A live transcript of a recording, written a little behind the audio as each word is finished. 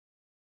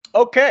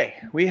Okay,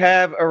 we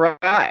have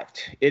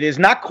arrived. It is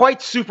not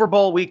quite Super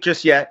Bowl week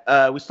just yet.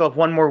 We still have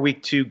one more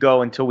week to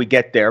go until we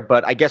get there,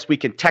 but I guess we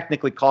can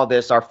technically call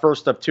this our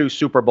first of two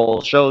Super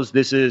Bowl shows.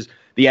 This is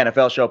the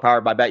NFL show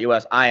powered by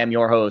BetUS. I am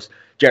your host,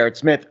 Jared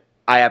Smith.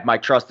 I have my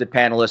trusted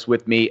panelists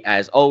with me,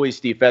 as always,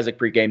 Steve Fezzik,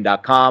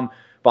 pregame.com.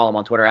 Follow him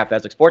on Twitter at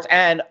Fezzik Sports.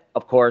 And,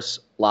 of course,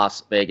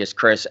 Las Vegas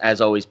Chris. As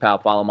always, pal,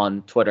 follow him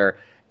on Twitter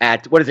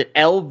at, what is it,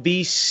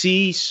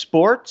 LVC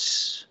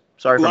Sports?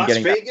 Sorry if I'm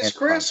getting Las Vegas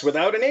Chris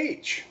without an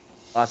H.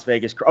 Las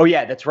Vegas. Oh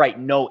yeah, that's right.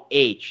 No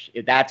H.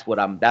 That's what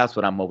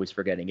I'm always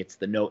forgetting. It's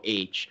the no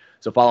H.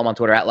 So follow him on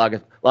Twitter at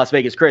Las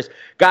Vegas Chris.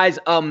 Guys,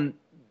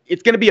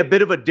 it's going to be a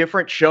bit of a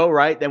different show,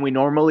 right, than we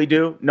normally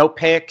do. No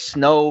picks,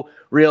 no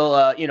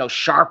real,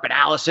 sharp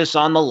analysis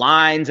on the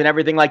lines and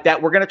everything like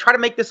that. We're going to try to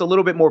make this a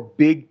little bit more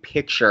big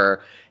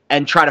picture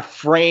and try to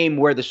frame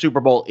where the Super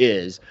Bowl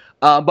is.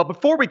 But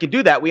before we can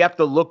do that, we have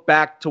to look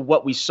back to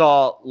what we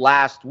saw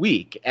last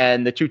week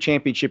and the two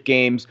championship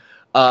games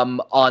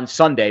on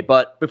Sunday.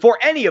 But before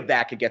any of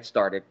that could get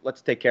started, let's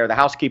take care of the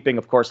housekeeping.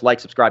 Of course,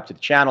 subscribe to the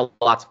channel.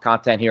 Lots of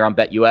content here on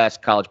BetUS,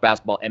 college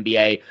basketball,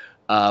 NBA,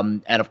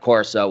 and of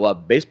course, a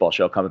baseball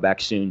show coming back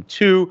soon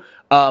too.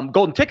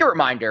 Golden ticket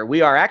reminder,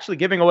 we are actually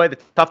giving away the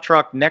Tough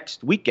Truck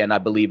next weekend, I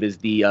believe, is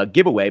the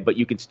giveaway, but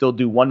you can still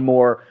do one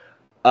more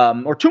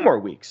or 2 more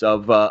weeks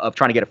of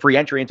trying to get a free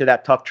entry into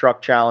that Tough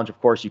Truck challenge. Of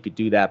course, you could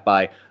do that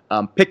by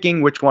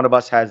picking which one of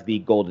us has the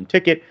golden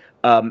ticket.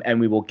 And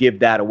we will give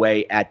that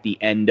away at the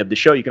end of the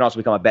show. You can also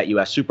become a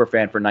BetUS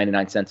superfan for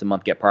 99 cents a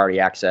month, get priority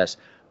access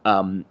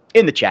in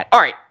the chat.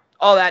 All right,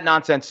 all that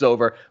nonsense is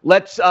over.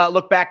 Let's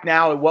look back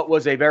now at what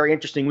was a very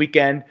interesting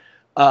weekend.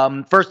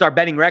 First, our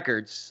betting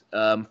records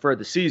for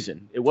the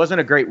season. It wasn't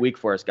a great week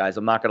for us, guys.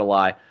 I'm not going to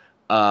lie.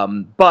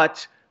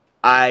 But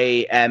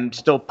I am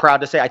still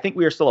proud to say I think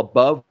we are still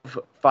above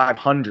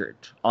 500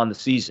 on the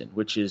season,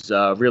 which is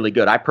really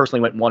good. I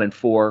personally went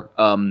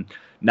 1-4.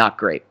 Not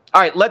great.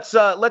 All right, let's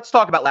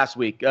talk about last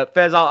week.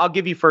 Fez, I'll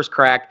give you first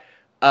crack.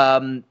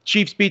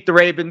 Chiefs beat the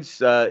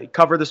Ravens,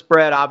 cover the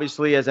spread,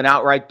 obviously, as an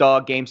outright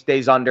dog. Game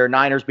stays under.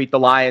 Niners beat the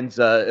Lions,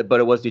 but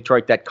it was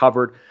Detroit that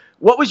covered.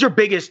 What was your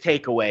biggest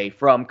takeaway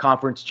from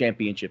Conference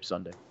Championship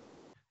Sunday?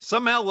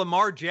 Somehow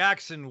Lamar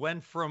Jackson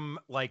went from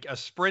like a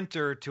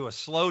sprinter to a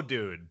slow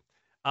dude,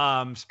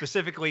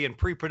 specifically in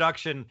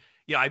pre-production.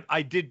 Yeah,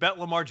 I did bet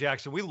Lamar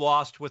Jackson. We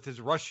lost with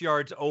his rush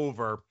yards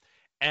over.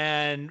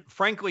 And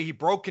frankly, he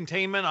broke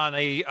containment on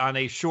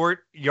a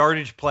short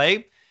yardage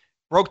play,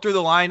 broke through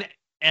the line,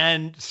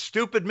 and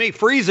stupid me,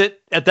 freeze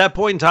it at that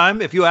point in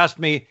time. If you asked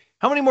me,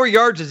 how many more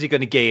yards is he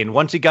going to gain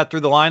once he got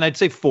through the line? I'd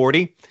say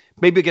 40.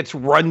 Maybe it gets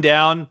run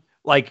down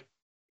like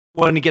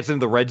when he gets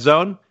into the red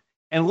zone.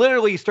 And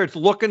literally he starts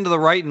looking to the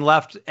right and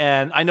left.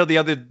 And I know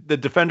the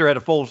defender had a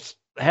full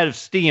head of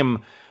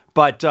steam,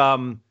 but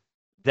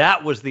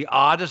that was the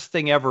oddest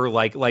thing ever.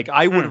 Like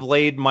I would have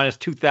laid minus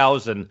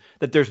 2,000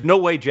 that there's no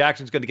way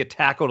Jackson's going to get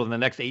tackled in the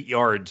next 8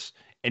 yards.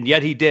 And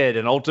yet he did.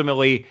 And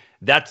ultimately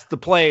that's the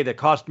play that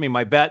cost me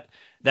my bet.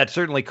 That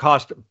certainly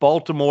cost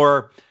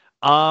Baltimore.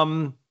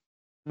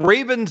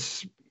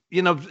 Ravens,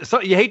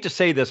 so you hate to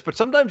say this, but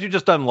sometimes you're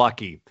just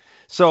unlucky.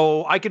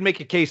 So I can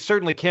make a case.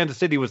 Certainly Kansas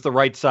City was the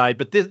right side,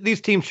 but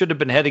these teams should have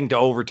been heading to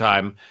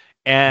overtime.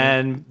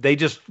 And they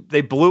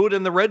blew it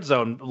in the red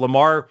zone.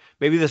 Lamar,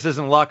 maybe this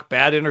isn't luck,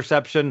 bad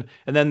interception,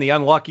 and then the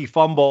unlucky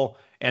fumble.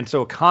 And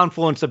so a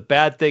confluence of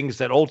bad things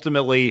that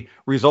ultimately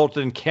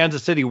resulted in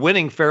Kansas City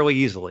winning fairly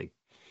easily.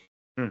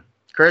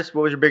 Chris,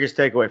 what was your biggest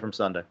takeaway from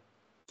Sunday?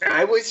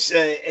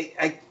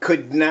 I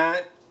could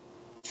not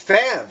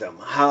fathom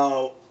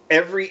how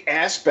every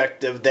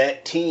aspect of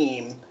that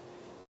team,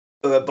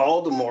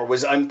 Baltimore,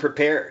 was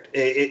unprepared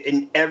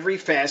in every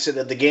facet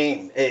of the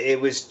game.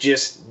 It was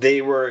just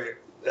they were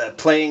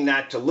playing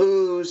not to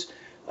lose.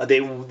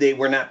 They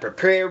were not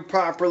prepared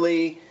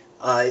properly.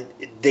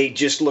 They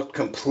just looked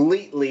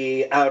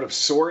completely out of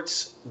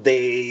sorts.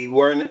 They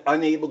weren't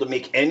unable to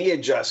make any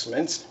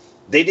adjustments.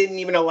 They didn't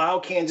even allow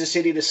Kansas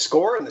City to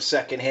score in the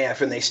second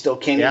half, and they still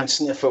can't even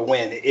sniff a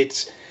win.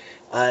 It's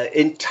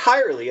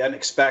entirely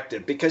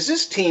unexpected because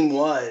this team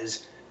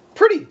was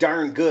pretty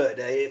darn good.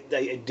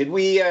 Did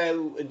we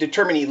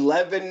determine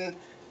 11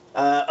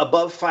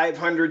 above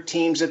 500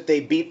 teams that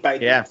they beat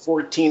by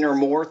 14 or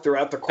more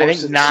throughout the course of the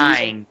season?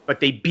 9, but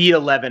they beat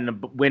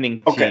 11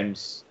 winning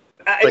teams.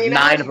 But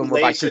 9 of them were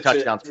by 2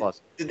 touchdowns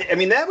plus. I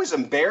mean, that was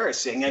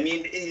embarrassing. I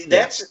mean,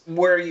 that's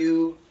where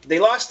they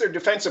lost their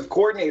defensive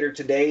coordinator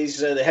today. He's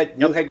the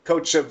new head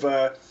coach of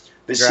the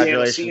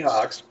Seattle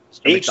Seahawks,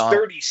 age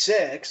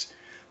 36.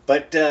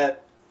 But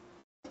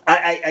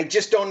I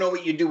just don't know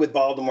what you do with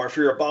Baltimore. If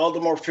you're a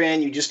Baltimore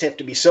fan, you just have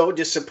to be so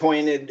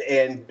disappointed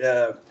and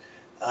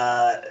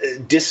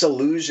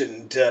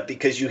disillusioned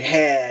because you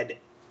had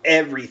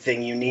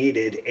everything you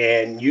needed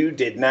and you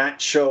did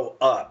not show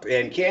up.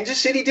 And Kansas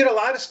City did a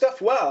lot of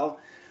stuff well.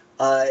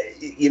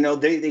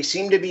 They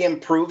seem to be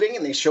improving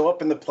and they show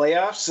up in the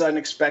playoffs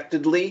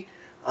unexpectedly.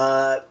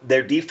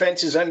 Their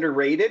defense is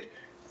underrated.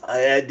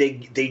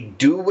 They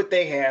do what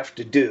they have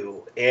to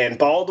do. And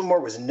Baltimore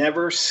was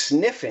never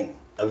sniffing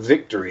a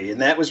victory,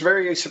 and that was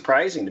very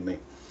surprising to me.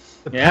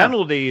 The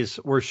penalties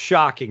were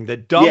shocking. The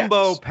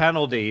Dumbo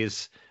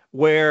penalties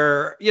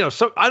where,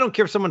 so I don't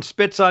care if someone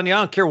spits on you. I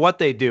don't care what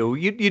they do.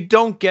 You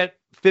don't get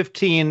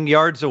 15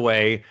 yards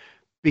away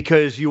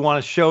because you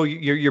want to show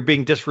you're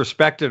being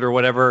disrespected or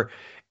whatever.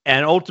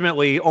 And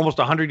ultimately, almost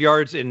 100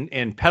 yards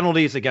in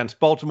penalties against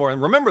Baltimore.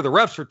 And remember, the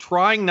refs are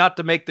trying not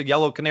to make the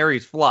Yellow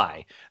Canaries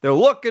fly. They're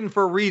looking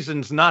for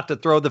reasons not to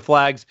throw the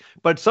flags.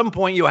 But at some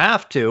point, you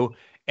have to.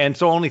 And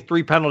so only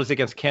 3 penalties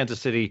against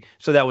Kansas City.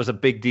 So that was a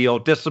big deal.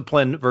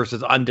 Disciplined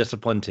versus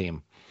undisciplined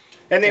team.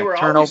 And they were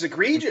always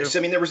egregious.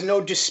 I mean, there was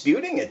no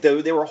disputing it.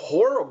 They were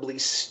horribly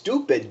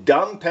stupid,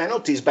 dumb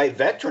penalties by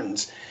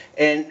veterans.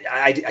 And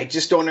I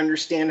just don't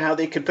understand how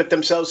they could put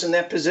themselves in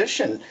that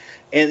position.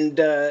 And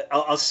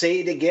I'll say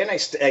it again. I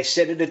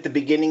said it at the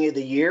beginning of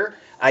the year.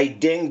 I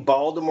ding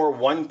Baltimore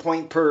 1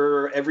 point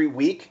per every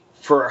week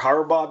for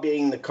Harbaugh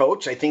being the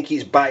coach. I think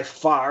he's by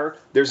far,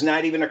 there's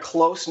not even a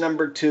close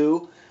number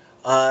 2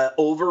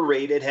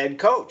 overrated head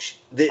coach.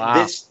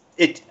 Wow.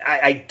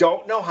 I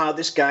don't know how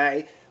this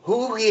guy,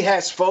 who he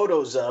has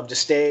photos of to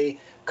stay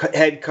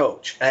head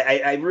coach.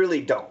 I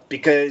really don't,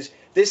 because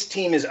this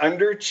team is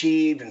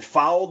underachieved and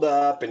fouled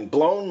up and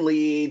blown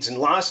leads and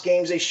lost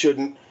games they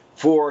shouldn't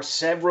for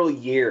several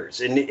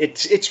years. And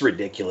it's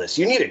ridiculous.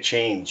 You need a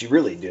change. You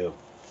really do.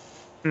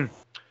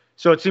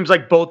 So it seems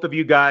like both of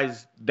you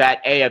guys,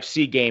 that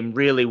AFC game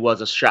really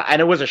was a shock.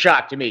 And it was a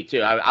shock to me,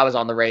 too. I was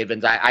on the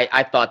Ravens.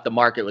 I thought the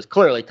market was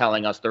clearly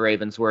telling us the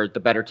Ravens were the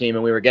better team,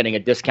 and we were getting a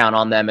discount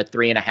on them at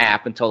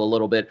 3.5 until a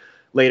little bit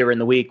later in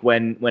the week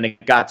when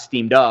it got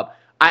steamed up.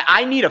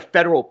 I need a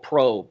federal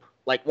probe,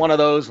 like one of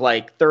those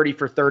like 30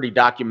 for 30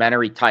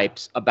 documentary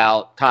types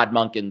about Todd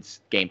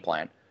Monken's game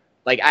plan.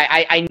 Like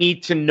I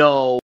need to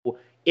know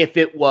if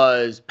it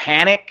was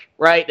panic,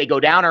 right? They go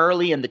down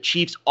early and the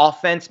Chiefs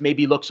offense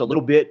maybe looks a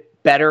little bit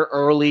better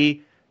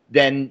early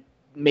than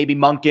maybe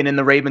Monken and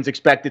the Ravens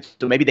expected.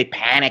 So maybe they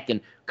panicked and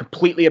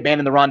completely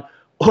abandoned the run,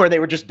 or they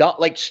were just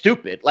like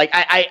stupid. Like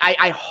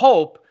I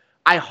hope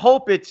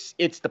it's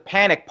the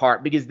panic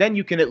part, because then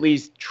you can at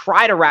least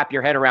try to wrap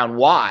your head around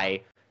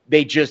why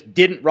they just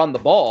didn't run the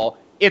ball.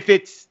 If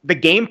it's the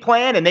game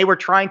plan and they were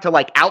trying to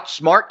like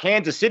outsmart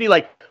Kansas City,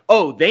 like,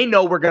 oh, they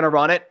know we're going to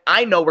run it.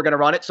 I know we're going to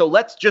run it. So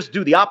let's just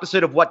do the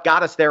opposite of what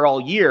got us there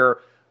all year.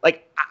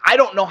 Like, I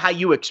don't know how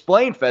you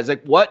explain,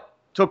 Fezzik, what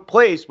took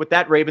place with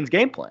that Ravens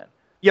game plan.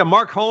 Yeah,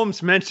 Mark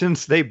Holmes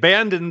mentions they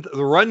abandoned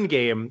the run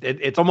game.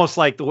 It's almost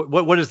like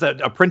what is that?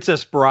 A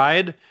Princess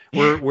Bride,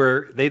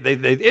 where they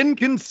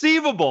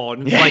inconceivable,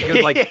 and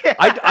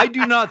I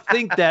do not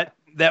think that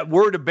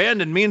word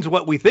abandon means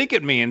what we think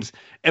it means.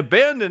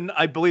 Abandon,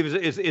 I believe,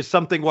 is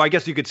something. Well, I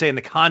guess you could say in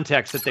the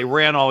context that they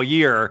ran all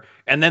year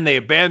and then they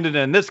abandoned it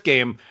in this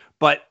game,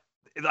 but.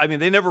 I mean,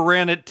 they never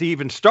ran it to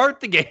even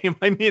start the game.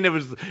 I mean,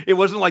 it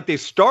wasn't like they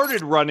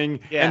started running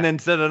and then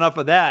said enough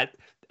of that.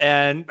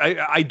 And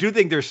I do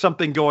think there's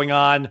something going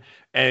on.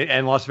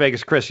 And Las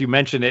Vegas, Chris, you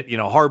mentioned it.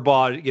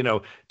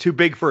 Harbaugh, too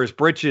big for his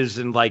britches,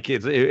 and like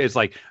it's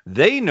like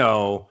they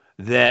know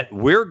that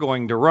we're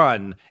going to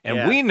run,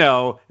 and we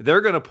know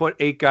they're going to put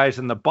 8 guys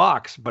in the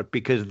box. But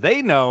because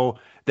they know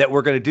that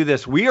we're going to do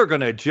this, we are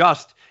going to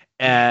adjust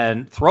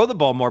and throw the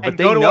ball more, but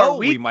they know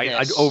we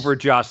might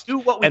over-adjust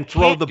and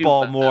throw the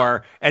ball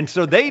more. And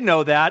so they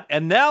know that,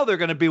 and now they're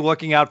going to be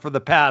looking out for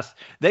the pass.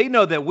 They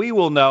know that we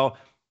will know.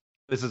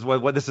 This is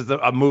what this is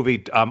a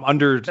movie,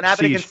 Under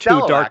Siege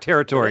 2, Dark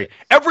Territory.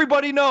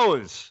 Everybody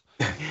knows.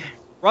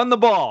 Run the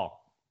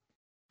ball.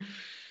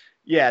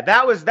 Yeah,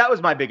 that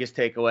was my biggest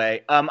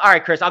takeaway. All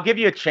right, Chris, I'll give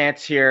you a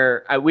chance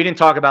here. We didn't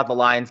talk about the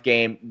Lions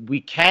game. We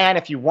can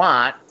if you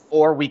want.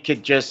 Or we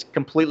could just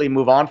completely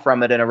move on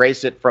from it and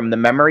erase it from the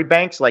memory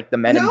banks, like the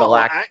Men in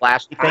Black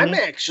flashy thing. I'm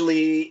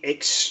actually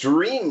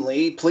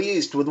extremely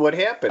pleased with what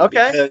happened.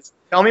 Okay,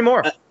 tell me more.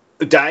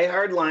 A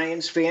diehard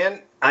Lions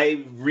fan,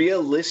 I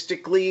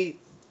realistically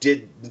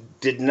did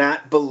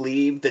not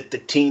believe that the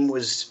team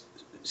was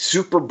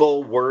Super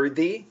Bowl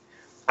worthy.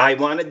 I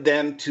wanted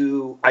them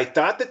to. I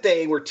thought that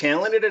they were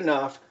talented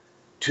enough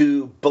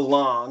to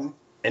belong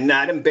and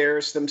not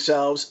embarrass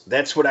themselves.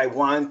 That's what I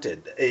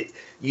wanted.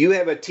 You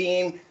have a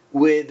team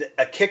with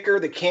a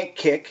kicker that can't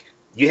kick.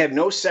 You have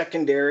no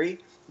secondary.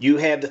 You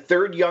have the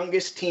 3rd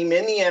youngest team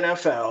in the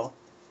NFL.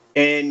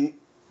 And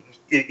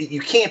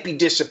you can't be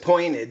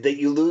disappointed that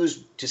you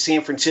lose to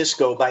San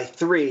Francisco by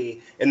 3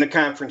 in the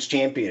conference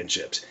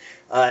championships.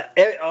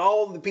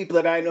 All the people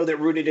that I know that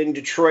rooted in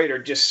Detroit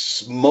are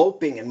just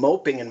moping and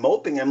moping and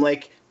moping. I'm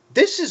like,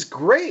 this is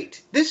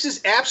great. This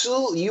is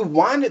absolutely, you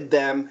wanted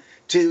them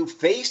to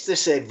face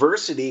this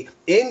adversity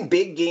in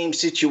big game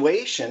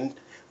situation,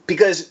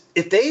 because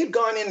if they had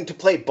gone in to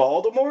play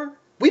Baltimore,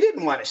 we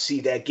didn't want to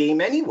see that game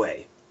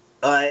anyway.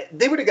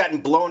 They would have gotten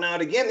blown out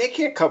again. They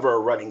can't cover a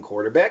running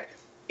quarterback.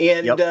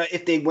 And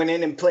if they went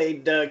in and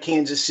played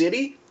Kansas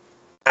City,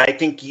 I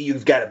think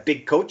you've got a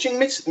big coaching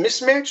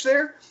mismatch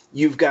there.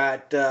 You've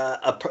got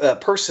a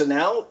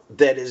personnel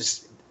that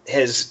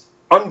has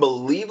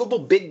unbelievable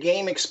big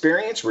game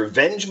experience.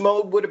 Revenge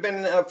mode would have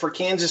been for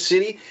Kansas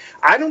City.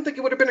 I don't think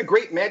it would have been a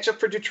great matchup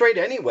for Detroit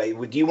anyway.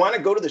 Do you want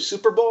to go to the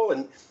Super Bowl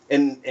and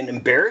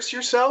embarrass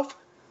yourself?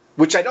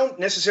 Which I don't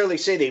necessarily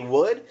say they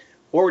would.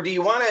 Or do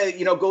you want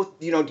to, go,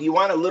 do you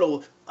want a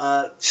little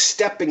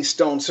stepping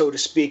stone, so to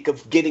speak,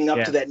 of getting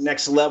up to that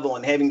next level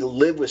and having to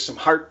live with some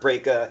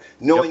heartbreak,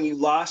 knowing you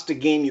lost a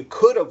game you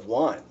could have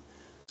won?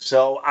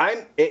 So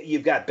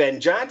you've got Ben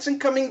Johnson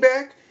coming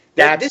back.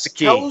 This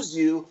tells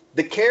you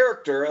the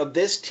character of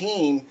this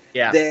team,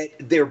 that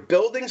they're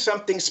building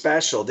something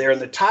special. They're in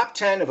the top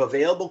 10 of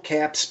available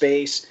cap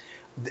space.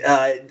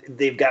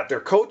 They've got their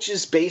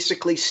coaches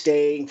basically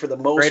staying for the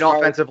most part. Great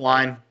offensive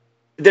line.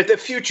 The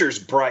future's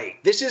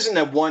bright. This isn't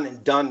a one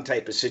and done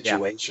type of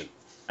situation.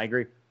 I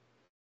agree.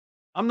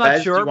 I'm not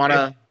Bez, sure. Do you want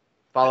to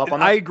follow up on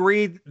that? I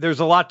agree.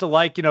 There's a lot to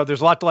like. There's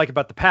a lot to like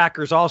about the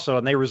Packers also,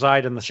 and they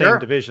reside in the same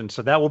division.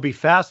 So that will be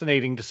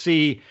fascinating to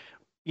see,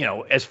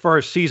 as far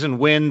as season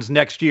wins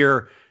next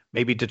year.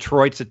 Maybe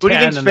Detroit's at 10. Who do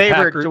you think's and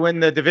favored to win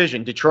the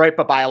division? Detroit,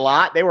 but by a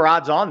lot. They were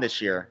odds on this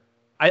year.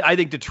 I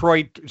think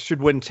Detroit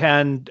should win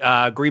 10,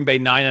 Green Bay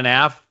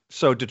 9.5.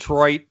 So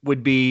Detroit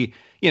would be,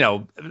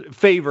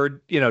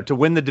 favored, to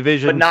win the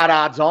division. But not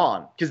odds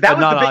on. Because that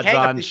was the big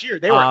hang-up this year.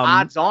 They were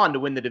odds on to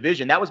win the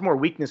division. That was more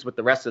weakness with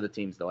the rest of the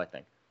teams, though, I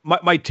think.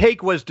 My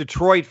take was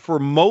Detroit for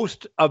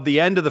most of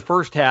the end of the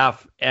first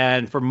half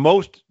and for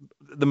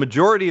the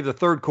majority of the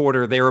third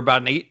quarter, they were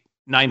about an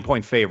 8-9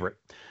 point favorite.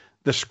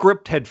 The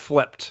script had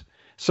flipped.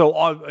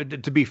 So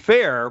to be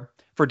fair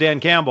for Dan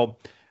Campbell,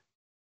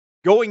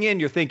 going in,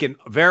 you're thinking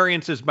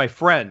variance is my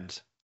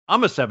friend.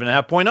 I'm a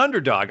 7.5 point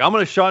underdog. I'm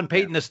going to Sean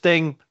Payton this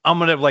thing. I'm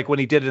going to, like when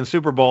he did it in the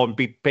Super Bowl and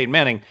beat Peyton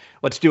Manning,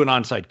 let's do an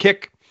onside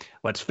kick.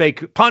 Let's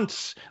fake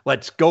punts.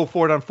 Let's go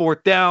for it on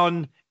fourth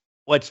down.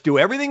 Let's do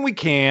everything we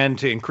can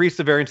to increase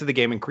the variance of the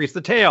game, increase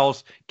the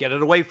tails, get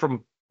it away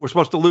from, we're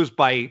supposed to lose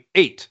by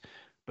 8,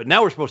 but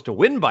now we're supposed to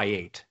win by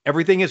 8.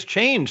 Everything has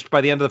changed by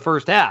the end of the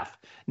first half.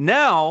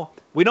 Now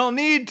we don't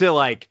need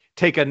to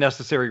take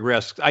unnecessary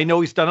risks. I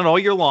know he's done it all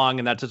year long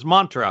and that's his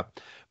mantra,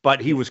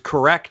 but he was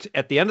correct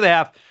at the end of the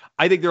half.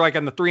 I think they're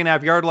on the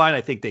 3.5 yard line.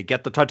 I think they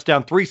get the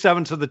touchdown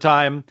 3/7 of the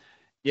time.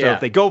 Yeah. So if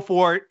they go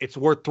for it, it's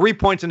worth 3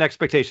 points in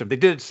expectation. If they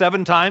did it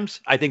 7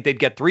 times, I think they'd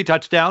get 3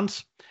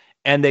 touchdowns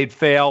and they'd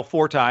fail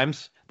 4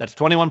 times. That's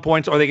 21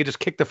 points, or they could just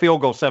kick the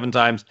field goal 7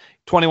 times,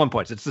 21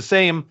 points. It's the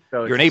same.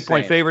 So you're an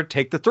 8-point favorite.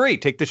 Take the 3.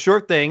 Take the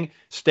short thing.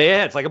 Stay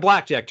ahead. It's like a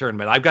blackjack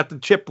tournament. I've got the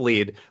chip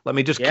lead. Let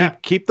me just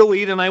keep the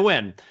lead and I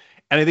win.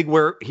 And I think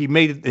where he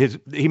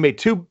made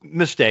 2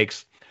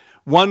 mistakes.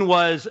 One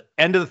was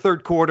end of the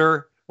third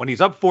quarter. When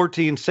he's up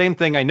 14, same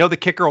thing. I know the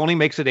kicker only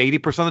makes it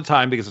 80% of the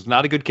time because it's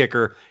not a good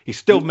kicker. He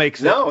still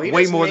makes it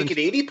way more than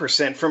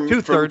 80%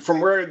 from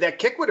where that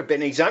kick would have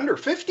been. He's under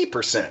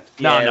 50%.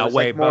 No,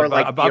 wait.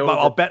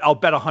 I'll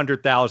bet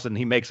 100,000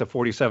 he makes a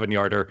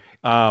 47-yarder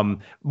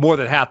more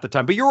than half the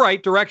time. But you're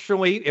right.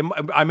 Directionally,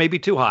 I may be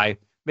too high.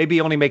 Maybe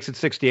he only makes it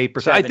 68%.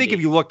 70. I think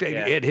if you looked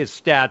at his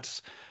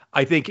stats,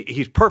 I think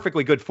he's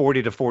perfectly good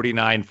 40 to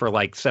 49 for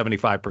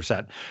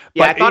 75%.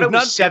 Yeah, I thought it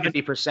was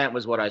 70%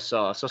 was what I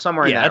saw. So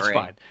somewhere in that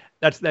range.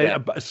 That's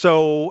fine.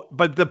 So,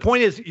 but the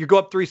point is, you go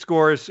up 3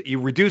 scores, you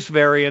reduce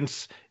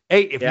variance.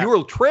 Hey, if you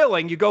were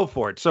trailing, you go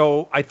for it.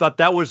 So I thought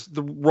that was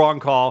the wrong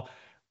call.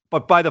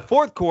 But by the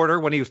fourth quarter,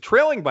 when he was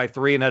trailing by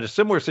 3 and had a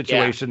similar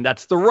situation,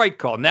 that's the right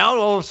call. Now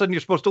all of a sudden you're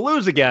supposed to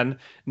lose again.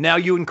 Now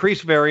you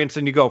increase variance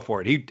and you go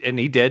for it. He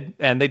did,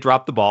 and they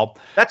dropped the ball.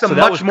 That's a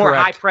much more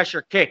high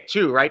pressure kick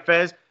too, right,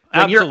 Fez?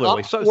 When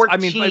Absolutely. You're up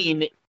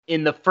 14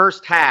 in the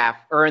first half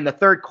or in the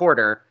third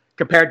quarter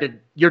compared to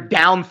you're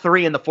down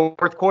 3 in the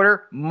fourth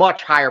quarter,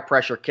 much higher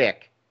pressure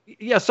kick.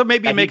 Yeah, so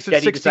maybe it makes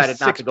it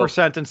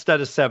 66%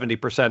 instead of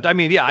 70%. I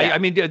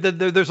mean,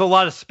 there's a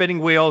lot of spinning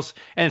wheels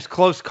and it's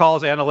close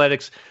calls,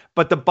 analytics.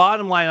 But the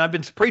bottom line, I've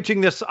been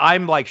preaching this,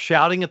 I'm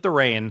shouting at the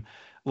rain,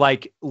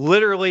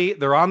 literally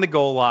they're on the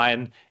goal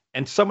line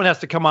and someone has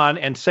to come on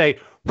and say,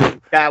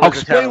 I'll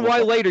explain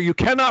why later. You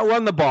cannot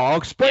run the ball. I'll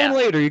explain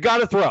later. You got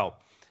to throw.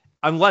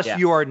 Unless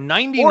you are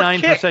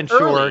 99%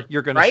 sure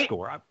you're going to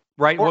score.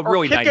 Right? Or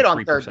really kick 93%. It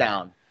on third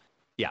down.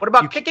 Yeah. What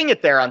about kicking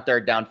it there on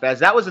third down, Fez?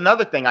 That was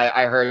another thing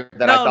I heard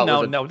that I thought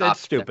was No, that's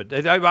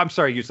stupid. I'm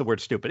sorry I used the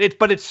word stupid.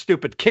 But it's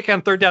stupid. Kick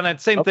on third down.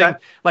 That same thing.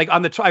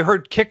 I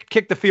heard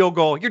kick the field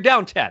goal. You're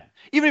down 10.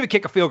 Even if you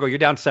kick a field goal, you're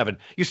down 7.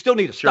 You still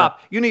need to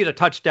stop. You need a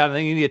touchdown, and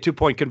then you need a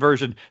 2-point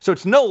conversion. So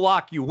it's no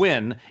lock you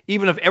win,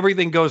 even if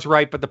everything goes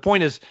right. But the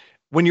point is,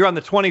 when you're on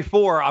the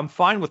 24, I'm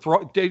fine with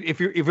if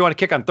you want to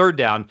kick on third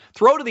down,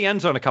 throw to the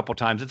end zone a couple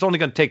times. It's only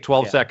going to take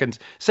 12 seconds.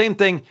 Same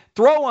thing,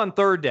 throw on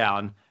third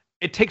down.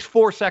 It takes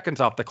 4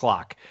 seconds off the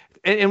clock.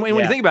 And when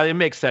you think about it, it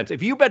makes sense.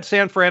 If you bet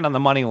San Fran on the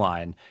money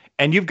line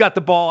and you've got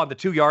the ball on the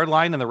 2-yard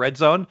line in the red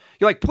zone,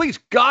 you're like, please,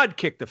 God,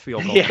 kick the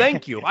field goal.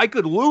 Thank you. I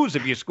could lose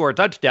if you score a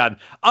touchdown.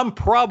 I'm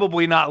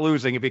probably not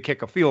losing if you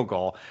kick a field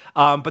goal.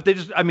 But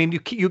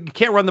you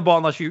can't run the ball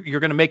unless you're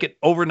going to make it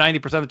over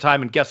 90% of the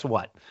time. And guess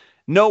what?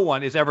 No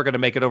one is ever going to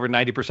make it over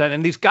 90%.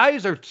 And these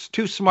guys are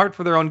too smart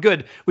for their own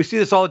good. We see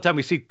this all the time.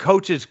 We see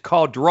coaches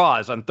call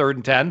draws on 3rd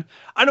and 10.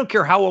 I don't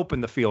care how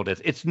open the field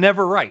is. It's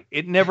never right.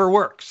 It never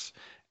works.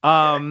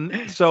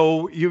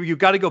 So you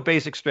got to go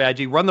basic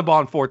strategy, run the ball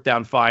on 4th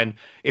down, fine.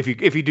 If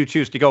you do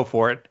choose to go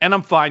for it, and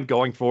I'm fine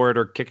going for it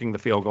or kicking the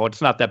field goal.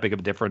 It's not that big of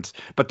a difference,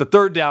 but the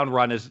 3rd down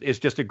run is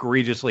just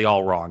egregiously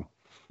all wrong.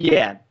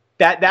 Yeah,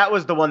 that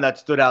was the one that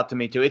stood out to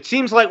me too. It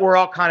seems like we're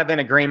all kind of in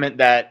agreement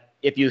that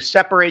if you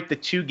separate the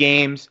two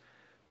games,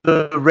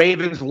 the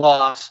Ravens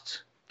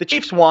lost. The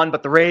Chiefs won,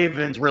 but the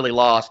Ravens really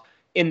lost.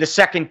 In the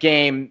second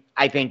game,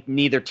 I think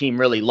neither team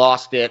really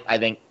lost it. I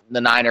think the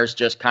Niners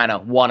just kind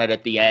of won it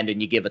at the end,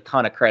 and you give a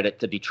ton of credit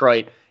to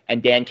Detroit.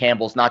 And Dan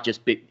Campbell's not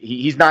just big.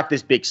 He's not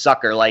this big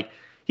sucker. Like,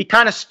 he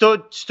kind of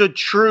stood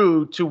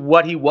true to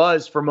what he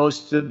was for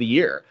most of the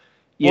year.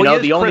 You know,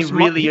 the only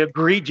really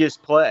egregious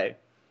play.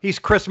 He's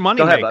Chris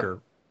Moneymaker.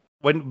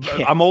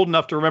 I'm old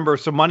enough to remember,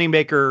 so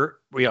Moneymaker,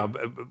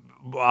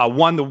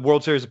 won the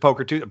World Series of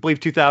Poker, I believe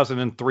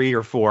 2003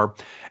 or 4,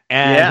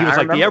 and he was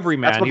like the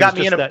everyman. That's what got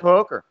me into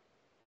poker.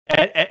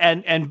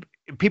 And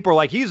people are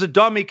like, he's a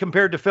dummy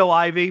compared to Phil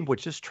Ivey,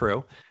 which is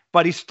true,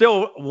 but he's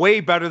still way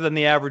better than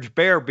the average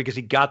bear because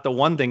he got the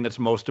one thing that's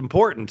most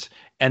important,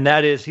 and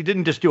that is he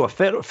didn't just do a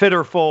fit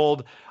or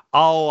fold.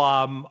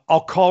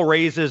 I'll call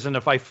raises, and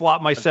if I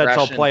flop my sets,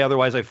 I'll play.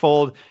 Otherwise, I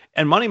fold.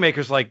 And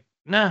Moneymaker's like,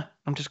 nah,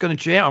 I'm just going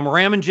to jam. I'm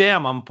ram and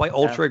jam. I'm play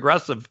ultra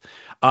aggressive.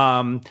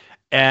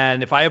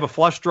 And if I have a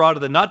flush draw to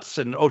the nuts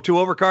and 0-2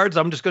 overcards,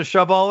 I'm just going to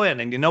shove all in.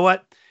 And you know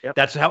what? Yep.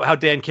 That's how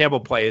Dan Campbell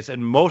plays.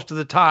 And most of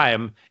the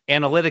time,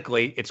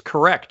 analytically, it's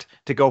correct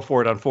to go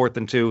for it on 4th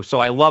and 2. So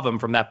I love him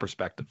from that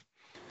perspective.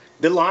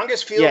 The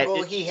longest field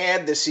goal he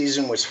had this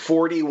season was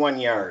 41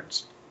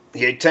 yards.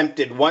 He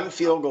attempted one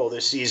field goal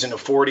this season of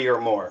 40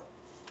 or more.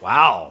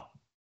 Wow.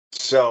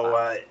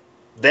 So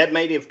that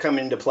might have come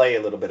into play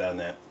a little bit on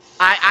that.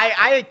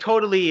 I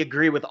totally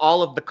agree with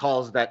all of the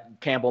calls that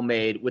Campbell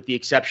made, with the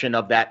exception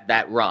of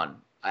that run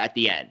at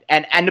the end.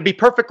 And to be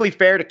perfectly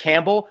fair to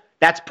Campbell,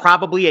 that's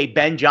probably a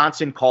Ben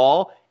Johnson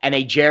call and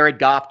a Jared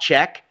Goff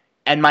check.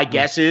 And my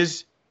guess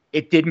is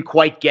it didn't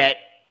quite get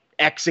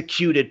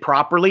executed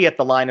properly at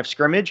the line of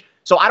scrimmage.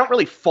 So I don't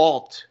really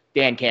fault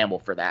Dan Campbell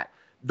for that.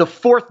 The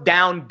 4th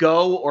down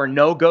go or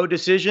no go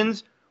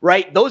decisions,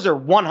 right? Those are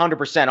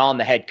 100% on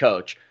the head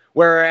coach.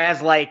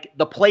 Whereas like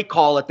the play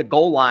call at the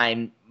goal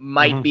line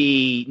might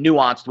be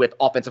nuanced with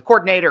offensive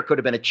coordinator. Could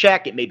have been a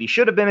check. It maybe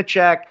should have been a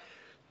check.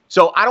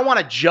 So I don't want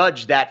to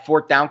judge that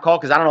 4th down call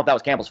because I don't know if that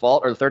was Campbell's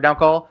fault or the 3rd down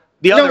call.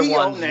 The other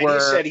ones were, he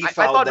said he I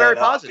thought, very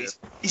positive.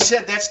 He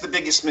said that's the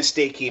biggest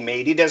mistake he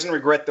made. He doesn't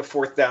regret the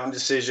 4th down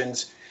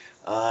decisions,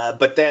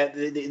 but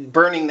that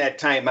burning that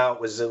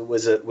timeout was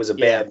a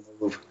bad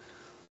move.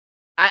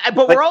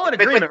 But we're all in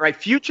agreement, right?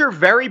 Future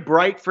very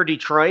bright for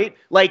Detroit.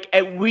 Like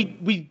we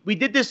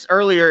did this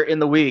earlier in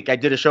the week. I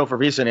did a show for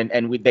VSiN,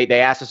 and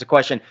they asked us a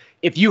question.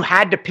 If you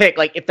had to pick,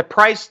 like if the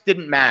price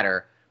didn't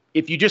matter,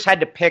 if you just had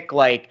to pick,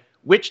 like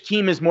which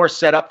team is more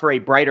set up for a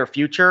brighter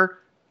future,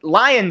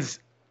 Lions.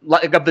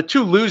 Like of the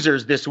two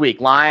losers this week,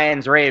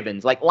 Lions,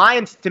 Ravens. Like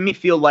Lions to me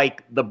feel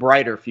like the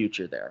brighter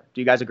future there. Do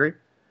you guys agree?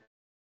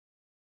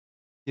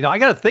 You know, I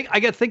gotta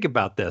think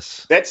about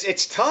this.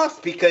 It's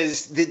tough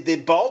because the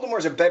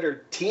Baltimore's a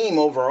better team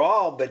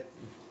overall, but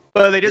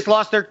they just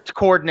lost their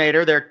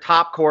coordinator, their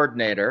top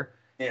coordinator,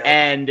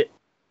 and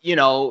you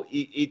know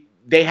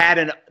they had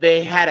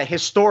a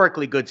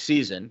historically good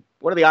season.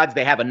 What are the odds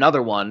they have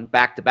another one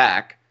back to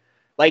back?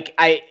 Like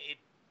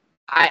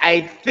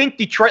I think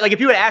Detroit. Like if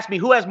you had asked me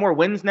who has more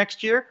wins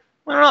next year,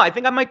 I don't know. I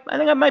think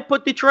I might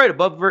put Detroit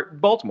above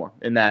Baltimore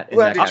in that.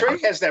 Detroit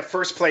has that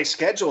first place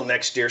schedule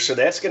next year, so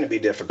that's going to be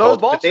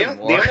difficult. But they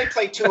only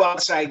play 2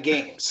 outside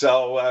games,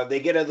 so they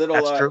get a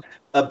little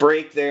a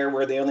break there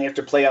where they only have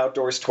to play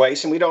outdoors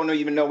twice, and we don't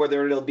even know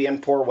whether it'll be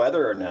in poor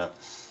weather or not.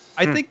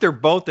 I think they're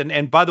both,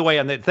 and by the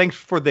way, thanks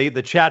for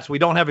the chats. We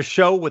don't have a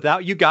show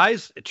without you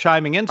guys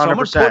chiming in, so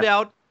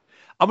 100%.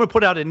 I'm going to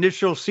put out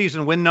initial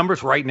season win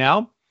numbers right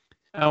now.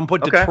 I'm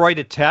going to put Detroit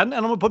at 10, and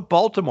I'm going to put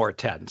Baltimore at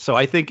 10. So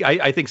I think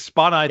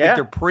spot on. I think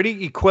they're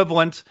pretty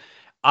equivalent.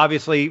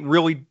 Obviously,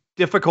 really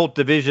difficult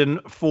division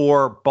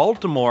for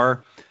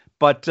Baltimore,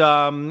 but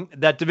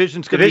that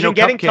division's going to be no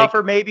getting cupcake.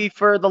 Tougher maybe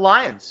for the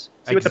Lions.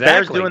 See what the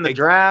Bears do in the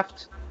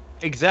draft.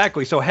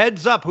 Exactly. So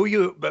heads up, who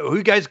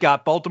you guys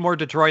got? Baltimore,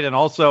 Detroit, and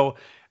also,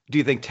 do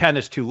you think 10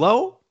 is too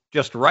low,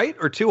 just right,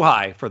 or too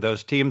high for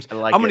those teams?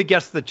 I'm going to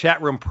guess the chat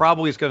room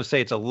probably is going to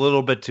say it's a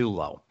little bit too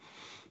low.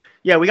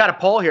 Yeah, we got a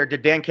poll here.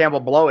 Did Dan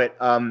Campbell blow it?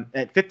 And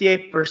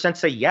 58%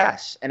 say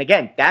yes. And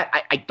again,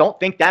 I don't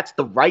think that's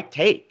the right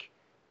take.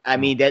 I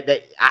mean,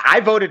 I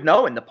voted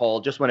no in the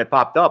poll just when it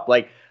popped up.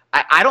 Like,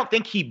 I don't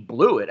think he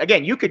blew it.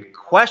 Again, you could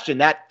question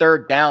that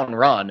 3rd down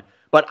run,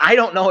 but I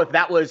don't know if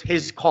that was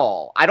his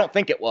call. I don't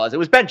think it was. It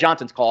was Ben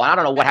Johnson's call. I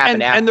don't know what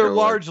happened after. And they're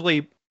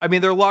largely I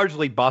mean, they're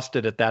largely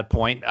busted at that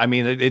point. I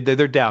mean,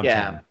 they're down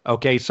 10.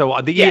 Okay, so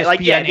the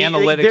ESPN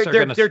analytics are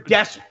going to... They're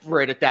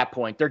desperate at that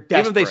point. They're desperate.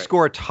 Even if they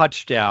score a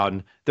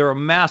touchdown, they're a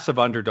massive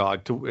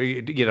underdog to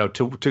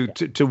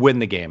win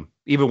the game,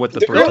 even with the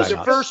three timeouts.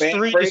 The first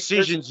three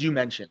decisions you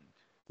mentioned.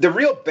 The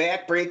real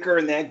backbreaker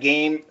in that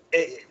game,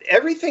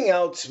 everything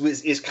else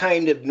is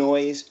kind of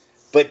noise,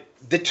 but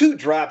the two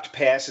dropped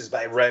passes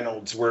by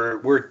Reynolds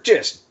were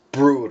just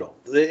brutal.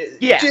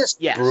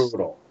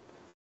 Brutal.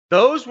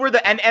 Those were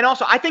and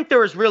also I think there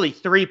was really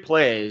three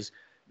plays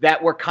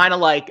that were kind of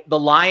like the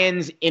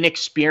Lions'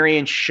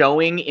 inexperience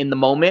showing in the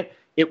moment.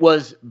 It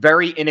was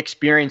very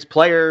inexperienced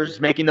players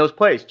making those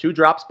plays. 2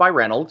 drops by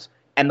Reynolds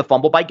and the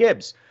fumble by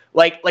Gibbs.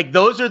 Like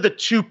those are the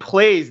 2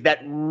 plays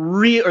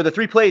the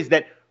 3 plays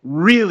that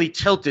really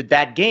tilted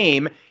that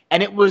game.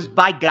 And it was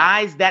by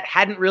guys that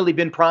hadn't really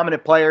been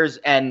prominent players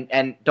and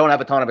don't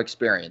have a ton of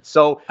experience.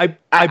 So I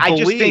believe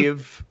just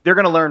think they're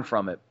going to learn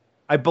from it.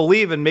 I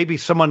believe, and maybe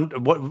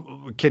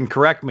someone can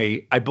correct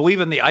me, I believe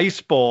in the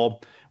Ice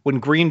Bowl, when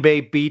Green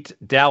Bay beat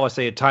Dallas,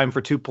 they had time for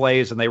 2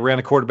 plays, and they ran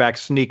a quarterback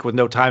sneak with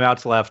no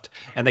timeouts left,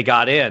 and they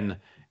got in.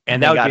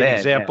 And that would be an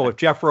example. Yeah. If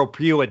Jeff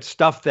Pugh had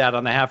stuffed that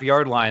on the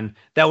half-yard line,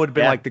 that would have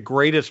been like the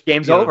greatest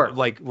game's over,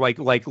 like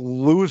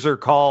loser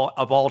call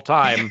of all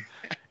time.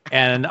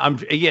 And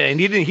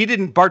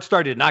Bart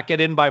Starr did not get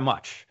in by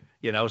much,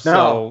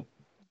 so.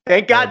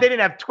 Thank God they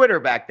didn't have Twitter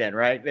back then,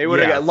 right? They would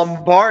have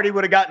Lombardi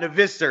would have gotten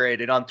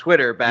eviscerated on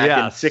Twitter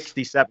back in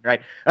 '67, right?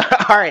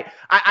 All right.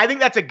 I think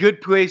that's a good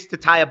place to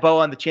tie a bow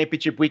on the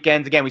championship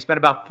weekends. Again, we spent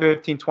about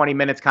 15, 20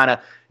 minutes kind of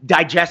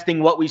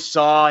digesting what we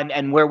saw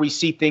and where we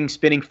see things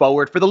spinning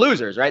forward for the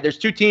losers, right? There's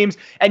 2 teams,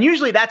 and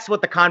usually that's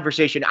what the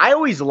conversation. I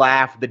always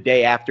laugh the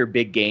day after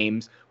big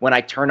games when I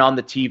turn on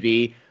the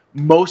TV.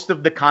 Most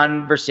of the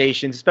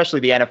conversations, especially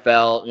the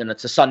NFL,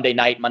 it's a Sunday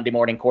night, Monday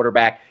morning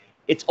quarterback.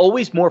 It's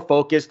always more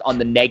focused on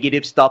the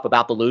negative stuff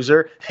about the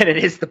loser than it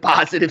is the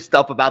positive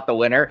stuff about the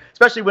winner,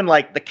 especially when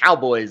the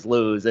Cowboys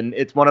lose and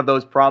it's one of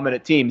those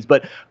prominent teams.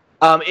 But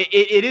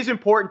it is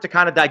important to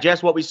kind of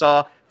digest what we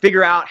saw,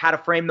 figure out how to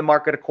frame the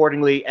market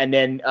accordingly, and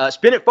then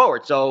spin it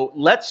forward. So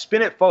let's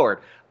spin it forward.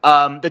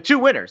 The 2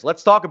 winners.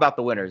 Let's talk about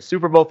the winners.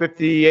 Super Bowl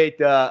 58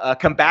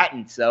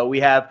 combatants. So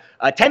we have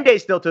 10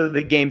 days still till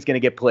the game's going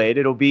to get played.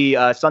 It'll be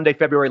Sunday,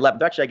 February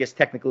 11th. Actually, I guess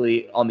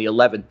technically on the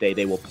 11th day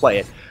they will play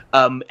it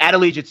at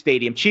Allegiant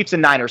Stadium. Chiefs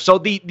and Niners. So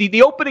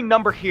the opening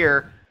number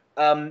here,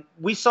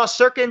 we saw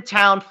Circa in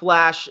Town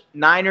flash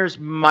Niners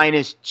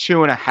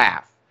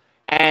 -2.5.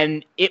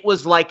 And it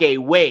was like a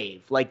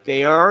wave. Like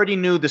they already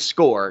knew the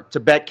score to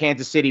bet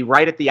Kansas City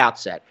right at the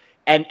outset.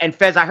 And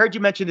Fez, I heard you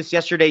mention this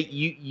yesterday.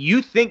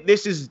 You think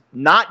this is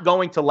not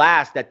going to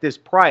last at this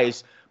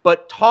price,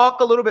 but talk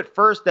a little bit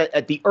first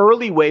at the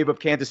early wave of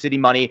Kansas City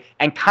money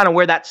and kind of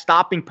where that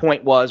stopping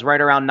point was right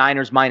around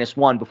Niners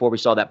 -1 before we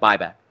saw that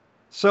buyback.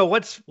 So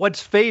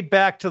let's fade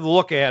back to the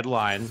look-ahead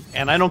line,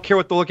 and I don't care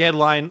what the look-ahead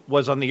line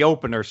was on the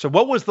opener. So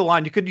what was the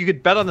line? You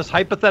could bet on this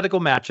hypothetical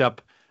matchup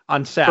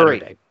on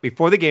Saturday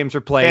before the games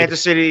are played.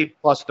 Kansas City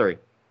 +3.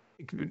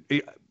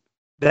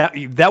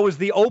 That was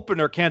the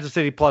opener, Kansas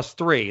City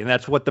 +3, and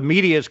that's what the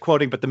media is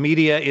quoting, but the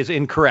media is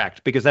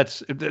incorrect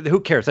because who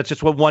cares? That's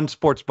just what one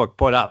sports book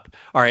put up.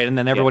 All right, and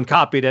then everyone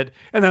copied it,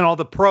 and then all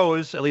the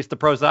pros, at least the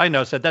pros that I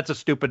know, said that's a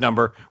stupid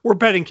number. We're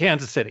betting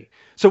Kansas City.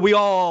 So we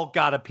all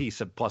got a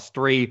piece of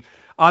 +3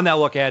 on that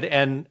look ahead,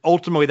 and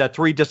ultimately that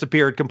 3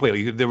 disappeared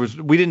completely.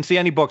 We didn't see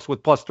any books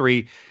with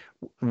 +3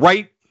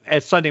 right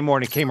as Sunday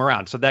morning came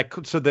around. So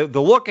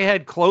the look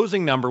ahead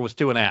closing number was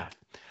 2.5.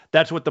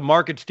 That's what the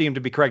markets deem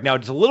to be correct. Now,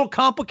 it's a little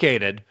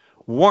complicated.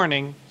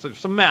 Warning, so there's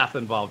some math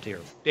involved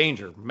here.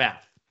 Danger,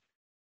 math.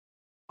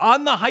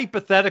 On the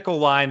hypothetical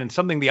line and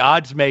something the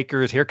odds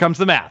makers, here comes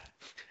the math.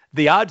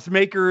 The odds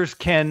makers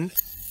can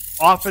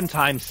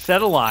oftentimes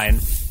set a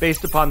line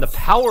based upon the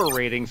power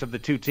ratings of the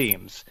 2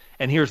 teams.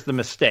 And here's the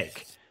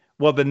mistake.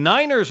 Well, the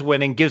Niners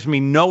winning gives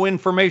me no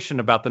information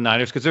about the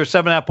Niners because they're a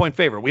 7.5-point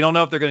favorite. We don't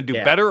know if they're going to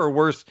do better or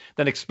worse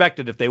than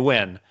expected if they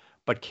win.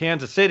 But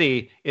Kansas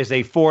City is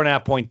a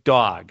 4.5-point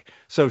dog.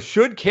 So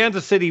should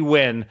Kansas City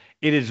win,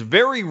 it is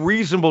very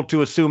reasonable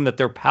to assume that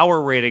their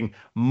power rating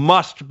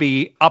must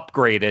be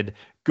upgraded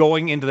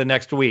going into the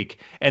next week.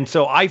 And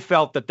so I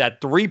felt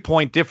that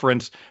 3-point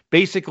difference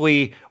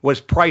basically was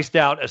priced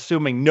out,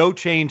 assuming no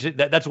change.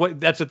 That's what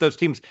those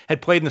teams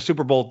had played in the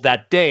Super Bowl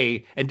that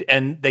day,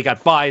 and they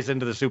got buys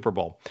into the Super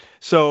Bowl.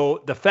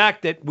 So the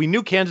fact that we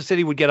knew Kansas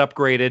City would get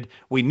upgraded,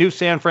 we knew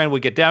San Fran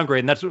would get downgraded,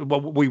 and that's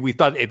what we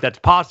thought if that's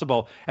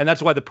possible, and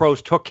that's why the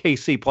pros took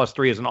KC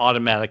 +3 as an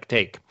automatic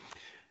take.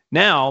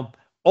 Now,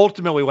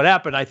 ultimately what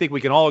happened, I think we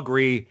can all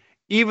agree,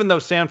 even though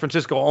San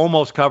Francisco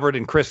almost covered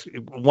and Chris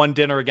won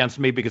dinner against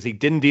me because he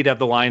did indeed have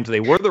the Lions, they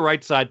were the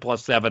right side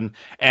 +7,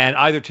 and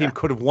either team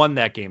could have won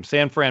that game.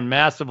 San Fran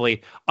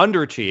massively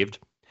underachieved.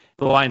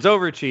 The Lions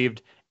overachieved.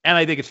 And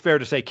I think it's fair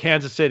to say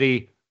Kansas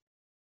City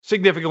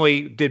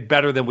significantly did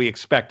better than we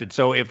expected.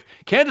 So if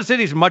Kansas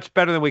City's much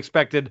better than we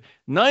expected,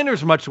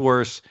 Niners much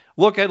worse,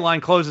 look at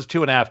line closes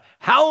 2.5.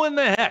 How in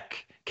the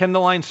heck can the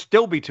line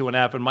still be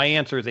 2.5? And my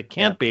answer is it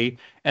can't be.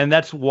 And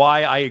that's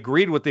why I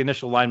agreed with the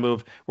initial line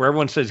move where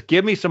everyone says,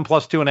 give me some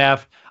plus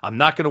 2.5. I'm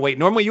not going to wait.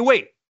 Normally you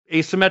wait.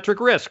 Asymmetric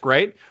risk,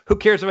 right? Who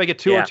cares if I get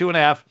 2 or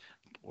 2.5?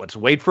 Let's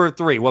wait for a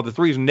 3. Well, the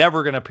 3 is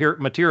never going to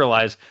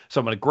materialize. So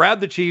I'm going to grab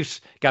the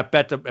Chiefs, got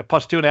bet to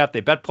plus 2.5.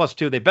 They bet plus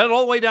 2. They bet it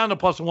all the way down to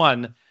plus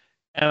 1.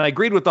 And I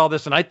agreed with all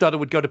this, and I thought it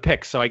would go to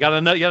picks. So I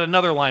got yet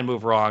another line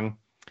move wrong.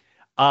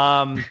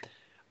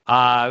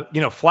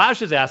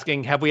 Flash is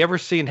asking, have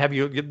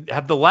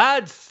the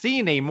lads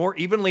seen a more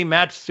evenly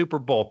matched Super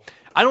Bowl?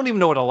 I don't even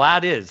know what a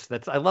lad is.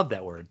 I love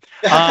that word.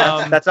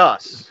 That's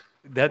us.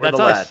 That's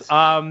us.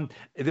 I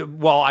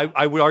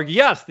would argue,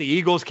 yes, the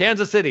Eagles,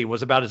 Kansas City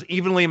was about as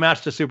evenly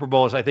matched a Super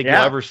Bowl as I think you'll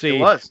ever see. It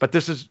was. But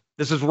this is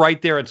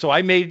right there. And so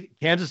I made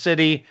Kansas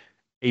City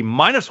a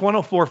minus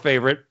 104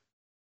 favorite.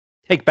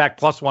 Take back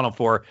plus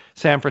 104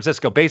 San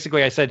Francisco.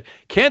 Basically, I said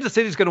Kansas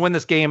City's going to win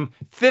this game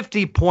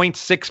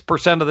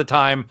 50.6% of the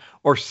time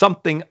or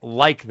something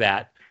like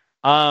that.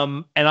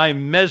 And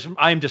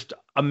I'm just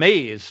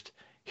amazed.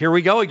 Here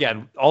we go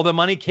again. All the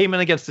money came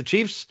in against the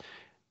Chiefs.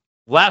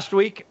 Last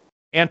week,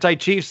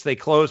 anti-Chiefs, they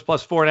closed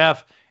plus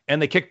 4.5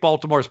 and they kicked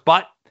Baltimore's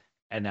butt.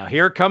 And now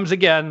here it comes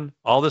again.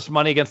 All this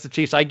money against the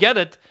Chiefs. I get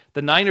it.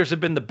 The Niners have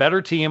been the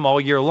better team all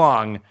year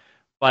long,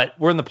 but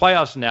we're in the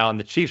playoffs now and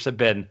the Chiefs have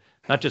been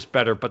not just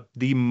better, but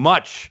the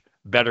much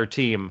better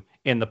team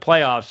in the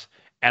playoffs.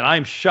 And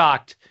I'm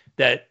shocked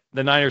that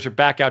the Niners are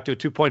back out to a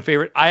 2-point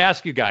favorite. I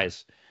ask you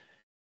guys,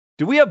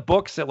 do we have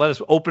books that let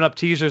us open up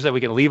teasers that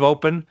we can leave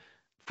open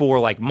for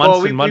like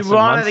months and months? We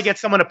wanted to get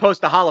someone to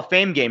post the Hall of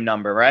Fame game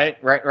number, right,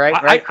 Chris?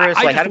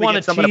 How do we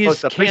get someone to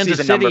post the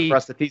preseason number for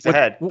us to tease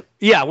ahead?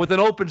 Yeah, with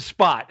an open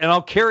spot, and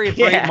I'll carry it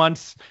for 8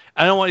 months.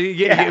 I don't want to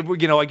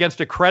get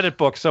against a credit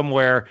book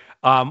somewhere,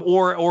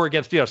 or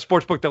against a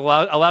sports book that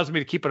allows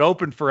me to keep it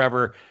open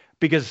forever.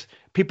 Because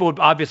people would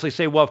obviously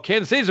say, well, if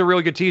Kansas City's a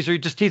really good teaser, you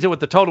just tease it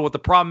with the total. What the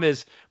problem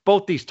is,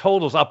 both these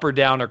totals up or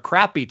down are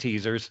crappy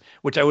teasers,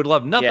 which I would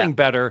love nothing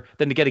better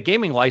than to get a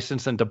gaming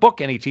license and to book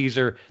any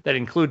teaser that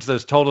includes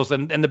those totals.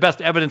 And the best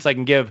evidence I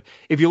can give,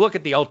 if you look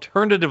at the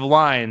alternative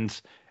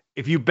lines,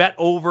 if you bet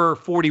over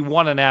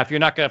 41.5, you're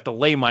not going to have to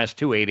lay minus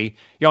 280.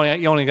 You're only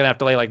going to have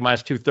to lay like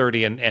minus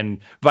 230 and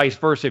vice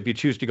versa if you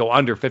choose to go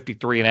under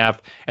 53.5.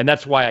 And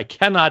that's why I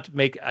cannot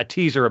make a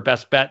teaser a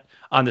best bet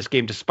on this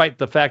game, despite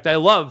the fact I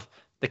love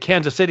the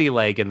Kansas City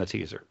leg in the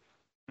teaser.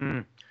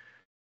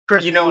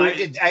 Chris,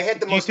 I had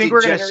the most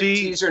degenerate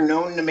teaser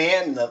known to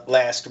man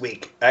last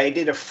week. I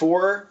did a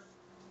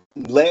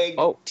 4-leg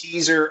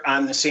teaser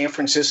on the San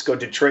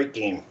Francisco-Detroit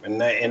game,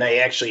 and I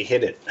actually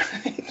hit it.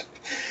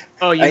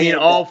 Oh, you mean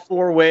all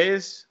 4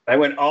 ways? I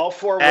went all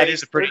 4 ways. That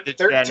is a pretty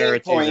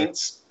 13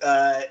 points,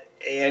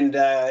 and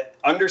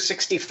under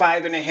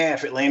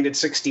 65.5. It landed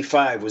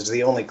 65 was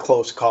the only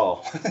close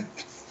call.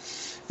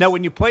 Now,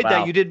 when you played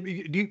that,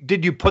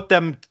 did you put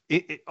them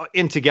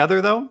in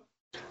together, though?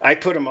 I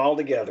put them all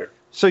together.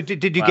 So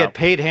did you get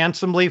paid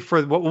handsomely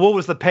for what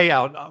was the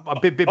payout?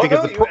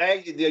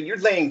 You're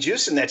laying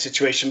juice in that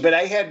situation, but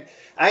I had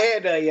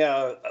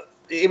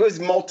it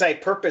was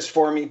multi-purpose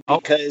for me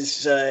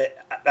because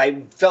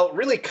I felt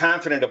really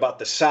confident about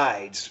the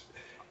sides,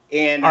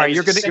 and I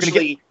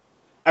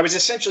was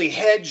essentially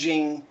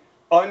hedging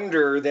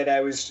under that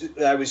I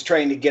was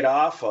trying to get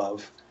off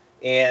of.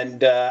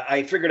 And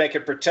I figured I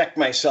could protect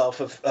myself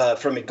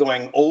from it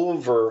going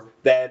over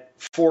that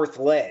 4th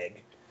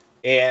leg,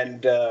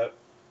 and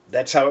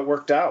that's how it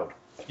worked out.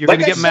 You're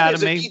going to get mad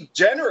at me. A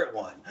degenerate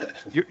one.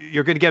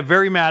 You're going to get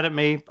very mad at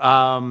me.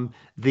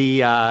 The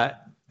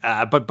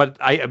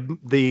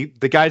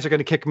guys are going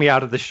to kick me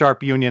out of the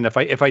Sharp Union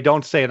if I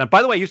don't say it. And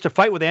by the way, I used to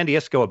fight with Andy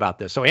Iskoe about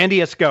this. So Andy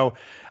Iskoe,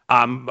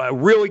 a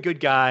really good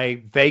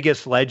guy,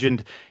 Vegas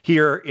legend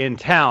here in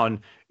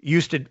town,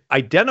 used to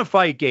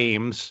identify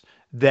games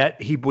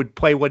that he would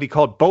play what he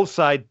called both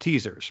side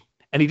teasers.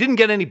 And he didn't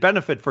get any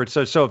benefit for it.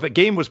 So if a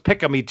game was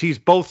pick 'em, he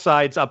teased both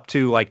sides up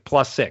to like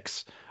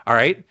 +6. All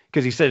right.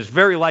 Because he said it's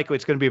very likely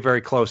it's going to be a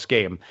very close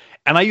game.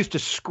 And I used to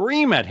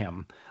scream at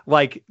him.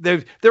 Like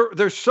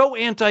they're so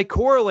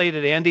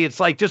anti-correlated, Andy. It's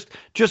like just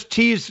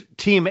tease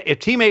team. If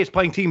team A is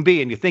playing team B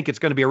and you think it's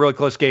going to be a really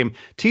close game,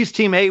 tease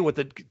team A with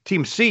the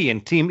team C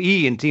and team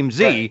E and team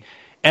Z. Right.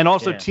 And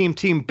also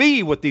team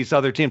B with these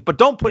other teams. But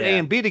don't put A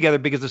and B together,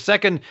 because the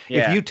second,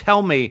 if you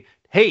tell me,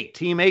 hey,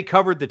 team A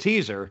covered the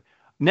teaser,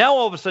 now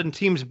all of a sudden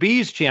teams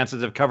B's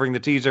chances of covering the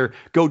teaser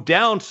go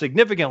down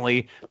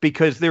significantly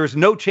because there is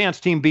no chance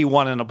team B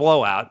won in a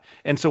blowout.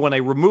 And so when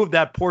they remove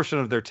that portion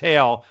of their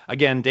tail,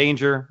 again,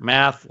 danger,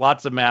 math,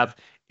 lots of math.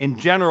 In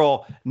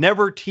general,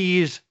 never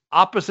tease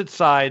opposite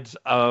sides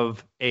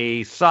of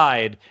a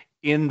side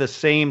in the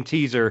same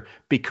teaser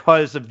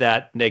because of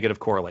that negative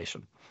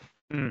correlation.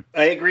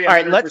 I agree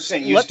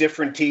 100%. Use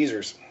different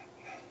teasers.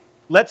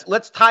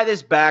 Let's tie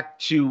this back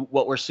to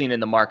what we're seeing in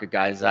the market,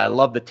 guys. I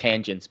love the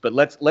tangents, but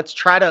let's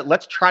try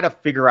to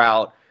figure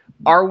out,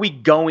 are we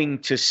going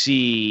to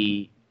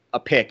see a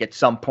pick at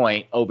some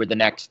point over the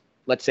next,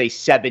 let's say,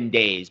 7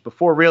 days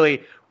before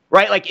really,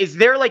 right? Like, is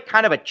there like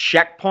kind of a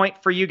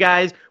checkpoint for you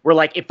guys where,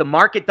 like, if the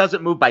market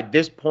doesn't move by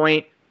this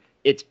point,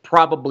 it's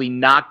probably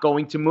not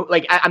going to move.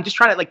 Like I'm just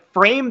trying to like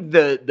frame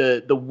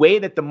the way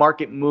that the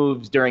market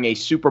moves during a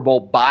Super Bowl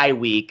bye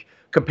week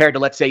compared to,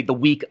 let's say, the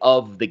week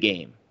of the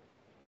game.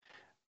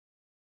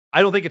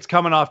 I don't think it's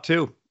coming off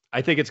two.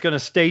 I think it's going to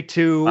stay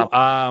to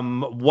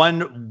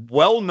one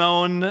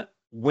well-known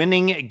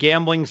winning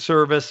gambling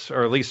service,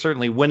 or at least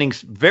certainly winning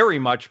very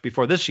much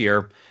before this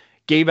year,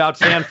 gave out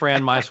San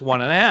Fran minus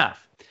 1.5.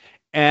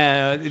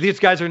 And these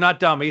guys are not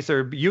dummies.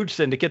 They're a huge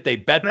syndicate. They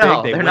bet big.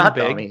 They win big.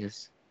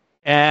 Dummies.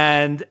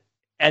 And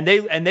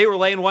they were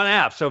laying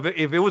 1.5. So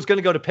if it was going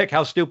to go to pick,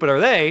 how stupid are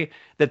they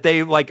that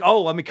they like,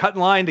 oh, let me cut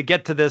in line to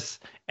get to this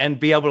and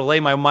be able to lay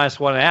my minus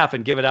 1.5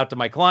 and give it out to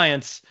my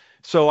clients.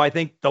 So I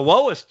think the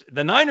lowest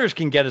the Niners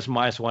can get is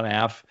minus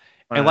 1.5.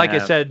 And like I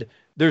said,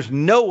 there's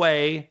no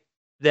way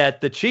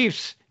that the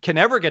Chiefs can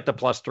ever get to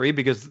 +3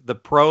 because the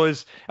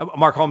pros,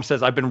 Mark Holmes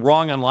says, I've been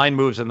wrong on line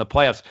moves in the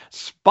playoffs.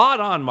 Spot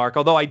on, Mark.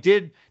 Although I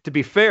did, to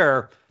be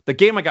fair, the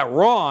game I got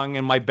wrong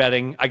in my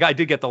betting, I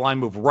did get the line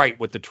move right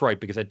with Detroit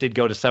because it did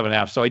go to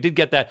 7.5. So I did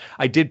get that.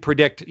 I did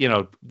predict,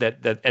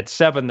 that at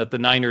 7 that the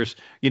Niners,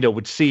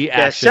 would see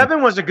action. Yeah,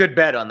 7 was a good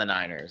bet on the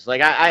Niners.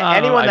 Like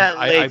anyone that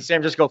laid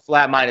San Francisco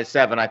flat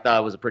 -7, I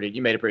thought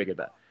you made a pretty good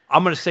bet.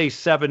 I'm going to say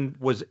 7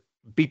 was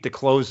beat the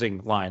closing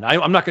line.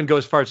 I'm not going to go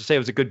as far as to say it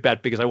was a good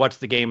bet because I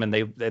watched the game and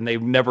they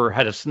never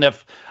had a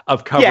sniff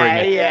of covering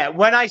it. Yeah.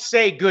 When I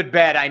say good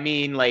bet, I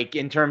mean like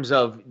in terms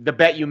of the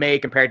bet you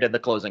made compared to the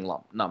closing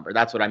number.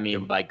 That's what I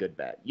mean by good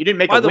bet. You didn't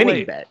make a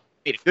winning bet.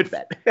 You made a good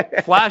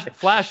bet.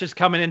 Flash is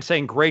coming in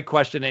saying great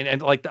question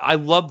and like I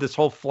love this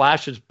whole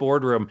Flash's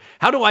boardroom.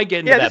 How do I get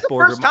into that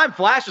boardroom? This is the first time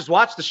Flash has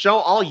watched the show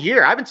all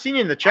year. I haven't seen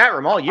you in the chat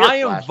room all year. I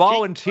am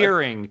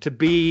volunteering to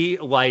be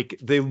like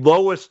the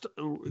lowest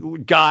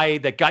guy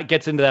that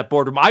gets into that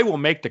boardroom. I will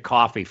make the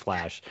coffee,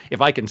 Flash,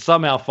 if I can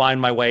somehow find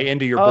my way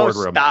into your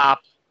boardroom. Stop.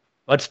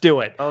 Let's do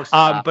it.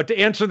 But to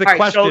answer the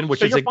question,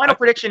 which is your final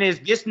prediction is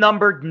this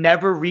number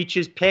never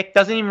reaches pick,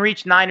 doesn't even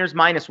reach Niners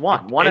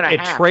 -1, 1.5.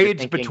 It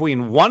trades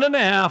between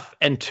 1.5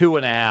 and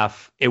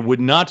 2.5. It would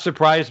not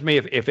surprise me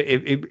if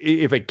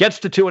it gets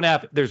to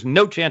 2.5. There's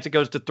no chance it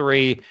goes to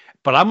 3.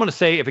 But I'm going to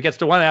say if it gets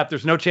to 1.5,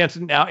 there's no chance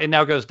it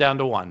now goes down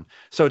to 1.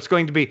 So it's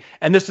going to be,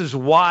 and this is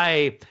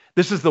why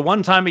this is the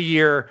one time a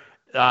year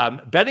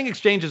betting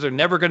exchanges are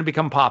never going to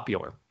become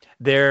popular.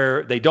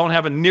 They don't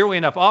have nearly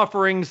enough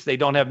offerings. They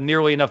don't have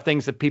nearly enough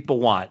things that people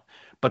want.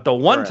 But the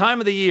one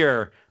time of the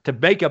year to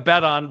make a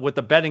bet on with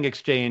the betting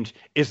exchange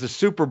is the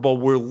Super Bowl,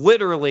 where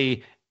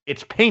literally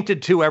it's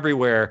painted to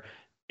everywhere.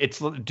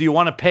 Do you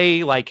want to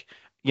pay like,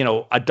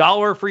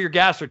 $1 for your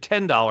gas or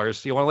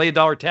 $10? Do you want to lay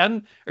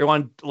 $1.10 or you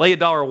want to lay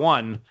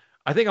 $1.01?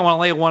 I think I want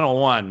to lay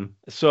 101.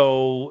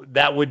 So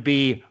that would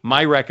be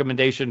my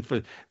recommendation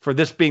for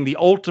this being the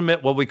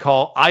ultimate, what we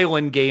call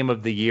island game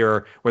of the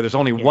year, where there's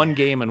only one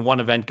game and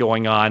one event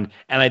going on.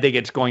 And I think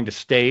it's going to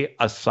stay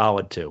a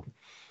solid 2.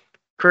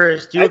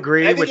 Chris, do you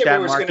agree with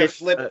that market?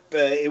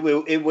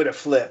 It would have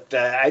flipped.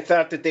 I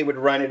thought that they would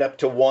run it up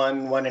to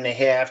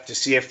 1.5 to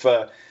see if,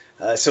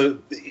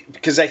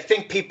 because I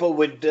think people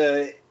would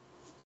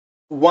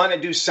want to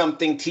do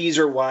something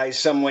teaser wise,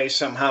 some way,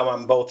 somehow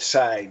on both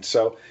sides.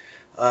 So,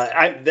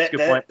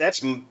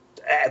 that's,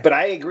 but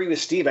I agree with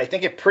Steve. I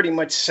think it pretty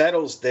much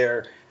settles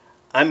there.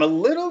 I'm a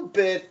little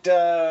bit,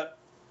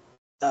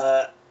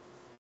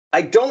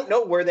 I don't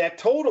know where that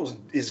total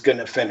is going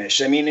to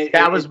finish. I mean,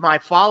 that was my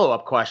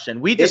follow-up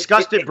question. We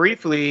discussed it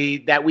briefly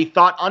that we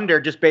thought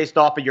under just based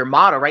off of your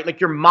model, right? Like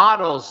your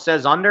model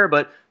says under,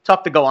 but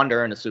tough to go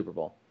under in a Super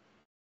Bowl.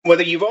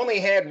 Whether you've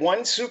only had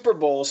one Super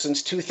Bowl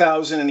since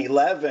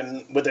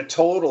 2011 with a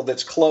total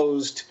that's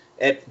closed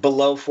at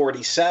below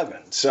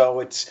 47. So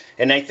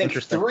and I think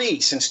 3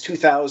 since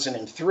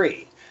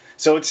 2003.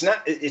 So it's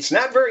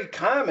not very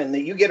common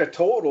that you get a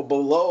total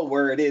below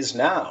where it is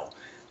now.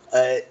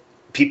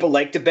 People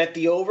like to bet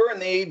the over, and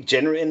they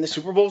generally in the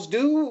Super Bowls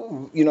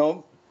do,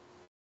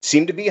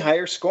 seem to be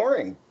higher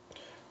scoring.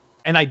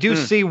 And I do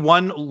see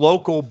one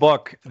local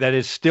book that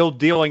is still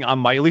dealing at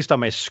least on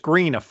my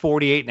screen, a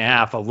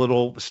 48.5, a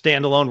little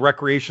standalone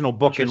recreational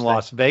book in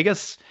Las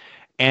Vegas.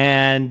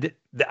 And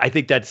I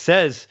think that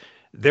says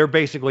they're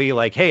basically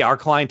like, hey, our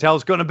clientele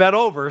is going to bet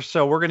over.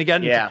 So we're going to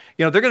get,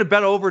 they're going to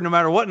bet over no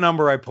matter what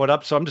number I put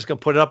up. So I'm just going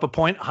to put it up a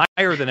point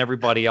higher than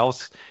everybody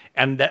else.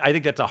 And I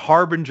think that's a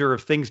harbinger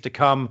of things to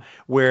come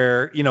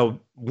where,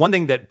 one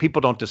thing that people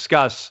don't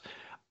discuss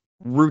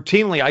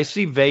routinely, I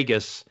see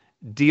Vegas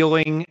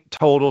dealing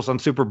totals on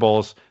Super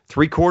Bowls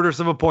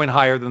 0.75 of a point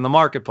higher than the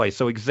marketplace.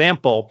 So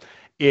example,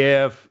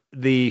 if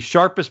the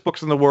sharpest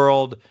books in the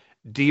world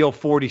deal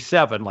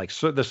 47, like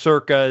the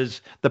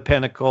Circas, the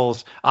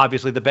Pinnacles,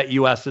 obviously the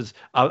BetUS's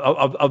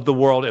of the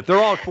world. If they're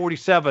all at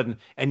 47,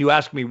 and you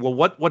ask me, well,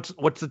 what's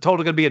the total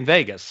going to be in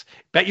Vegas?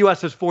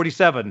 BetUS is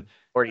 47.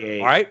 48.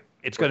 All right,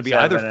 it's going to be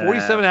either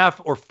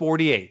 47.5 or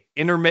 48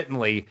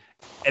 intermittently,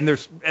 and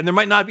there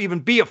might not even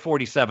be a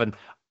 47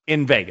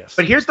 in Vegas.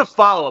 But here's the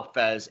follow-up,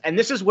 Fez, and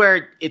this is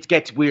where it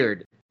gets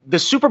weird. The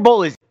Super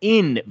Bowl is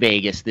in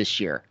Vegas this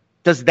year.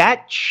 Does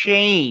that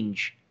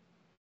change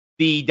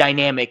the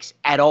dynamics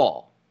at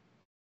all?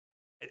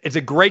 It's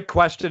a great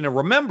question. And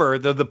remember,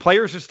 the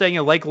players are staying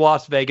in Lake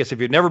Las Vegas. If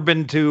you've never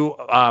been to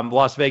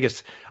Las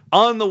Vegas,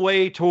 on the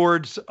way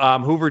towards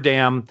Hoover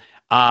Dam,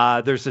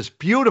 there's this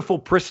beautiful,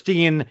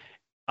 pristine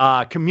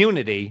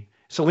community.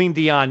 Celine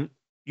Dion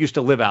used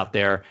to live out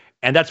there,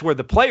 and that's where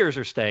the players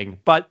are staying.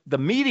 But the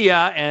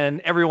media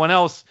and everyone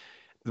else,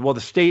 well,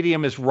 the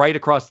stadium is right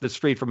across the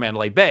street from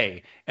Mandalay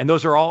Bay, and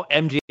those are all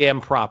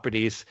MGM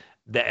properties.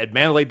 At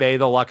Mandalay Bay,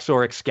 the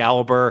Luxor,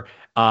 Excalibur,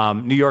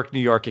 New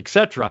York,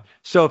 etc.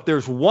 So if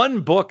there's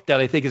one book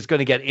that I think is going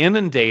to get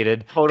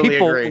inundated,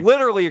 people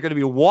literally are going to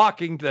be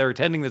walking, they're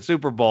attending the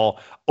Super Bowl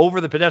over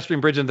the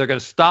pedestrian bridge, and they're going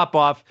to stop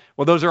off.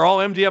 Well, those are all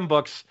MGM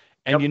books,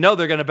 and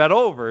they're going to bet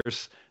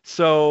overs.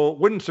 So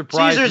wouldn't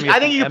surprise me. I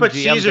think you put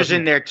Caesars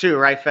in there too,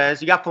 right,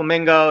 Fez? You got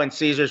Flamingo and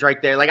Caesars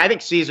right there. Like, I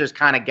think Caesars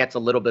kind of gets a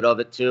little bit of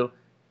it too.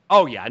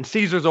 Oh, yeah. And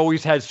Caesars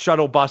always has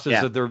shuttle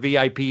buses of their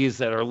VIPs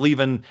that are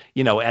leaving,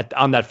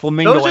 on that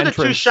Flamingo entrance. Those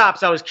are the two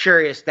shops I was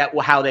curious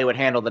how they would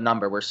handle the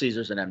number, were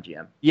Caesars and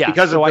MGM. Yeah.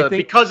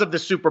 Because of the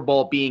Super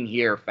Bowl being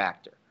here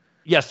factor.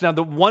 Yes. Now,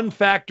 the one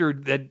factor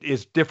that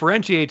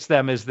differentiates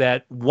them is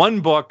that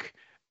one book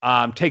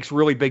takes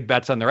really big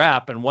bets on their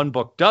app and one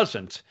book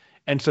doesn't.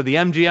 And so the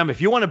MGM,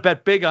 if you want to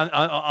bet big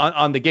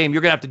on the game,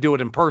 you're going to have to do it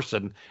in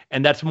person.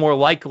 And that's more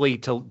likely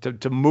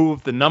to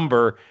move the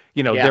number,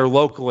 there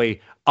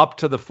locally up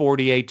to the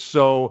 48.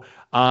 So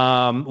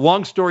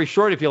long story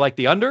short, if you like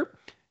the under,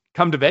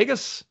 come to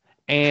Vegas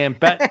and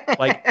bet,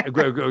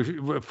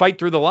 fight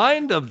through the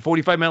line, the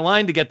 45-minute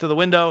line to get to the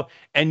window,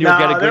 and you'll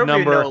get a good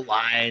number. No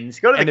lines.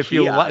 Go to the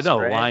kiosk,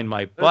 line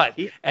my butt.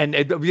 And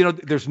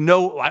there's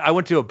no. I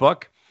went to a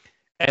book,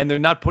 and they're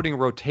not putting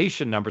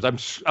rotation numbers.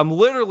 I'm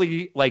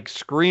literally like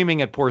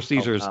screaming at poor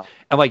Caesars. Oh, wow.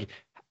 I'm like,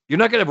 you're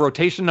not going to have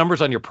rotation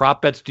numbers on your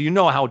prop bets. Do you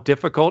know how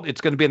difficult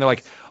it's going to be? And they're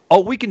like,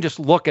 oh, we can just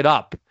look it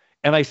up.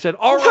 And I said,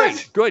 all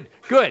right, good.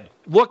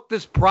 Look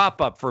this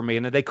prop up for me.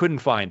 And they couldn't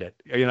find it.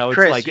 It's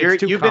Chris, like,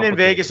 it's too you've been in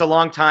Vegas a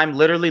long time.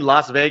 Literally,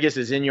 Las Vegas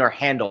is in your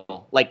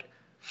handle. Like,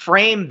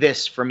 frame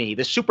this for me.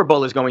 The Super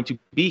Bowl is going to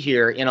be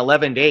here in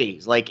 11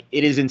 days. Like,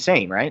 it is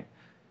insane, right?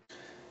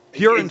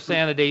 Pure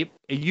insanity.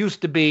 It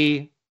used to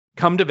be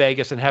come to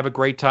Vegas and have a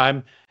great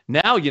time.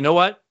 Now, you know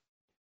what?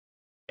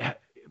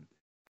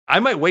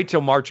 I might wait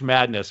till March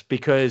Madness,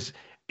 because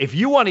if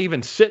you want to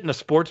even sit in a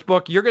sports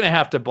book, you're going to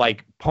have to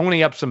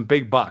pony up some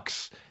big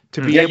bucks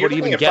to be able to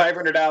even get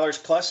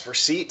 $500 plus for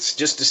seats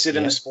just to sit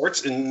in the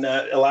sports in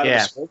a lot of the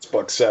sports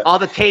books. All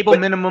the table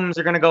minimums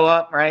are going to go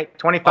up, right?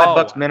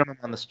 $25 minimum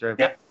on the strip.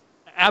 Yeah,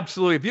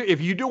 absolutely.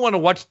 If you do want to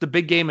watch the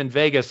big game in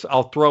Vegas,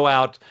 I'll throw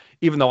out,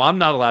 even though I'm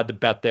not allowed to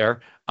bet there,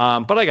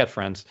 but I got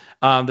friends.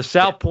 The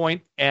South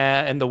Point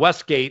and the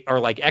Westgate are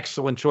like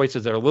excellent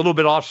choices. They're a little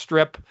bit off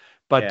strip,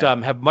 but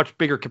have much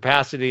bigger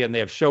capacity, and they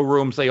have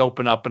showrooms they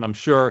open up, and I'm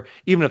sure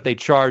even if they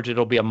charge,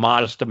 it'll be a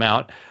modest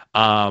amount.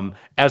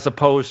 As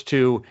opposed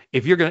to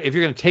if you're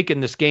gonna take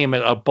in this game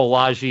at a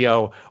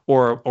Bellagio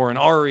or an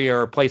Aria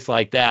or a place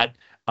like that,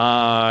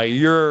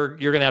 you're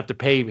gonna have to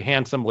pay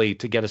handsomely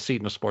to get a seat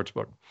in a sports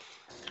book.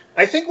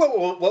 I think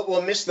what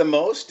we'll miss the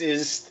most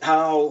is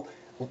how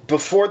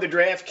before the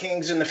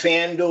DraftKings and the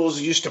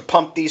FanDuels used to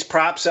pump these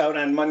props out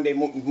on Monday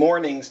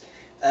mornings.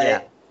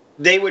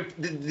 They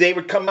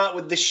would come out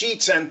with the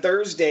sheets on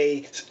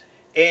Thursday,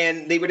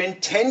 and they would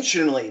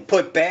intentionally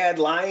put bad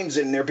lines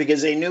in there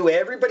because they knew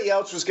everybody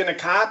else was going to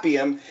copy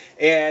them,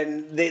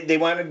 and they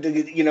wanted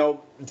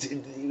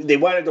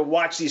to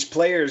watch these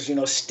players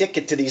stick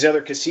it to these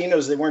other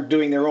casinos. They weren't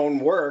doing their own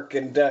work,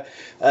 and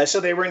so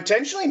they were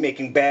intentionally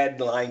making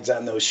bad lines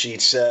on those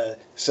sheets.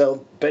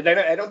 But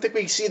I don't think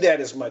we see that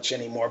as much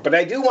anymore. But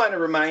I do want to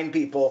remind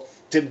people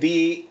to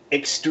be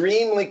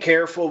extremely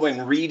careful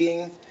when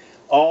reading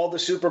all the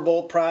Super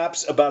Bowl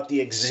props about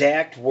the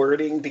exact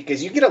wording,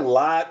 because you get a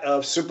lot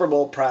of Super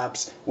Bowl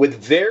props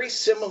with very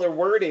similar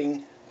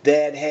wording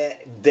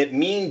that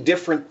mean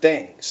different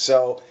things.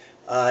 So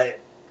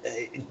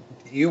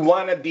you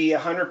want to be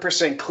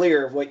 100%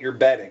 clear of what you're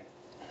betting.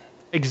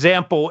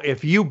 Example,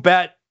 if you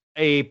bet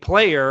a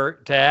player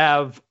to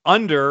have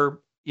under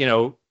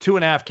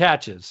 2.5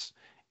 catches,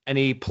 and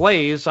he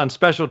plays on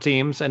special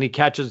teams and he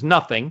catches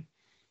nothing,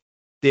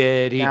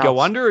 did he go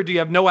under, or do you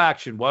have no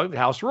action? Well,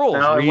 house rules.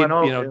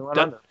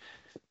 No,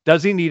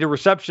 does he need a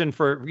reception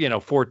for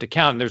it to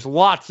count? And there's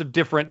lots of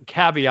different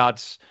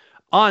caveats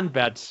on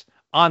bets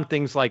on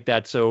things like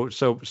that. So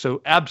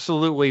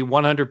absolutely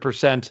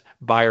 100%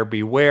 buyer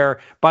beware.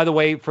 By the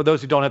way, for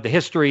those who don't have the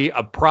history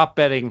of prop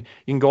betting,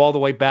 you can go all the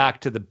way back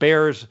to the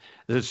Bears,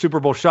 the Super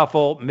Bowl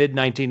Shuffle, mid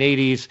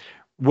 1980s.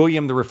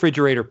 William the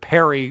Refrigerator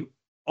Perry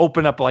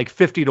open up like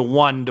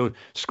 50-1 to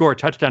score a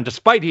touchdown,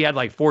 despite he had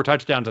like 4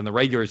 touchdowns in the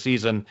regular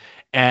season.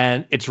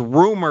 And it's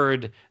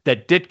rumored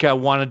that Ditka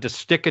wanted to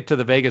stick it to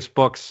the Vegas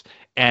books,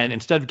 and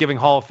instead of giving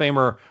Hall of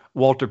Famer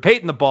Walter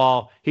Payton the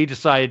ball, he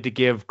decided to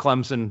give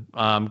Clemson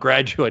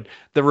graduate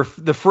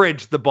the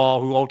Fridge the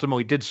ball, who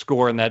ultimately did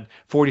score in that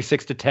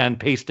 46-10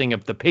 pasting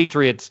of the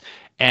Patriots.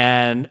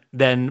 And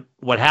then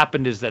what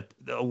happened is that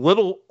a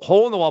little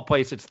hole in the wall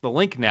place, it's the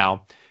link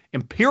now,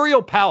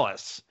 Imperial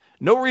Palace.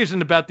 No reason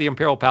to bet the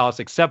Imperial Palace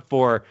except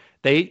for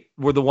They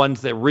were the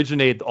ones that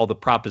originated all the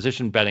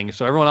proposition betting.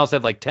 So everyone else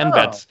had like 10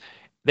 bets.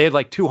 They had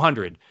like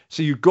 200.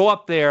 So you go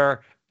up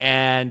there,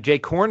 and Jay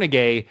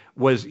Kornegay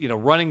was,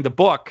 running the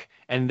book,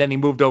 and then he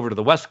moved over to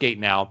the Westgate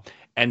now.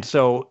 And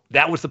so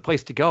that was the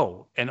place to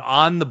go. And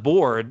on the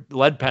board,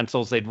 lead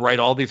pencils, they'd write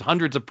all these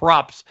hundreds of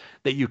props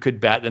that you could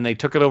bet, and they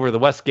took it over to the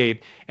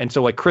Westgate. And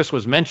so like Chris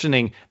was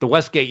mentioning, the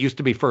Westgate used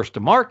to be first to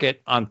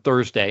market on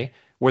Thursday,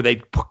 where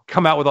they'd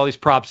come out with all these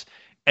props,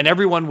 and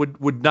everyone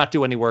would not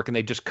do any work, and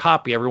they'd just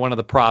copy every one of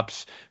the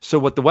props. So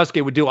what the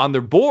Westgate would do on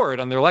their board,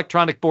 on their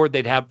electronic board,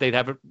 they'd have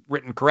it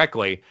written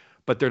correctly,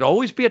 but there'd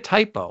always be a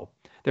typo.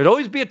 There'd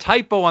always be a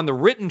typo on the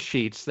written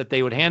sheets that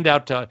they would hand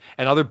out to,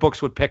 and other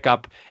books would pick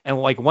up.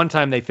 And like one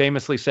time they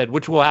famously said,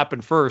 which will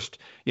happen first?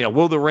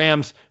 Will the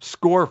Rams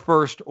score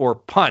first or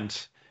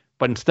punt?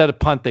 But instead of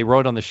punt, they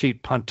wrote on the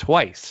sheet punt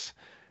twice.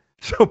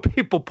 So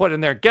people put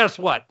in there, guess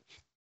what?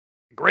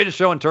 Greatest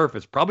show on turf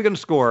is probably going to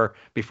score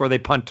before they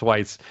punt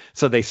twice.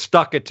 So they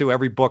stuck it to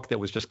every book that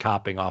was just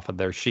copying off of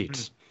their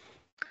sheets.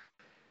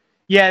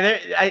 Yeah,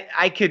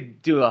 I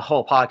could do a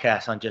whole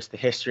podcast on just the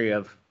history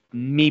of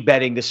me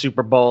betting the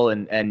Super Bowl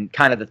and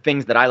kind of the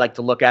things that I like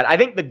to look at. I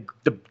think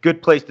the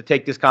good place to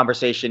take this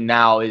conversation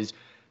now is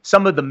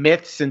some of the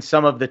myths and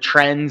some of the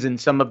trends and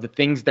some of the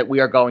things that we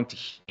are going to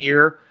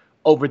hear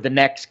over the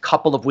next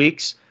couple of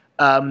weeks.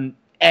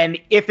 And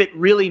if it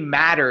really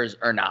matters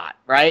or not,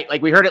 right?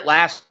 Like we heard it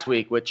last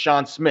week with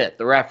Sean Smith,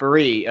 the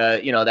referee,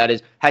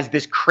 has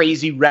this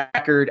crazy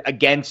record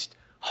against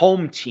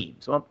home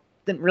teams. Well,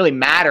 didn't really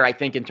matter, I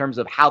think, in terms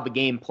of how the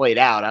game played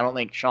out. I don't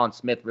think Sean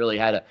Smith really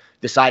had a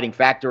deciding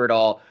factor at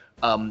all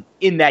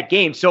in that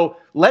game. So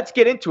let's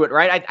get into it,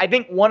 right? I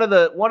think one of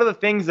the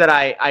things that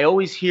I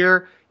always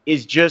hear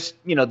is just,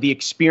 the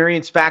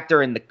experience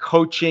factor and the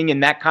coaching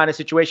and that kind of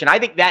situation. I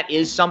think that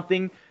is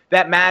something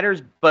that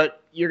matters, but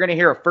you're going to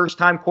hear a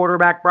first-time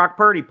quarterback, Brock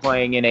Purdy,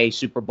 playing in a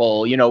Super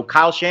Bowl.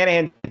 Kyle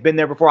Shanahan has been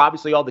there before.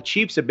 Obviously, all the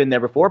Chiefs have been there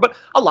before, but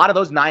a lot of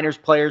those Niners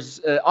players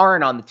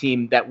aren't on the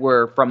team that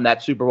were from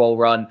that Super Bowl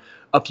run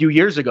a few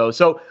years ago.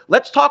 So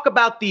let's talk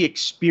about the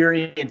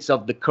experience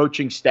of the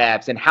coaching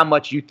staffs and how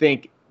much you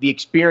think the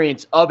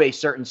experience of a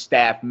certain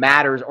staff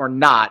matters or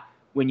not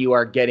when you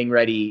are getting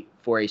ready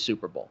for a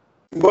Super Bowl.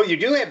 Well, you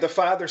do have the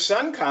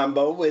father-son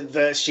combo with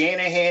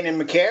Shanahan and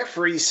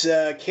McCaffrey's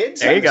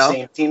kids on the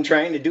same team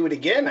trying to do it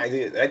again.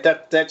 I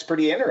thought that's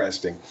pretty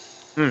interesting.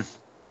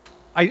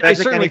 I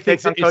certainly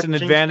think it's an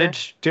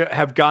advantage to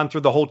have gone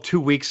through the whole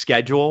 2-week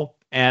schedule.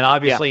 And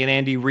obviously, and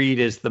Andy Reid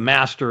is the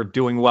master of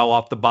doing well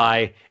off the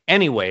bye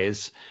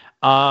anyways.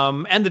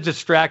 And the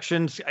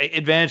distractions,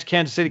 advantage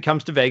Kansas City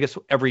comes to Vegas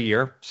every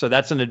year. So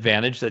that's an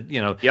advantage that,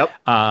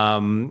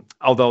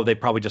 although they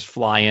probably just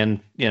fly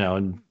in,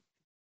 and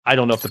I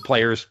don't know if the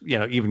players,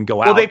 even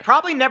go out. Well, they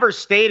probably never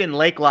stayed in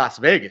Lake Las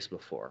Vegas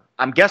before.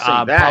 I'm guessing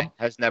that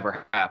has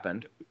never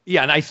happened.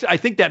 Yeah, and I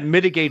think that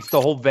mitigates the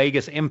whole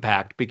Vegas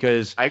impact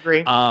because I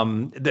agree.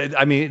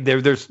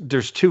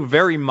 There's two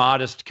very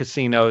modest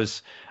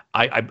casinos.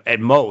 At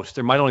most,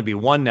 there might only be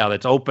one now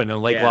that's open in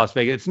Lake Las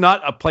Vegas. It's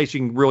not a place you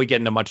can really get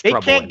into much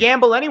trouble. They can't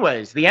gamble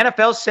anyways. The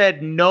NFL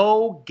said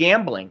no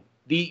gambling.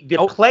 The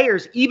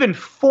players, even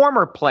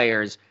former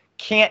players,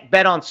 can't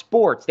bet on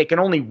sports. They can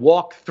only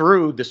walk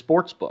through the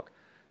sports book.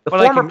 The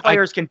former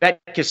players can bet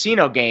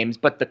casino games,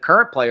 but the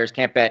current players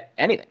can't bet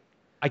anything.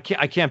 I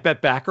can't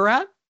bet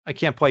Baccarat. I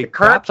can't play. The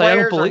current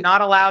players are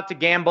not allowed to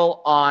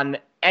gamble on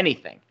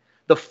anything.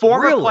 The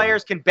former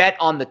players can bet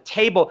on the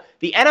table.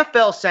 The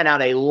NFL sent out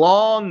a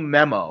long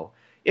memo.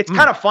 It's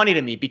kind of funny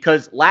to me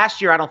because last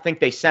year I don't think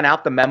they sent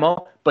out the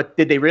memo, but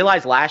did they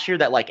realize last year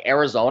that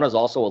Arizona is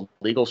also a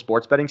legal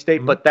sports betting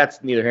state? But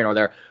that's neither here nor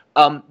there.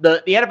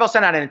 The NFL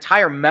sent out an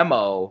entire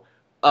memo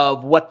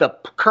of what the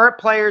current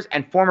players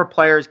and former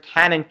players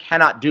can and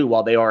cannot do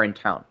while they are in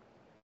town.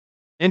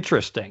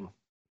 Interesting.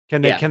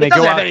 Can they it go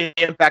doesn't out? have any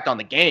impact on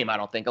the game? I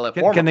don't think.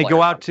 Can they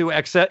go out to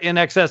in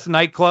excess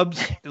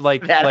nightclubs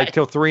like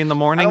till 3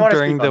 a.m.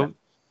 during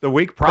the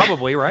week?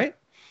 Probably, right?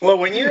 Well,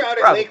 when you're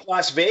out at Lake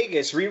Las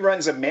Vegas,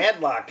 reruns of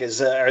Matlock is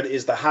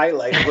the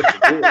highlight of what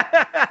you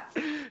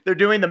do. They're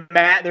doing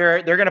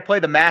they're going to play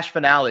the MASH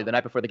finale the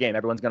night before the game.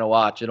 Everyone's going to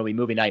watch. It'll be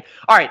movie night.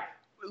 All right,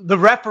 the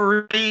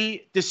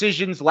referee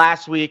decisions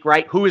last week,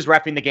 right? Who is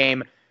reffing the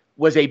game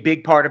was a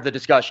big part of the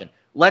discussion.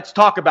 Let's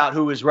talk about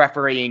who is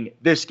refereeing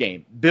this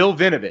game. Bill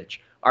Vinovich,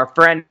 our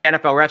friend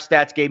NFL Ref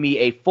Stats, gave me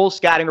a full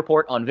scouting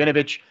report on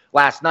Vinovich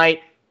last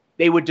night.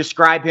 They would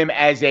describe him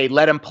as a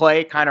let him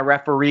play kind of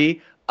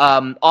referee.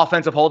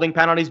 Offensive holding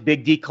penalties,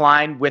 big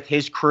decline with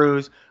his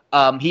crews.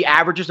 He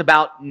averages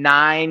about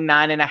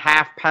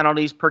 9.5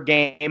 penalties per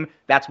game.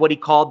 That's what he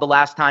called the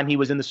last time he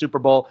was in the Super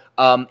Bowl.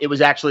 It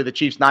was actually the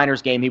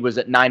Chiefs-Niners game. He was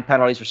at 9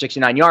 penalties for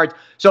 69 yards.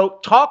 So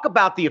talk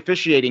about the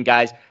officiating,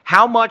 guys.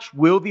 How much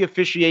will the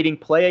officiating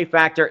play a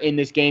factor in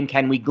this game?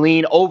 Can we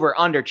glean over,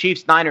 under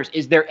Chiefs-Niners?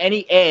 Is there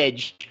any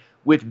edge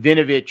with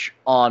Vinovich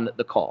on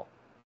the call?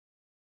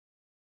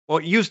 Well,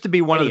 it used to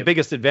be one of the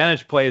biggest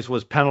advantage plays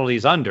was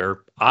penalties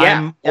under.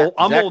 Exactly.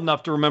 I'm old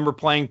enough to remember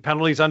playing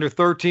penalties under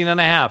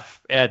 13.5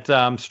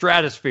 at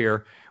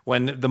Stratosphere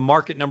when the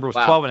market number was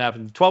Wow. 12.5,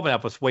 and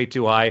 12.5 was way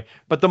too high.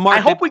 But the market.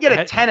 I hope we get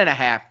a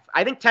 10.5.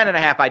 I think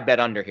 10.5. I'd bet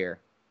under here.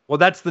 Well,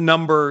 that's the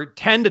number.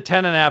 10 to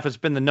 10.5 has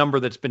been the number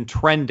that's been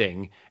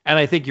trending, and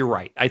I think you're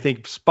right. I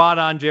think spot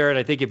on, Jared.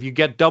 I think if you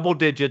get double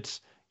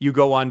digits, you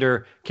go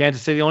under.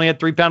 Kansas City only had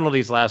 3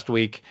 penalties last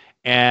week,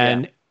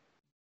 and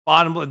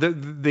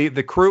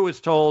the crew is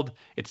told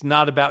it's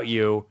not about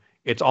you.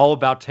 It's all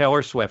about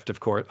Taylor Swift,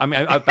 of course. I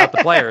mean, about the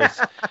players,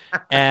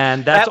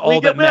 and that's all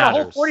that matters. We went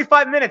a whole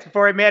 45 minutes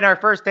before we made our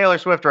first Taylor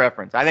Swift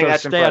reference. I think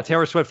that's impressive.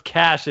 Taylor Swift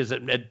cash is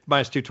at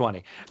minus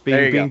 220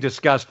 being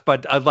discussed,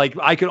 but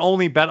I could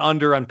only bet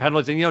under on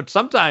penalties. And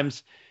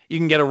sometimes you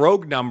can get a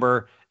rogue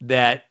number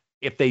that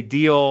if they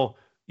deal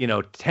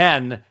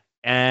 10,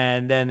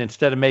 and then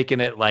instead of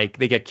making it like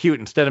they get cute,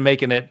 instead of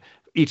making it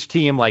each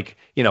team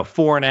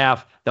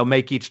 4.5, they'll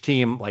make each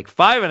team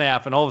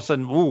 5.5, and all of a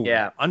sudden,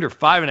 under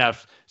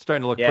 5.5,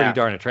 starting to look pretty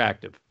darn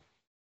attractive.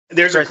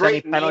 There's a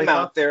great meme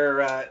out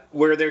there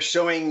where they're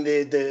showing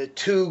the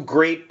 2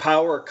 great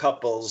power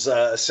couples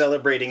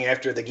celebrating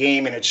after the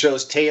game, and it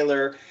shows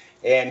Taylor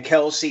and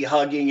Kelsey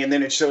hugging, and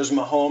then it shows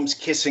Mahomes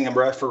kissing a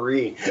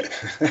referee.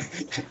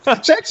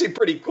 It's actually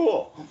pretty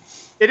cool.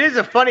 It is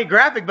a funny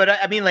graphic, but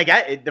I mean,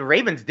 the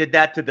Ravens did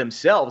that to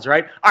themselves,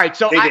 right? All right,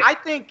 so I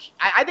think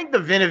the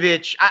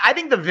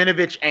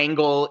Vinovich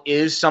angle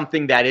is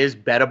something that is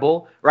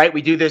bettable, right?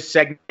 We do this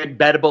segment,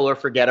 bettable or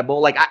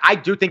forgettable. I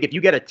do think if you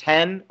get a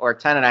 10 or a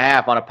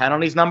 10.5 on a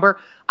penalties number,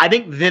 I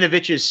think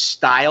Vinovich's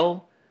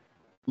style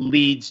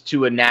leads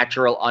to a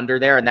natural under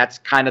there, and that's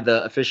kind of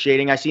the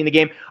officiating I see in the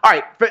game. All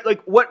right,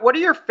 what are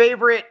your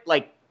favorite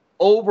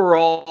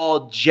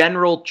overall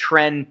general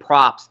trend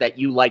props that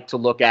you like to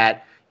look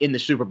at in the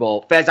Super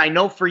Bowl? Fez, I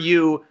know for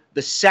you,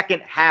 the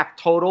second half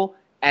total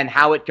and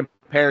how it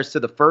compares to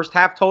the first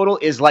half total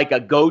is a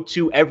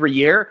go-to every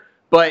year.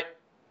 But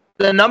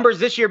the numbers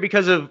this year,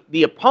 because of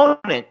the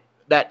opponent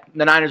that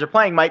the Niners are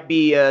playing, might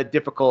be a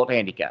difficult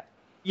handicap.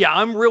 Yeah,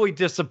 I'm really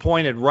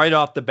disappointed right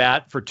off the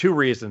bat for 2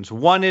 reasons.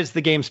 One is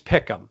the game's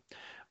pick'em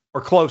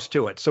or close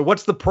to it. So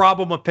what's the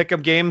problem with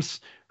pick'em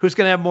games? Who's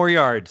going to have more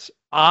yards?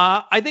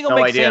 I think I'll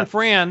make San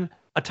Fran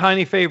a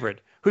tiny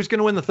favorite. Who's going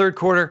to win the third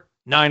quarter?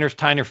 Niners,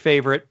 tiny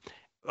favorite.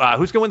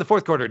 Who's going to win the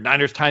fourth quarter?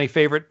 Niners, tiny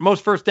favorite.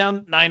 Most first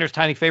down, Niners,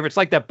 tiny favorite. It's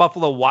like that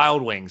Buffalo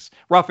Wild Wings,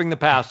 roughing the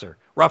passer.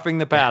 He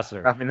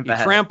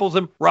tramples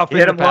him, roughing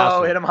the passer. Hit him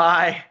low, hit him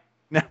high.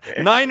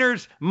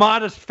 Niners,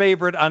 modest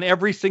favorite on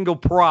every single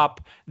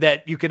prop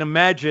that you can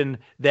imagine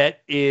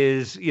that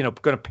is, going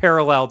to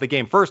parallel the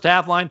game. First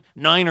half line,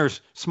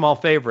 Niners, small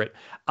favorite.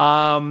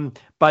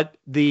 But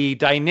the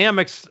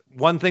dynamics,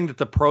 one thing that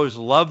the pros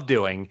love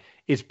doing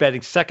is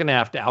betting second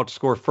half to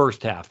outscore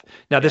first half.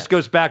 Now, this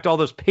goes back to all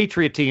those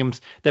Patriot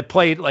teams that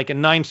played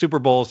in 9 Super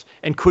Bowls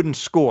and couldn't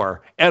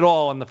score at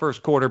all in the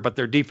first quarter, but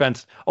their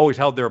defense always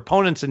held their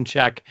opponents in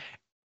check.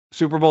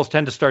 Super Bowls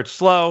tend to start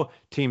slow.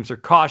 Teams are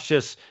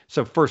cautious.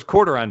 So first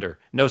quarter under,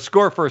 no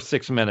score first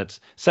 6 minutes.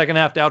 Second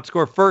half to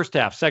outscore first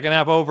half, second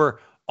half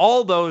over.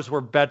 All those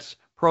were bets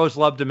pros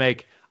love to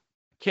make.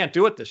 Can't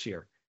do it this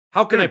year.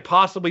 How can I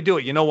possibly do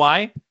it? You know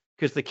why?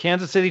 Because the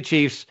Kansas City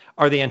Chiefs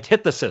are the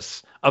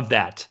antithesis of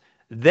that.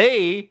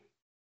 They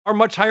are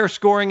much higher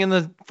scoring in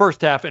the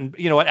first half. And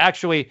you know what?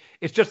 Actually,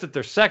 it's just that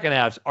their second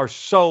halves are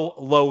so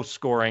low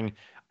scoring.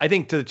 I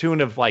think to the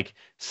tune of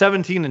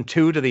 17-2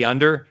 to the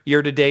under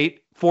year to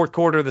date. Fourth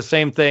quarter, the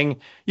same thing.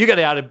 You got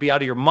to be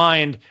out of your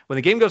mind. When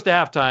the game goes to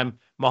halftime,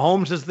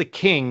 Mahomes is the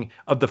king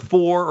of the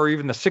 4 or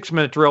even the 6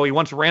 minute drill. He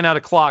once ran out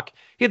of clock.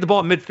 He had the ball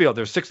at midfield.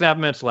 There's 6.5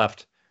 minutes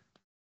left.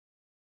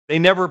 They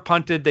never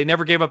punted. They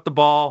never gave up the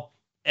ball.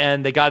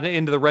 And they got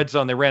into the red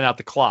zone. They ran out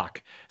the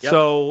clock. Yep.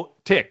 So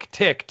tick,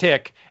 tick,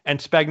 tick. And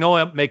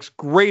Spagnuolo makes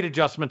great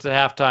adjustments at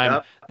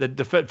halftime. Yep.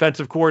 The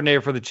defensive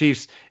coordinator for the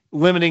Chiefs,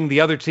 limiting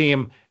the other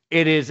team.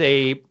 It is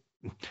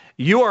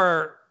you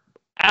are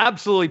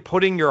absolutely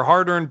putting your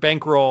hard-earned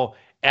bankroll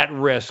at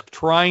risk,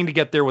 trying to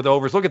get there with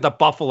overs. Look at the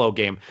Buffalo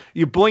game.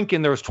 You blink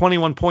and there was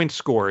 21 points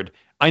scored.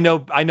 I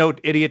know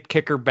idiot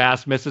kicker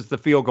Bass misses the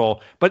field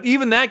goal, but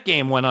even that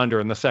game went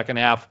under in the second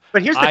half.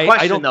 But here's the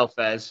question, though,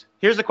 Fez.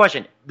 Here's the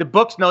question. The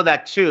books know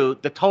that, too.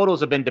 The totals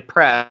have been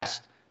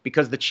depressed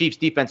because the Chiefs'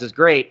 defense is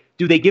great.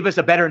 Do they give us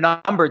a better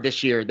number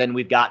this year than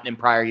we've gotten in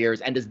prior years,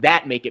 and does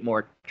that make it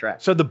more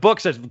attractive? So the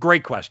books, that's a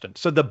great question.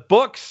 So the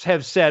books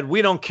have said,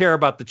 we don't care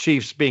about the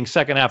Chiefs being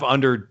second half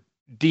under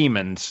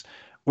demons.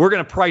 We're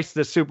going to price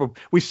this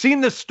We've seen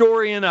this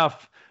story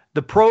enough.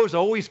 The pros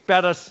always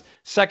bet us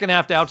second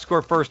half to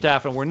outscore first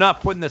half, and we're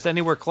not putting this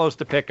anywhere close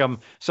to pick them.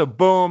 So,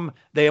 boom,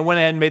 they went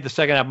ahead and made the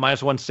second half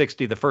minus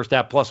 160, the first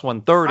half plus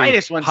 130.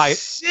 Minus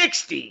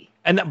 160.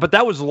 But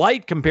that was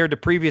light compared to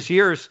previous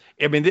years.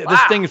 I mean,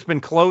 this thing has been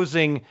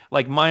closing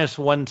minus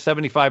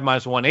 175,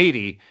 minus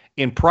 180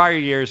 in prior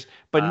years.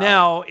 But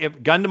now,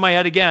 if gun to my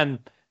head again,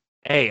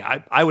 hey,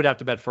 I would have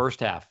to bet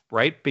first half,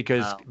 right?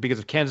 Because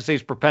of Kansas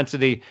City's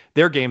propensity,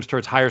 their games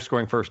towards higher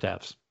scoring first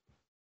halves.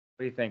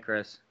 What do you think,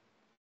 Chris?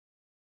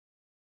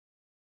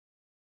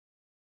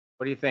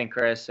 What do you think,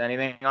 Chris?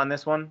 Anything on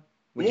this one?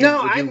 No, would you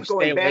I'm stay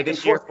going away back and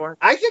this year forth. for?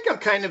 I think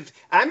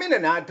I'm in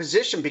an odd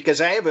position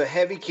because I have a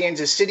heavy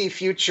Kansas City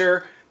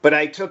future, but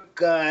I took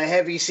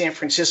heavy San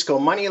Francisco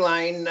money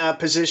line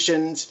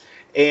positions,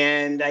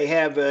 and I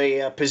have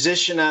a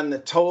position on the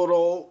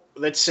total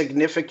that's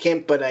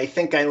significant, but I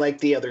think I like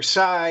the other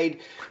side.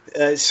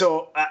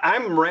 So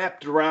I'm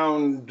wrapped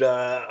around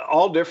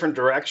all different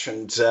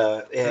directions,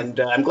 and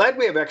I'm glad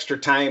we have extra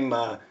time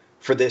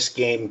for this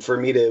game for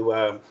me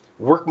to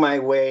work my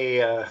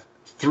way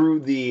through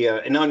the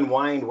and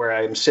unwind where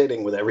I'm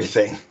sitting with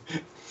everything.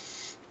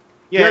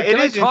 Yeah, Garrett, can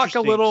I is talk a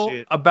interesting little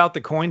to- about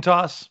the coin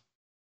toss?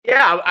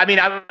 Yeah, I mean,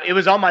 it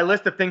was on my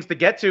list of things to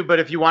get to, but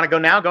if you want to go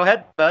now, go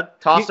ahead, bud.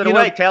 Toss it You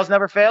away. know- Tails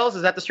never fails.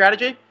 Is that the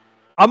strategy?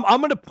 I'm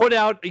going to put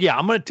out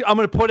I'm going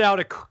to put out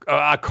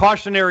a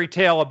cautionary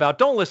tale about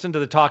don't listen to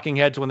the talking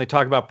heads when they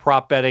talk about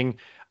prop betting.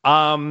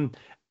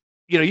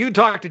 You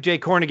talked to Jay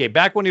Cornegay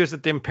back when he was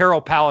at the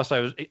Imperial Palace.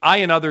 I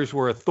and others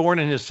were a thorn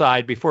in his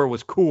side before it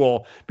was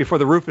cool, before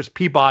the Rufus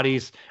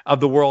Peabodys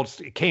of the world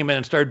came in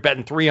and started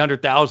betting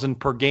 300,000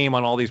 per game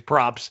on all these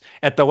props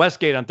at the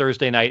Westgate on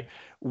Thursday night.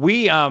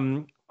 We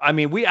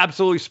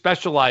absolutely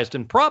specialized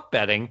in prop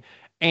betting.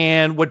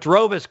 And what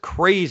drove us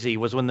crazy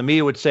was when the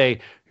media would say,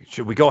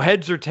 should we go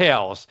heads or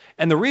tails?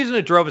 And the reason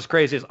it drove us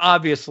crazy is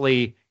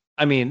obviously,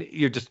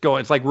 you're just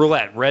going, it's like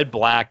roulette, red,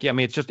 black.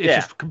 It's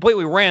just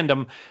completely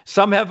random.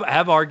 Some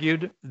have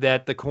argued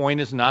that the coin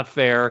is not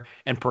fair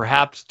and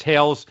perhaps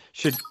tails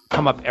should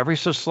come up ever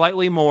so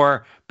slightly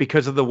more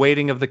because of the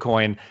weighting of the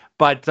coin.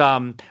 But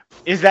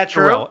is that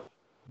true?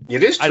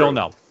 It is true.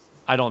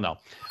 I don't know.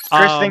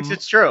 Chris thinks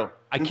it's true.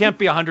 I can't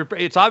be 100.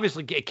 It's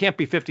obviously it can't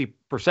be 50%.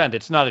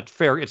 It's not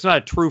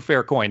a true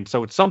fair coin.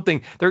 So it's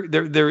something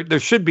there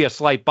should be a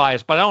slight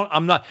bias, but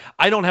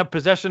I don't have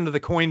possession of the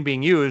coin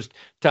being used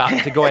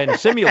to go ahead and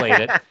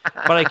simulate it.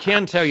 But I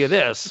can tell you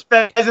this: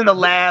 as in the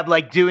lab,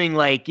 like doing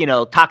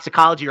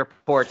toxicology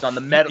reports on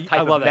the metal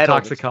type I love of that metal.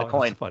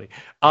 toxicology. It's funny.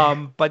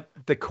 But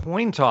the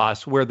coin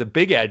toss, where the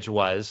big edge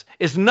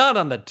is not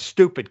on the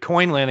stupid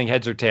coin landing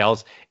heads or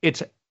tails.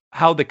 It's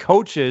how the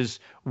coaches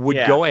would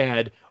go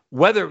ahead.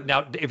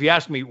 Now, if you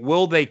ask me,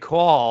 will they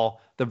call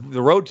the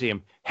road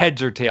team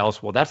heads or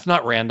tails? Well, that's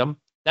not random.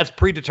 That's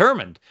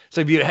predetermined.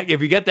 So if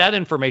you get that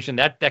information,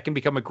 that can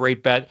become a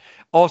great bet.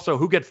 Also,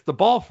 who gets the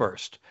ball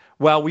first?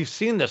 Well, we've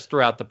seen this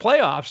throughout the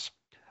playoffs.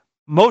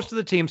 Most of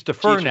the teams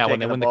defer now when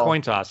they win the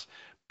coin toss,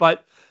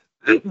 but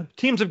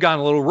teams have gone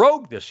a little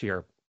rogue this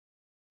year.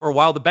 For a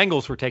while, the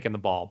Bengals were taking the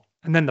ball,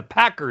 and then the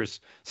Packers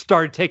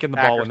started taking the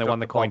ball when they won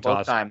the coin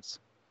toss. Times.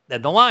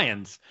 Then the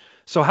Lions.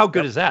 So how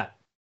good is that?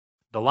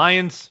 The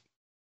Lions,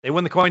 they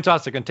win the coin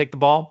toss, they're going to take the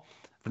ball.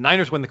 The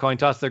Niners win the coin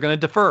toss, they're going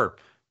to defer.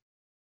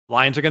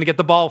 Lions are going to get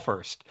the ball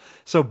first.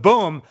 So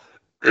boom,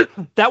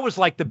 that was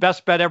like the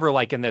best bet ever,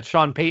 like in that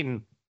Sean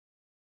Payton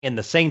in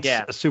the Saints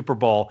Super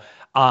Bowl.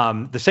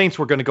 The Saints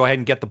were going to go ahead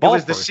and get the ball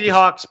first. It was the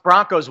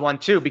Seahawks-Broncos one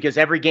too, because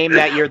every game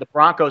that year the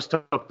Broncos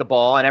took the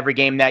ball, and every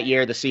game that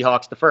year the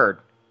Seahawks deferred.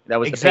 That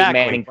was the Peyton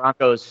Manning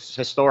Broncos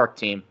historic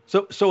team.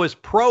 So as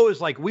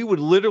pros, we would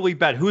literally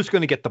bet who's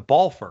going to get the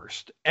ball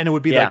first. And it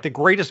would be like the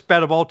greatest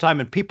bet of all time.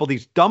 And people,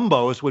 these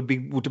dumbos, would be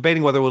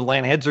debating whether it would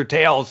land heads or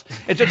tails.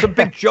 It's just a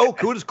big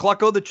joke. Who does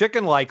Clucko the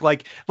chicken like?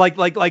 Like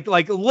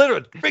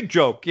literally big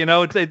joke.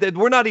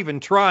 We're not even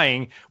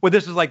trying. Well,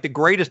 this is like the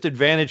greatest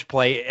advantage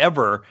play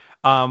ever.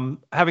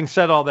 Having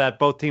said all that,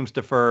 both teams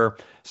defer.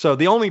 So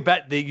the only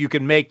bet that you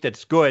can make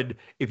that's good,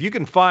 if you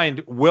can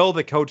find, will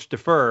the coach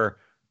defer?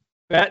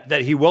 Bet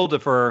that he will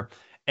defer,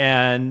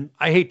 and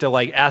I hate to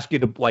ask you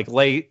to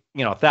lay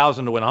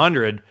 1,000 to win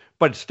 100,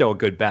 but it's still a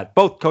good bet.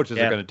 Both coaches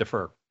are going to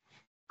defer.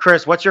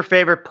 Chris, what's your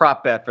favorite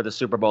prop bet for the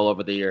Super Bowl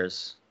over the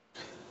years?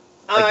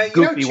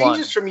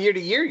 Changes from year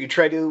to year.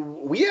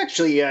 We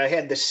actually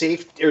had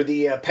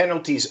the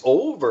penalties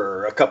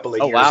over a couple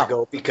of years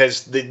ago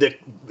because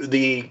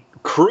the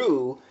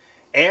crew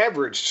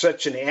averaged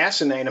such an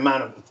asinine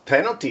amount of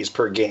penalties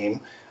per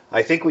game.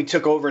 I think we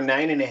took over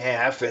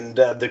 9.5, and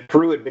the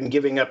crew had been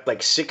giving up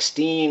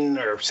 16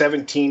 or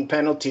 17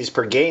 penalties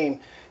per game.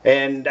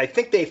 And I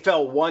think they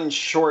fell one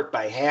short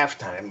by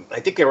halftime. I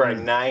think they were at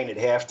 9 at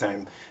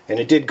halftime, and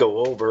it did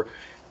go over.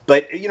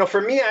 But, for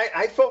me,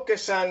 I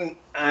focus on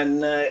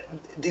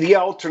the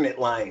alternate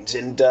lines.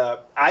 And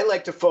I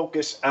like to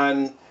focus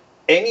on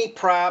any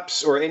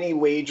props or any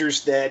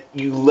wagers that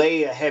you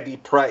lay a heavy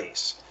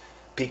price.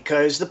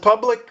 Because the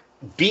public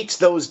beats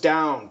those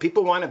down.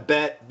 People want to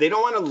bet. They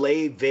don't want to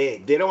lay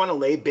big. They don't want to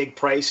lay big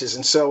prices.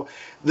 And so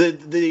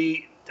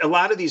a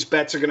lot of these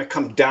bets are going to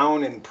come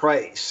down in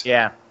price.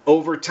 Yeah.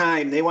 Over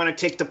time, they want to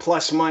take the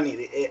plus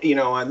money,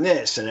 on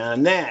this and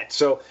on that.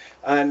 So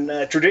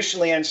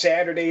traditionally on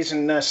Saturdays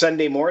and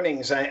Sunday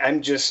mornings,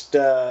 I'm just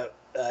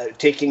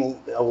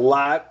taking a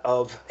lot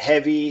of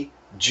heavy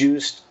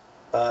juiced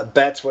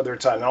bets, whether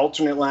it's on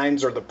alternate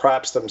lines or the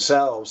props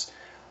themselves.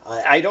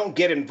 I don't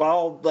get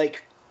involved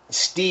like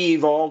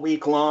Steve all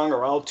week long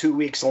or all 2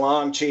 weeks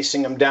long,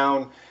 chasing them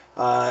down,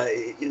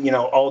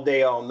 all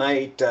day, all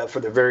night for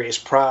the various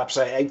props.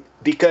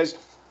 Because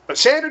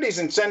Saturdays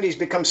and Sundays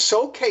become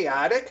so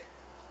chaotic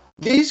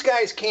These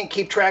guys can't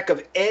keep track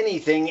of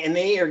anything, and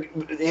they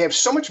have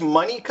so much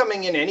money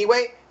coming in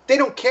anyway. They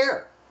don't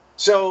care.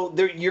 So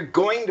you're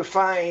going to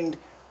find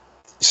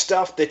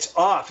stuff that's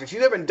off. If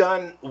you haven't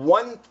done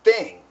one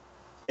thing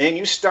and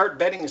you start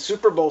betting the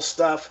Super Bowl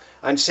stuff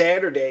on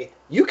Saturday,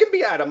 you can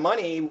be out of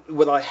money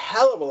with a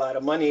hell of a lot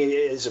of money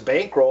as a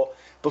bankroll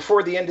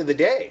before the end of the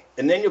day.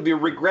 And then you'll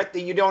regret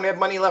that you don't have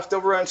money left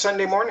over on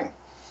Sunday morning.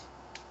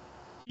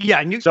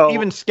 Yeah, and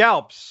even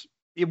scalps,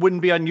 it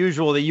wouldn't be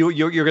unusual that you're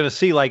going to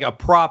see like a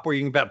prop where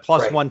you can bet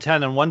plus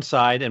 110 on one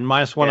side and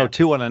minus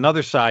 102 on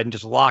another side and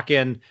just lock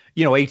in,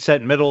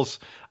 8-cent middles.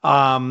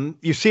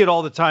 You see it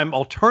all the time.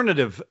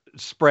 Alternative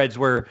spreads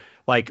where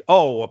like,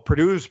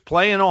 Purdue's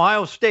playing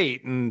Ohio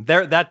State and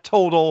that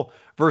total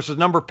versus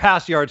number of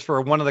pass yards for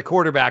one of the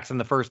quarterbacks in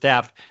the first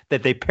half,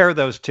 that they pair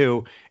those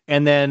two.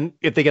 And then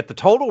if they get the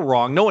total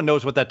wrong, no one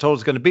knows what that total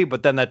is going to be,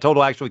 but then that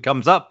total actually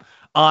comes up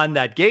on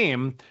that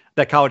game,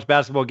 that college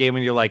basketball game,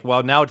 and you're like,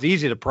 well, now it's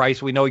easy to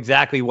price. We know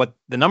exactly what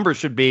the numbers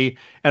should be,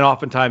 and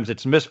oftentimes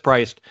it's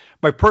mispriced.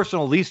 My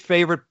personal least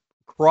favorite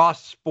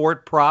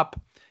cross-sport prop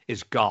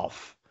is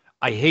golf.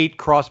 I hate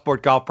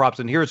cross-sport golf props,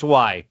 and here's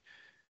why.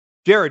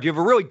 Jared, you have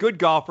a really good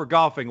golfer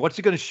golfing. What's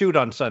he going to shoot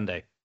on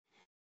Sunday?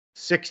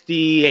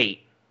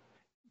 68.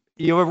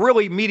 You have a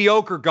really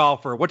mediocre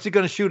golfer. What's he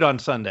going to shoot on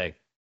Sunday?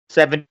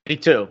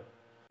 72.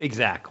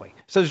 Exactly.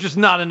 So there's just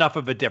not enough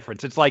of a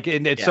difference. It's like,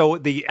 so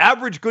the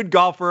average good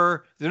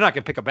golfer, they're not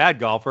going to pick a bad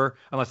golfer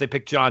unless they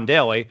pick John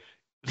Daly.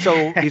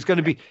 So he's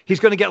going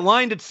to get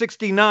lined at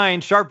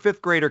 69. Sharp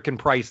fifth grader can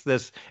price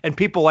this. And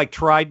people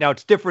tried. Now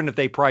it's different if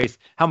they price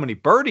how many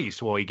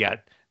birdies will he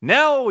get.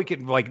 Now we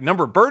can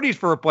number of birdies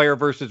for a player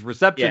versus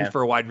receptions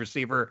for a wide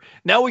receiver.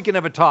 Now we can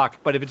have a talk.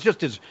 But if it's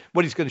just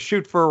what he's going to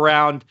shoot for a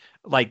round,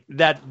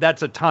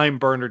 that's a time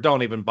burner.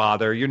 Don't even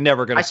bother. You're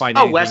never going to find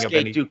anything Westgate of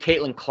any. Do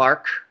Caitlin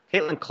Clark.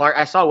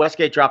 I saw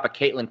Westgate drop a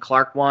Caitlin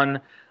Clark one.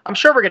 I'm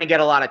sure we're going to get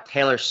a lot of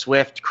Taylor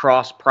Swift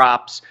cross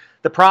props.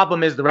 The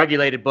problem is the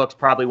regulated books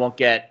probably won't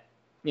get,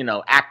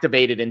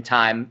 activated in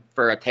time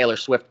for a Taylor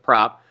Swift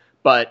prop,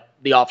 but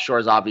the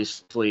offshores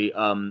obviously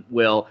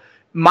will.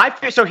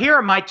 So here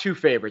are my two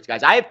favorites,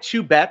 guys. I have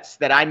two bets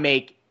that I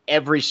make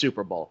every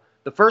Super Bowl.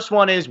 The first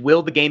one is,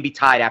 will the game be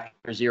tied after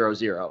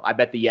 0-0? I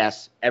bet the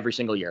yes every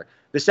single year.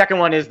 The second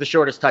one is the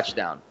shortest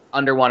touchdown,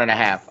 under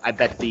 1.5. I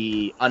bet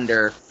the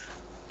under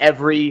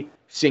every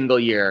single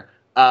year.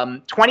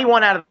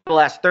 21 out of the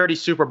last 30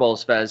 Super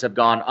Bowls, Fez, have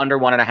gone under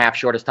 1.5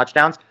 shortest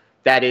touchdowns.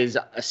 That is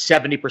a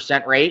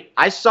 70% rate.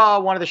 I saw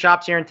one of the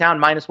shops here in town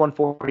minus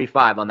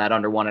 145 on that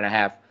under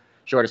 1.5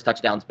 shortest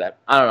touchdowns bet.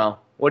 I don't know.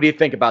 What do you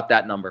think about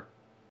that number?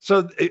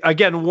 So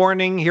again,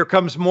 warning, here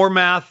comes more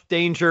math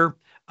danger.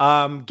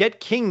 Get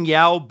King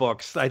Yao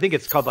books. I think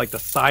it's called The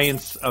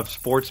Science of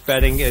Sports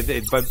Betting,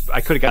 but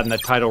I could have gotten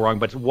that title wrong,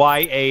 but it's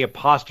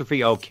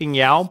YA''O King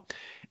Yao.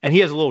 And he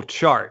has a little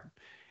chart.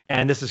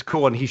 And this is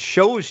cool. And he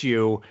shows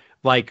you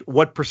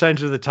what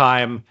percentage of the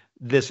time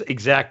this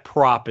exact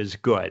prop is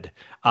good.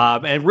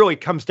 And it really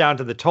comes down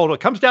to the total. It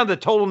comes down to the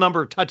total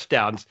number of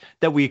touchdowns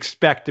that we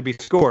expect to be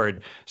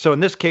scored. So in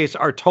this case,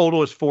 our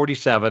total is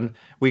 47.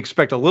 We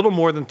expect a little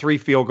more than 3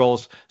 field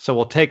goals. So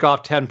we'll take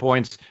off 10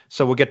 points.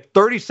 So we'll get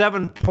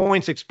 37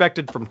 points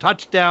expected from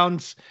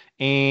touchdowns.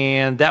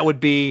 And that would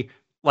be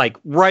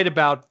right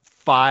about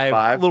five,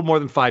 a little more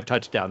than 5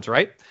 touchdowns,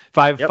 right?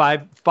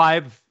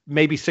 Five,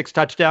 maybe 6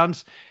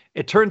 touchdowns.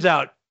 It turns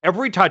out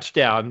every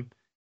touchdown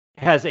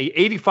has a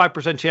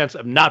 85% chance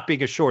of not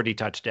being a shorty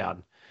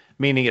touchdown,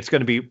 meaning it's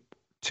going to be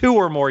 2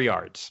 or more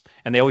yards.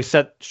 And they always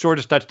set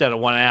shortest touchdown at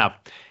 1.5.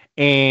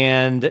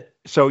 And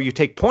so you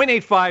take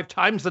 0.85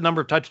 times the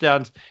number of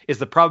touchdowns is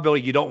the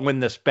probability you don't win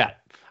this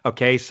bet.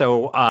 Okay,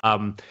 so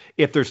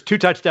if there's 2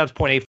 touchdowns,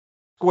 0.85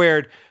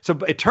 squared. So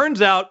it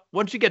turns out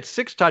once you get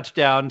 6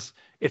 touchdowns,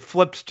 it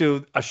flips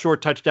to a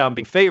short touchdown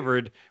being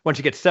favored. Once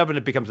you get 7,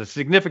 it becomes a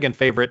significant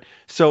favorite.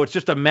 So it's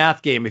just a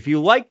math game. If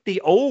you like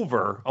the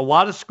over, a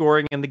lot of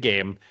scoring in the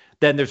game,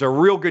 then there's a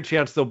real good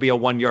chance there'll be a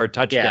 1-yard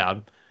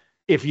touchdown. Yeah.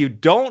 If you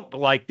don't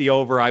like the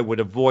over, I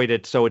would avoid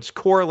it. So it's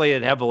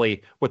correlated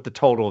heavily with the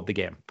total of the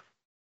game.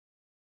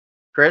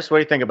 Chris, what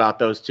do you think about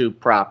those two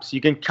props?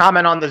 You can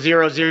comment on the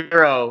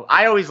 0-0.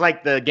 I always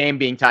like the game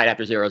being tied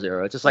after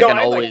 0-0. It's just I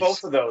like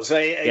both of those.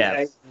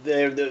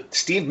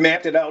 Steve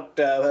mapped it out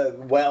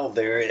well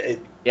there.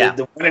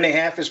 The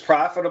 1.5 is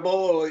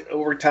profitable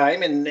over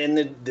time, and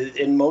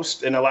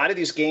in a lot of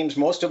these games,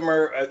 most of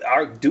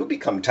them do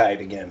become tied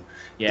again.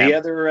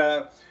 Yeah.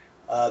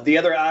 The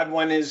other odd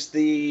one is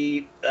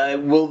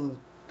will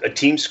a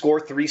team score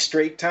 3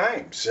 straight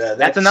times?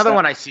 That's another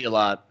one I see a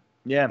lot.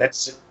 Yeah,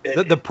 that's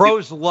the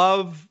pros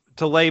love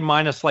to lay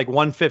minus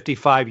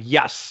 155.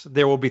 Yes,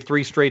 there will be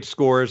 3 straight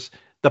scores.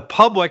 The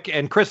public,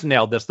 and Chris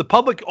nailed this, the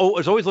public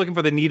is always looking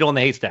for the needle in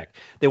the haystack.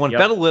 They want to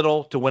bet a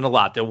little to win a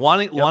lot. They're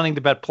wanting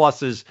to bet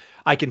pluses.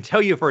 I can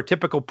tell you for a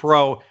typical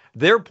pro,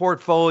 their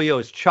portfolio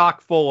is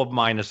chock full of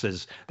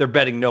minuses. They're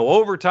betting no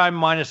overtime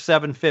minus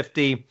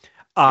 750.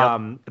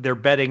 They're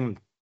betting.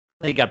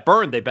 They got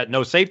burned. They bet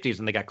no safeties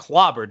and they got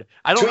clobbered.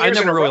 I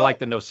never really like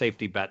the no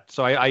safety bet.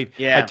 So I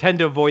tend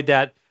to avoid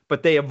that.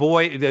 but they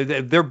avoid.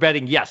 They're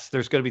betting yes.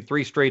 There's going to be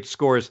 3 straight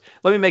scores.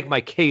 Let me make my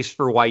case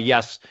for why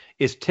yes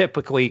is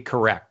typically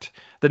correct.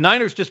 The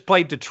Niners just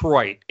played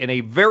Detroit in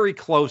a very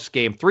close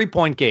game,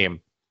 3-point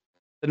game.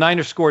 The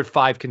Niners scored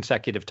 5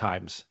 consecutive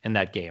times in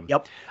that game.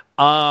 Yep.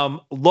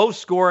 Low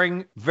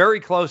scoring,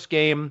 very close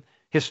game.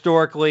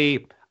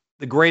 Historically,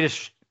 the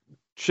greatest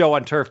show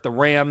on turf, the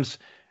Rams,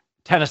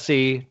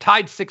 Tennessee,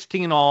 tied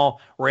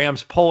 16-all.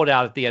 Rams pull it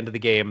out at the end of the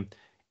game.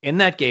 In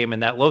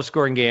that low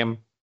scoring game,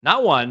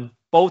 not one,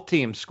 both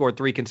teams scored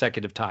 3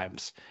 consecutive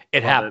times.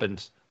 It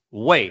happens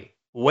way,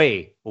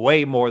 way,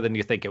 way more than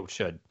you think it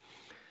should.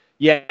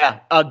 Yeah.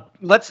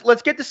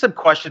 Let's get to some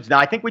questions now.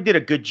 I think we did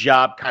a good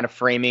job kind of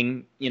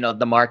framing,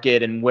 the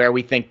market and where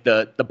we think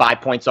the buy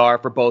points are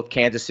for both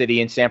Kansas City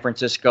and San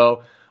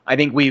Francisco. I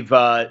think we've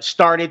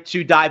started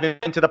to dive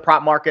into the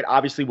prop market.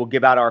 Obviously, we'll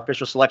give out our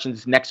official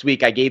selections next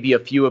week. I gave you a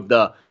few of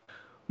the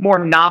more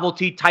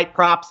novelty type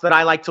props that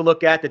I like to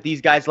look at, that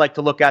these guys like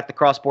to look at, the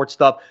cross-sport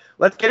stuff.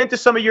 Let's get into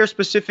some of your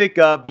specific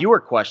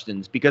viewer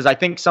questions, because I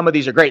think some of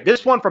these are great.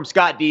 This one from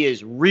Scott D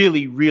is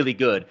really, really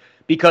good,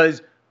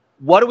 because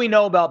what do we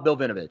know about Bill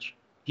Vinovich?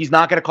 He's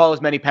not going to call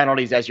as many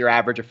penalties as your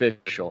average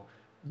official.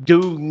 Do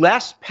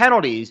less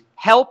penalties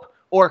help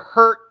or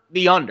hurt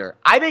the under?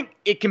 I think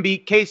it can be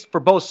case for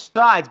both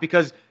sides,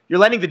 because you're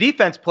letting the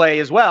defense play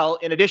as well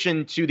in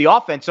addition to the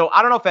offense. So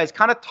I don't know if it's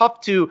kind of tough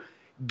to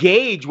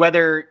gauge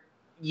whether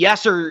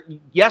yes or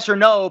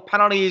no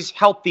penalties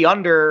help the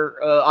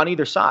under on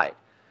either side.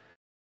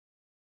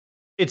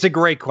 It's a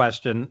great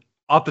question.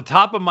 Off the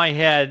top of my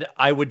head,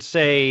 I would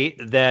say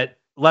that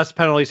less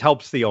penalties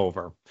helps the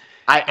over.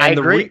 I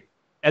agree.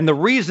 And the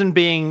reason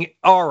being,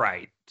 all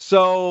right,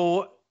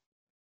 so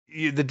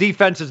the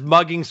defense is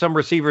mugging some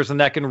receivers, and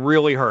that can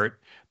really hurt.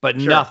 But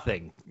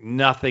nothing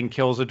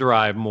kills a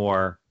drive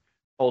more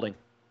holding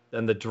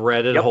than the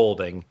dreaded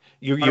holding.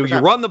 You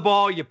run the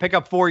ball, you pick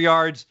up 4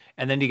 yards,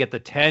 and then you get the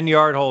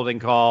 10-yard holding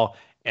call,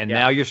 and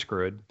now you're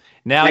screwed.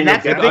 Now and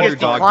that's the biggest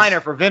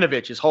decliner for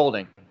Vinovich is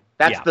holding.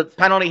 That's the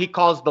penalty he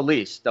calls the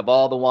least of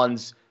all the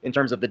ones in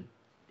terms of the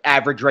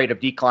average rate of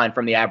decline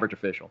from the average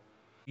official.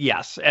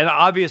 Yes, and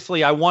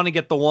obviously I want to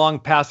get the long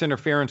pass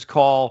interference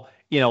call,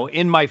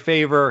 in my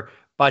favor.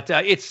 But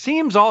it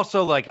seems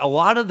also like a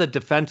lot of the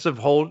defensive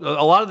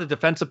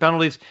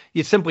penalties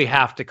you simply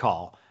have to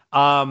call.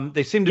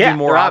 They seem to be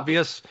more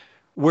obvious.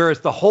 Whereas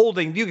the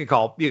holding, you could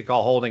call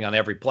holding on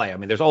every play. I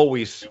mean, there's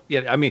always,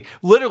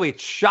 literally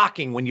it's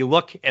shocking when you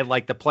look at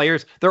like the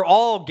players. They're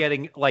all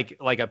getting like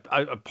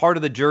a part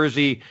of the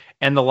jersey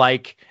and the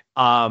like.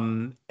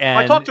 And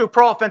I talked to a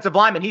pro offensive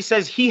lineman. He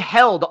says he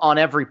held on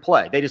every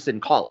play. They just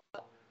didn't call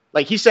it.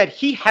 Like he said,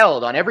 he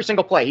held on every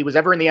single play he was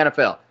ever in the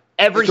NFL.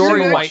 Every single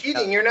single one.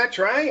 Cheating. You're not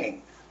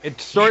trying.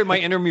 It's story of my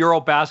intramural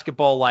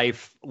basketball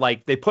life.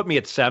 Like they put me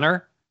at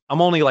center.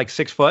 I'm only like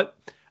 6 foot.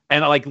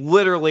 And like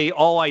literally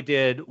all I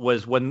did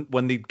was when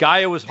the guy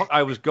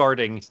I was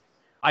guarding,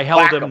 I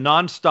held him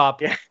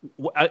nonstop,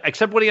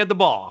 except when he had the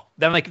ball.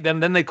 Then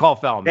they call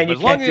foul. But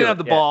as long as you have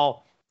the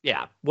ball,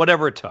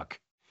 whatever it took.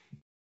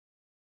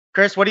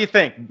 Chris, what do you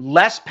think?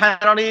 Less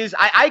penalties?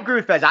 I agree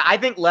with Fez. I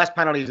think less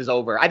penalties is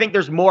over. I think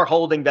there's more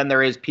holding than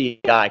there is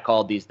PI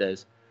called these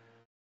days.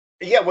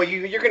 Yeah, well,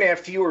 you're going to have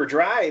fewer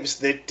drives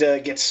that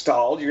get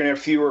stalled. You're going to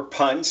have fewer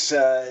punts.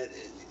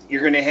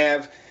 You're going to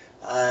have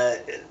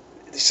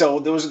so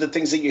those are the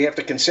things that you have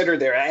to consider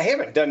there. I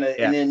haven't done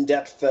an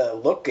in-depth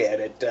look at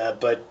it,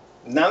 but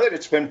now that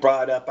it's been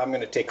brought up, I'm going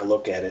to take a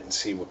look at it and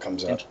see what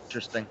comes up.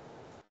 Interesting.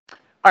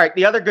 All right,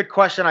 the other good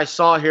question I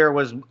saw here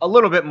was a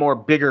little bit more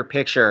bigger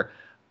picture,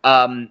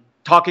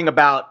 talking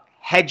about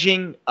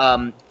hedging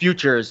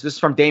futures. This is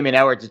from Damien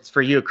Edwards. It's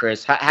for you,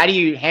 Chris. How do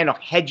you handle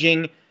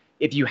hedging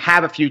if you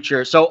have a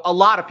future? So a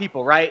lot of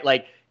people, right?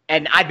 Like,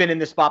 and I've been in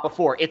this spot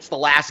before. It's the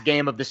last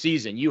game of the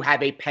season. You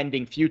have a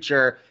pending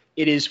future.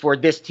 It is for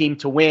this team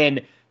to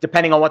win.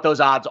 Depending on what those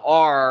odds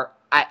are,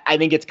 I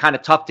think it's kind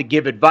of tough to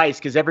give advice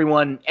because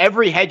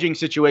every hedging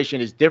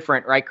situation is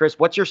different, right, Chris?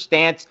 What's your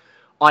stance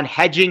on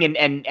hedging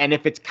and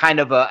if it's kind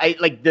of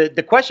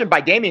the question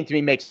by Damien to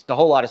me makes a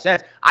whole lot of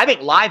sense. I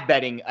think live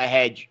betting a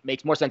hedge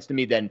makes more sense to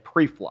me than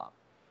pre-flop.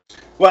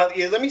 Well,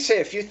 let me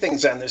say a few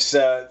things on this.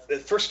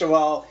 First of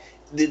all,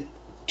 the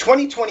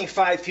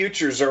 2025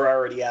 futures are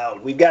already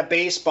out. We've got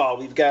baseball.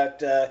 We've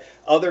got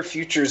other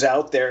futures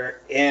out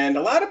there. And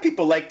a lot of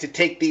people like to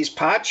take these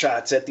pot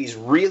shots at these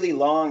really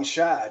long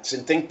shots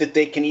and think that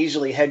they can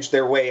easily hedge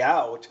their way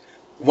out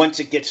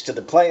once it gets to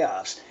the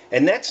playoffs.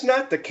 And that's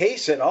not the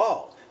case at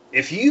all.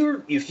 If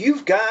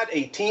you've got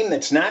a team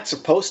that's not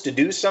supposed to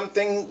do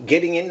something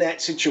getting in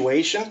that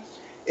situation,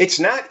 it's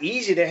not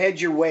easy to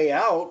hedge your way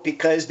out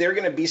because they're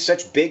going to be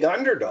such big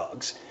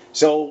underdogs.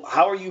 So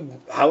how are you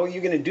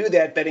going to do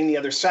that betting the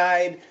other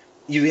side?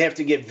 You have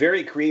to get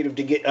very creative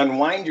to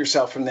unwind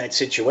yourself from that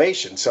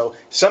situation. So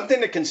something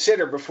to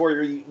consider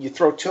before you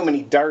throw too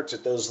many darts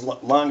at those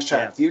long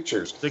shot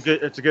futures.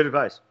 It's a good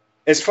advice.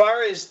 As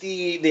far as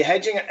the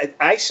hedging,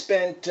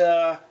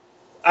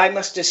 I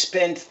must have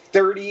spent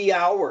 30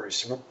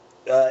 hours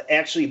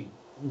actually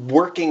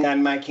working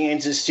on my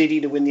Kansas City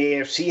to win the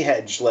AFC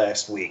hedge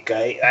last week.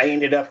 I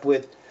ended up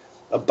with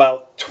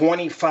about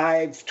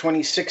 25,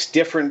 26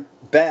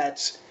 different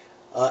bets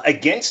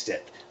against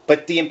it.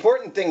 But the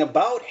important thing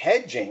about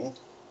hedging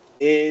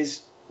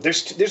is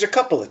there's a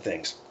couple of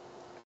things.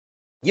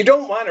 You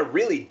don't want to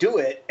really do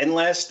it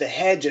unless the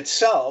hedge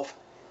itself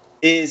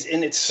is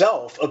in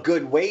itself a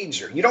good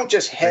wager. You don't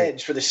just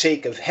hedge for the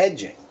sake of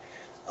hedging.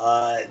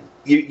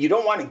 You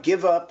don't want to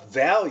give up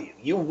value.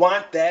 You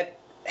want that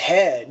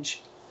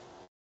hedge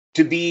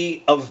to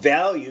be of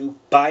value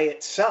by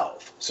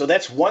itself. So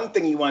that's one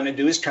thing you want to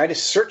do, is try to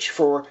search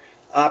for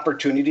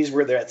opportunities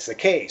where that's the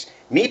case.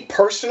 Me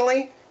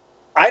personally,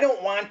 I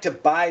don't want to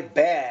buy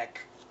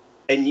back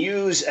and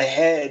use a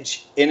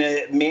hedge in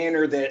a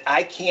manner that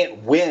I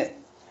can't win.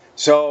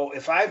 So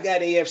if I've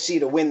got AFC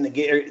to win the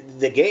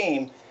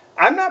game,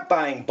 I'm not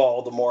buying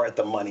Baltimore at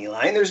the money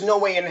line. There's no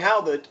way in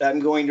hell that I'm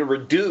going to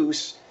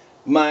reduce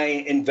my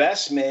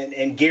investment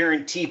and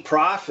guarantee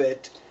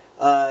profit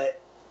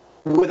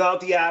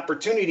without the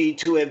opportunity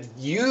to have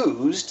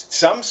used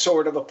some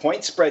sort of a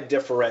point spread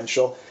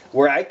differential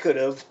where I could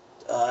have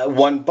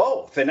won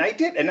both. And I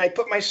did. And I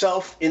put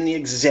myself in the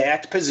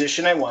exact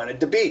position I wanted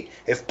to be.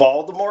 If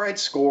Baltimore had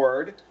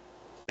scored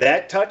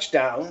that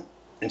touchdown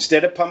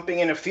instead of pumping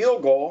in a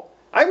field goal,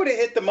 I would have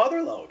hit the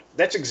mother load.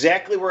 That's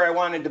exactly where I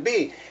wanted to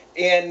be.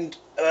 And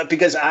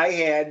because I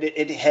had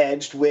it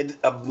hedged with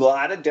a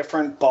lot of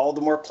different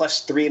Baltimore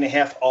plus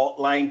 3.5 alt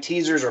line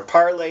teasers or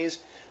parlays,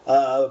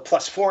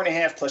 plus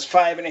 4.5, plus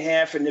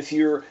 5.5. And if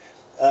you're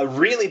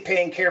really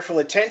paying careful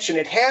attention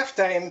at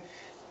halftime,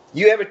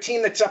 you have a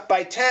team that's up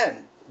by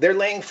 10. They're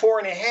laying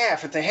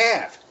 4.5 at the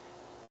half.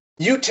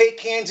 You take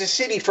Kansas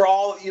City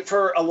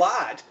for a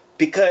lot,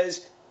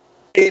 because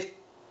if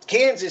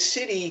Kansas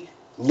City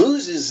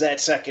loses that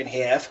second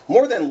half,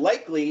 more than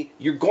likely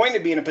you're going to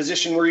be in a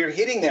position where you're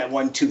hitting that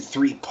 1, 2,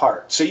 3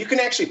 part. So you can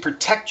actually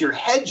protect your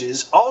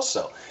hedges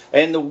also.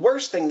 And the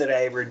worst thing that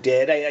I ever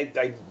did,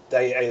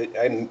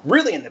 I'm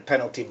really in the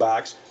penalty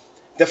box.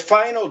 The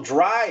final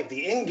drive,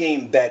 the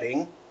in-game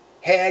betting,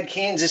 had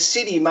Kansas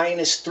City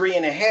minus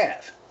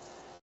 3.5.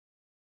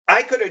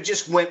 I could have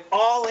just went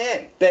all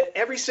in, bet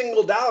every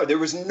single dollar. There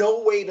was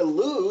no way to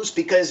lose,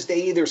 because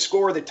they either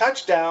score the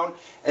touchdown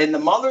and the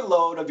mother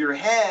load of your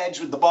hedge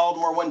with the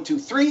Baltimore 1, 2,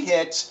 3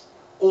 hits,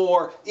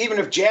 or even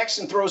if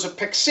Jackson throws a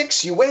pick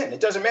six, you win. It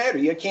doesn't matter.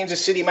 You had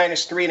Kansas City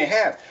minus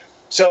 3.5.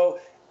 So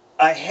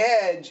a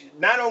hedge,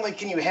 not only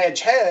can you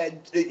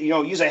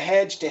use a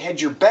hedge to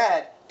hedge your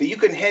bet, but you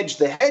can hedge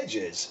the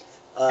hedges.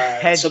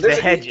 Hedge the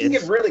hedges. It can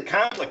get really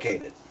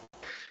complicated.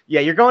 Yeah,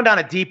 you're going down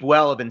a deep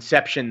well of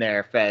inception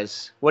there,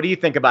 Fez. What do you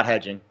think about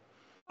hedging?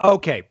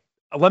 Okay,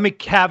 let me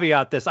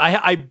caveat this.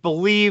 I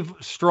believe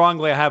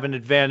strongly I have an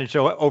advantage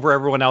over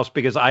everyone else,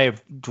 because I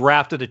have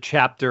drafted a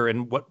chapter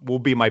in what will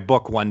be my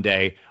book one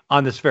day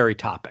on this very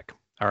topic.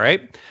 All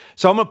right?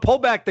 So I'm going to pull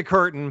back the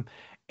curtain,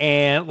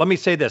 and let me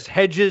say this.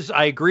 Hedges,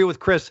 I agree with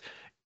Chris.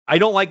 I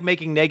don't like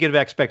making negative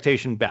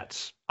expectation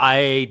bets.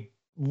 I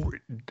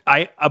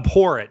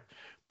abhor it.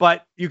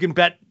 But you can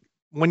bet.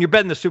 When you're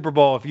betting the Super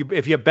Bowl,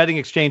 if you have betting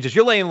exchanges,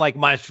 you're laying like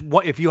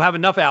if you have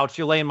enough outs,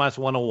 you're laying minus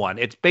 101.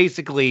 It's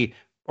basically,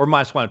 or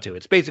minus 102.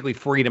 It's basically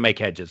free to make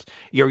hedges.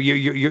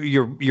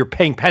 You're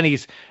paying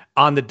pennies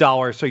on the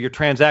dollar, so your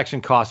transaction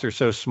costs are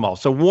so small.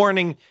 So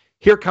warning,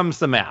 here comes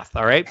the math.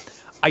 All right.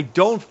 I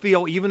don't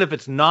feel, even if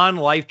it's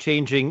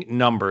non-life-changing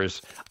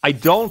numbers, I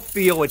don't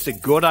feel it's a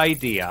good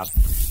idea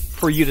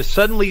for you to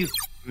suddenly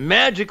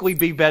magically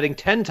be betting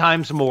 10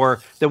 times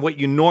more than what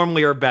you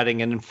normally are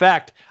betting. And in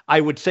fact,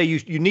 I would say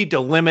you need to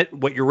limit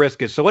what your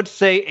risk is. So let's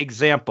say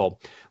you have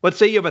a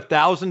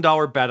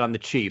 $1,000 bet on the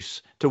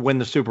Chiefs to win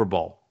the Super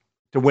Bowl,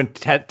 to win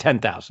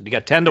 10,000. You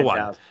got 10 to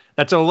 1.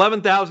 That's an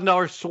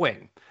 $11,000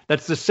 swing.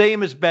 That's the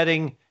same as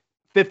betting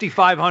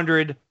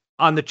 5,500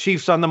 on the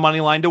Chiefs on the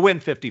money line to win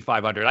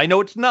 5,500. I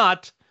know it's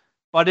not,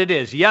 but it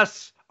is.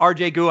 Yes,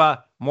 RJ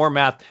Gua, more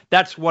math.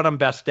 That's what I'm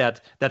best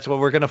at. That's what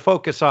we're going to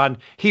focus on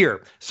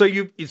here. So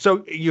you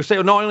say,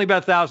 oh, no, I only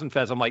bet 1,000,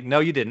 Fez. I'm like, no,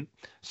 you didn't.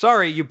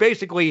 Sorry, you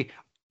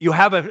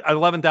have an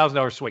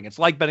 $11,000 swing. It's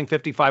like betting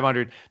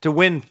 5,500 to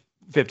win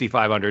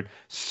 5,500.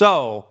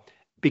 So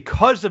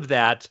because of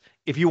that,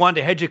 if you want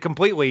to hedge it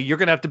completely, you're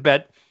going to have to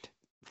bet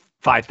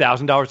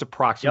 $5,000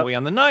 approximately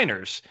on the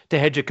Niners to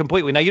hedge it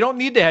completely. Now, you don't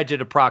need to hedge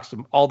it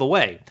approximately all the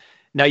way.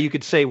 Now, you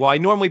could say, well, I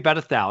normally bet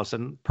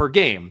 1,000 per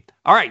game.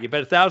 All right, you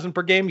bet 1,000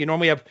 per game. You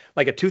normally have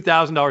like a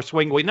 $2,000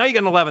 swing. Wait, now you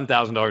get an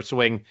 $11,000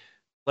 swing.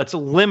 Let's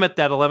limit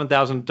that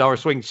 $11,000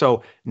 swing.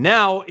 So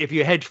now if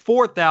you hedge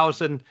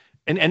 4,000,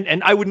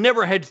 and I would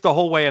never hedge the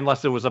whole way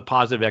unless it was a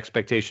positive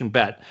expectation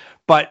bet.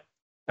 But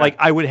like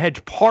I would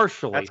hedge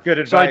partially. That's good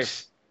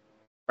advice.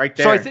 Right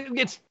there. So I think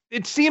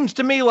it seems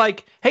to me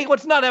like, hey,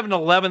 let's not have an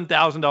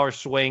 $11,000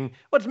 swing.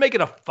 Let's make it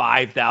a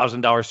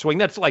 $5,000 swing.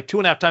 That's like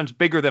 2.5 times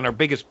bigger than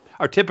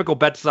our typical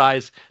bet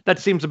size. That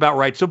seems about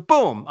right. So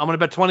boom, I'm going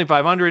to bet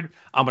 2,500.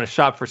 I'm going to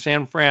shop for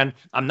San Fran.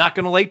 I'm not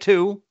going to lay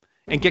 2.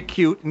 and get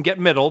cute and get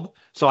middled.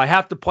 So I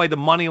have to play the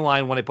money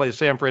line when I play the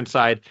San Fran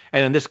side.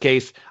 And in this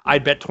case,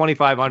 I'd bet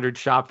 2,500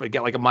 shop and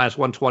get like a minus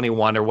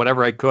 121 or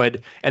whatever I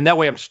could. And that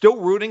way I'm still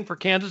rooting for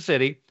Kansas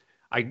City.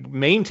 I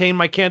maintain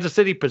my Kansas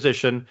City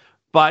position,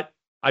 but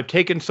I've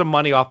taken some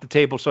money off the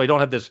table so I don't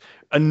have this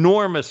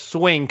enormous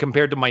swing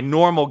compared to my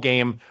normal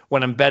game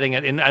when I'm betting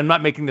it. And I'm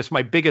not making this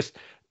my biggest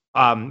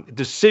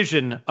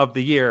decision of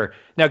the year.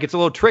 Now it gets a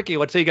little tricky.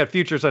 Let's say you got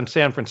futures on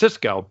San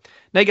Francisco.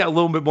 Now you got a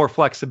little bit more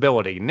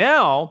flexibility.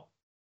 Now,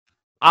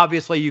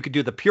 obviously, you could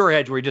do the pure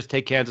hedge where you just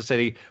take Kansas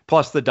City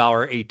plus the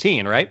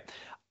 $1.18, right?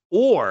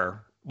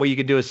 Or what you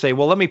could do is say,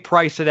 well, let me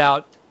price it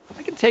out.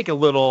 I can take a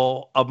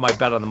little of my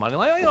bet on the money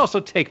line. I can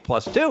also take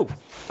 +2,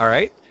 all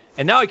right?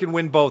 And now I can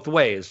win both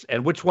ways.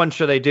 And which one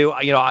should I do?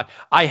 You know,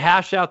 I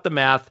hash out the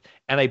math,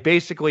 and I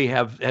basically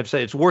have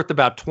said it's worth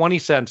about 20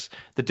 cents,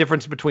 the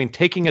difference between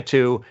taking a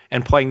 2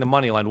 and playing the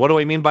money line. What do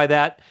I mean by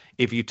that?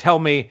 If you tell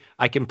me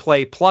I can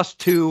play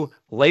 +2,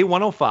 lay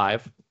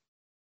 105,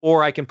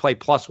 or I can play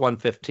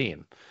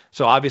 +115.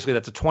 So obviously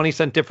that's a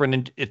 20-cent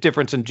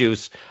difference in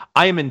juice.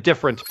 I am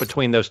indifferent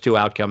between those two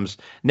outcomes.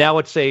 Now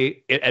let's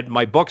say at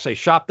my books, I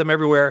shop them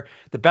everywhere.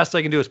 The best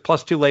I can do is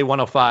 +2, lay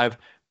 105,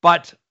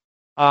 but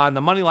on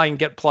the money line,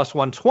 get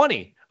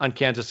 +120 on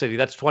Kansas City.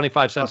 That's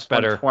 25 cents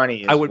better.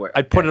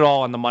 I'd put it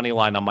all on the money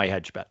line on my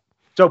hedge bet.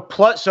 So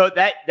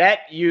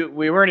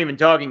we weren't even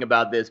talking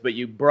about this, but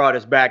you brought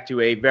us back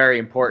to a very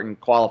important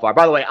qualifier.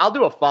 By the way, I'll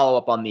do a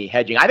follow-up on the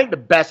hedging. I think the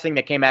best thing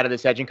that came out of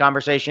this hedging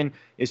conversation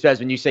is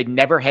when you say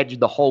never hedge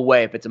the whole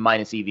way if it's a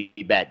minus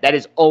EV bet. That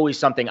is always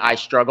something I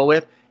struggle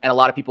with, and a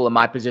lot of people in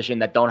my position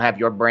that don't have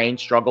your brain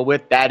struggle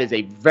with. That is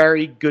a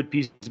very good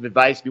piece of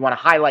advice. If you want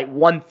to highlight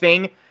one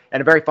thing, and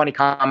a very funny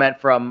comment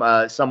from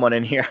someone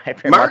in here.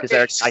 Marcus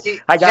Eric.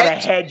 I got a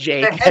hedge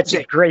ache. That's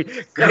a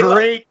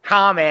great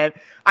comment.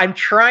 I'm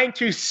trying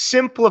to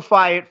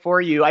simplify it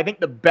for you. I think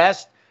the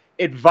best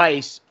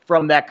advice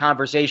from that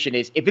conversation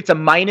is if it's a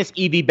minus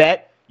EV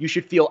bet, you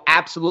should feel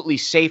absolutely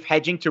safe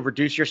hedging to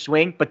reduce your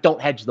swing, but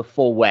don't hedge the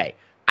full way.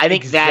 I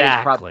think that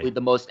is probably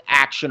the most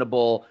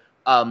actionable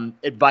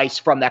advice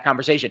from that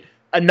conversation.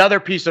 Another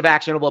piece of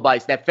actionable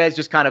advice that Fez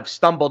just kind of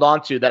stumbled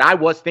onto that I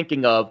was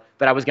thinking of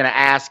that I was going to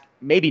ask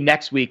maybe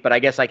next week, but I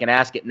guess I can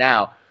ask it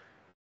now.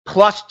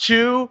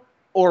 +2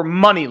 or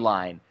money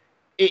line?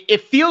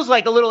 It feels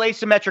like a little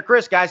asymmetric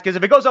risk, guys, because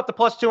if it goes up to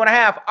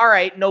 +2.5, all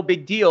right, no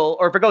big deal.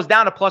 Or if it goes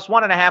down to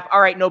 +1.5,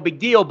 all right, no big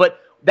deal. But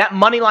that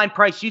money line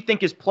price you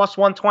think is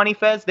 +120,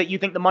 Fez, that you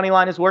think the money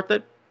line is worth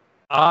it?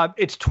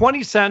 It's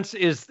 20 cents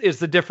is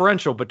the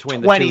differential between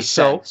the 20 two.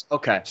 Cents.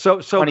 Okay.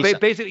 So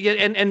basically,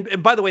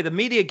 and by the way, the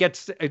media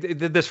gets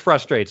this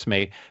frustrates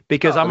me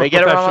because I'm a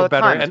professional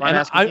bettor, and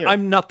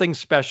I'm nothing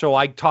special.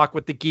 I talk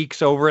with the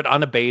geeks over at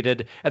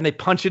Unabated, and they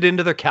punch it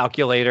into their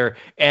calculator,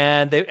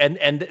 and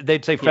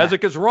they'd say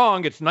Fezzik is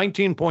wrong. It's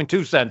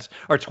 19.2 cents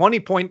or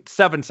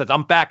 20.7 cents.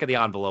 I'm back of the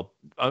envelope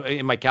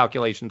in my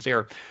calculations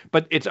here,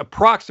 but it's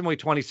approximately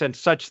 20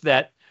 cents, such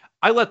that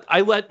I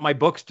let my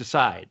books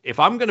decide. If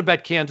I'm going to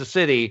bet Kansas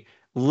City,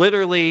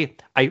 literally,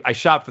 I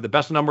shop for the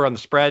best number on the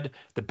spread,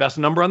 the best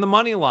number on the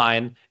money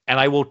line, and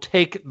I will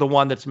take the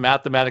one that's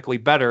mathematically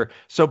better.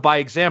 So, by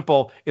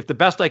example, if the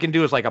best I can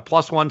do is like a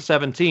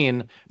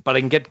 +117, but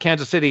I can get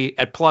Kansas City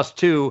at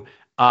 +2,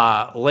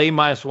 lay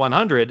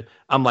 -100,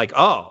 I'm like,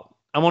 oh,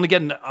 I'm only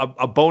getting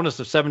a bonus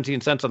of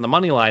 17 cents on the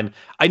money line.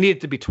 I need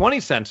it to be 20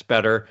 cents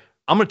better.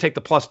 I'm going to take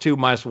the +2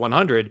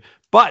 -100.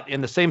 But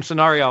in the same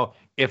scenario,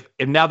 if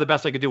now the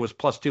best I could do was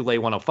 +2, lay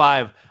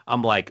 105,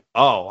 I'm like,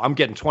 oh, I'm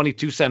getting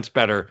 22 cents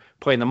better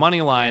playing the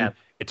money line.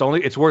 Yeah.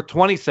 It's worth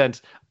 20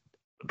 cents.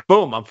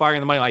 Boom, I'm firing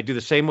the money line. I do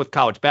the same with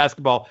college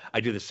basketball. I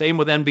do the same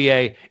with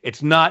NBA.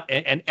 It's not,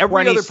 and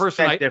every other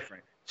person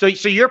different. So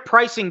you're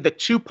pricing the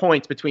 2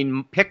 points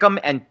between Pick'em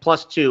and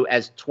 +2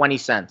 as 20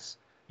 cents.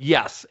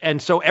 Yes.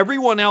 And so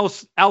everyone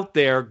else out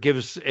there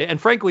gives, and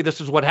frankly, this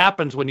is what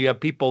happens when you have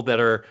people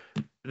that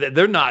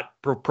they're not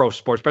pro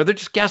sports, but they're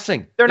just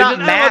guessing. They're not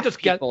math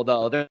people,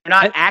 though. They're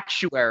not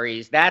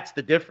actuaries. That's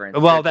the difference.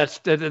 Well, they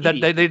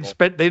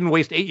didn't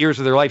waste 8 years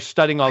of their life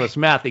studying all this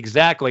math.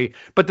 Exactly.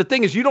 But the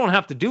thing is, you don't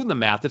have to do the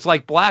math. It's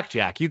like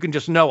blackjack. You can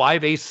just know I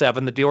have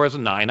ace-7, the dealer has a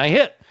 9, I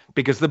hit.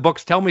 Because the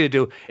books tell me to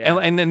do,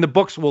 and then the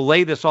books will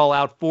lay this all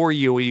out for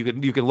you.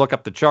 You can look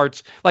up the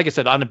charts. Like I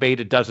said,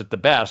 Unabated does it the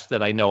best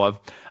that I know of,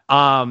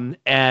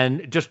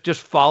 and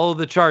just follow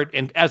the chart.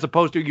 And as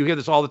opposed to, you hear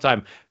this all the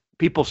time.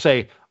 People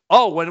say,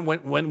 "Oh,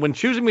 when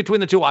choosing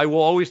between the two, I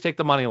will always take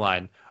the money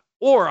line,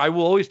 or I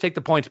will always take the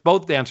points."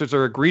 Both answers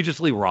are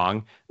egregiously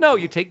wrong. No,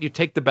 you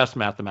take the best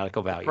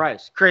mathematical value.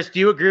 Price, Chris.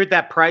 Do you agree with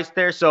that price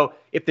there? So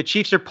if the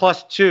Chiefs are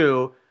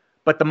 +2,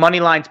 but the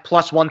money line's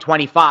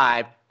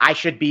 +125, I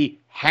should be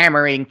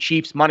hammering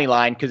Chiefs money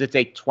line because it's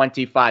a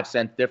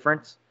 25-cent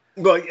difference?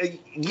 Well,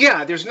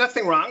 yeah, there's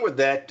nothing wrong with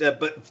that.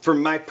 But for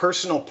my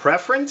personal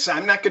preference,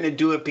 I'm not going to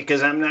do it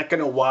because I'm not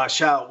going to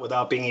wash out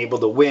without being able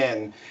to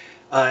win.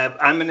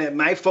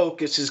 My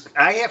focus is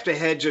I have to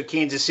hedge a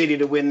Kansas City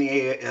to win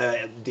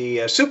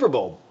the Super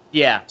Bowl.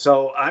 Yeah.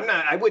 So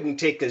I wouldn't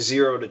take a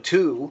 0 to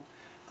 2.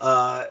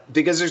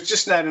 because there's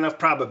just not enough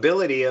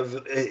probability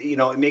of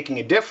it making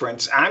a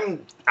difference.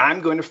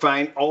 I'm going to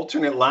find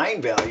alternate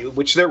line value,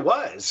 which there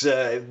was.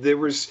 There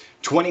was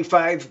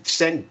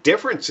 25-cent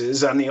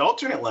differences on the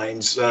alternate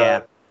lines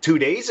 2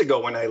 days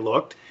ago when I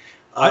looked.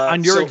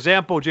 On your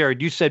example,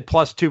 Jared, you said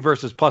 +2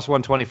 versus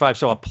 +125.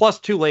 So a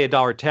 +2 lay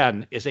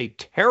 $1.10 is a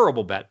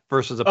terrible bet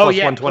versus a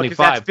 +125.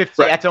 That's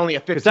 50, that's only a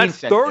 15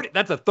 cent.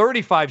 That's a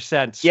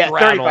 35-cent straddle.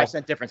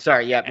 35-cent difference.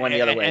 Sorry, one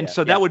the other way. And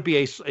so that would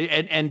be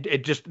and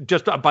it just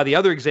by the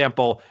other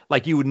example,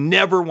 like you would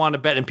never want to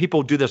bet, and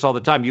people do this all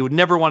the time. You would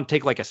never want to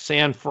take like a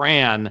San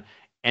Fran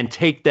and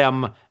take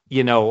them,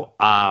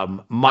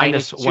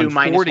 minus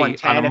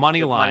 140 on a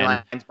money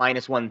line.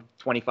 Minus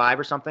 125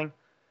 or something.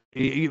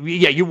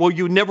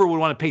 You never would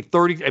want to pay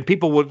 30, and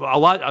people would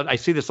I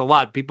see this a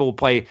lot. People will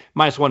play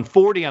minus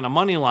 140 on a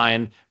money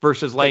line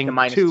versus laying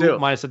two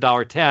minus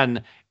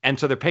 $1.10, and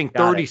so they're paying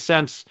 30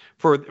 cents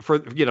for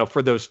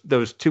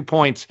those 2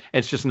 points. And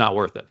it's just not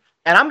worth it.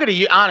 And I'm gonna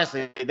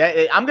honestly,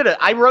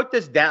 I wrote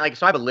this down.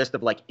 So I have a list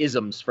of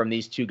isms from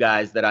these two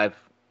guys that I've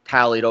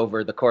tallied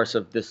over the course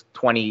of this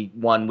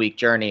 21-week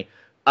journey.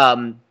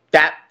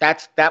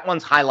 That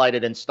one's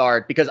highlighted and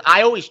starred because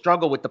I always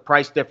struggle with the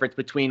price difference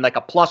between a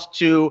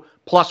 +2,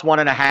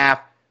 +1.5,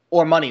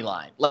 or money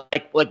line.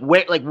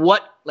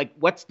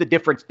 What's the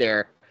difference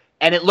there?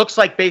 And it looks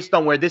like based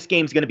on where this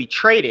game's going to be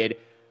traded,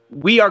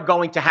 we are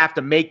going to have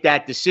to make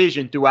that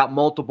decision throughout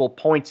multiple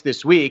points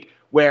this week,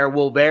 where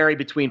we'll vary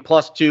between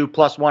 +2,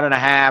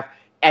 +1.5,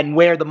 and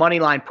where the money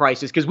line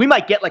price is, because we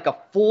might get a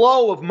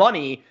flow of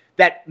money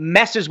that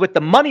messes with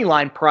the money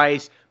line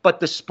price, but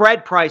the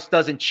spread price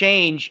doesn't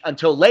change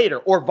until later,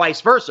 or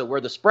vice versa, where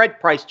the spread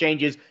price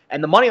changes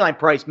and the money line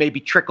price maybe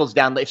trickles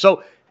down later.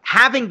 So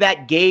having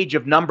that gauge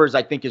of numbers,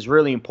 I think, is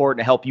really important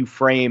to help you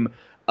frame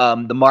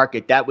the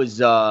market. That was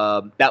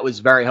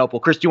very helpful.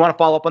 Chris, do you want to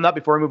follow up on that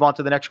before we move on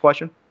to the next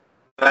question?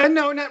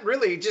 No, not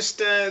really.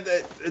 Just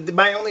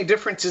my only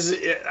differences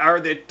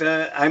are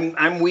that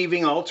I'm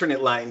weaving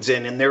alternate lines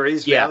in, and there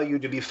is value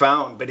to be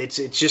found, but it's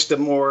just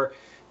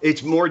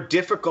it's more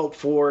difficult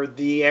for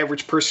the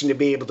average person to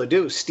be able to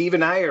do. Steve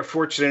and I are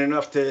fortunate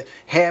enough to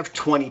have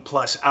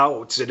 20+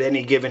 outs at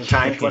any given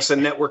time, plus a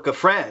network of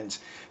friends.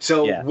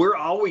 So we're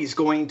always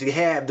going to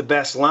have the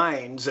best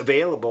lines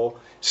available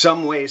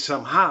some way,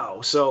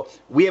 somehow. So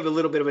we have a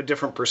little bit of a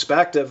different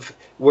perspective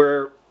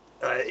where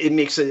it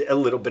makes a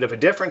little bit of a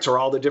difference, or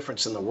all the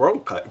difference in the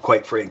world,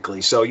 quite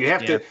frankly. So you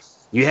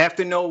have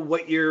to know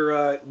what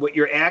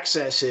your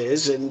access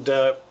is, and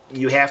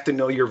you have to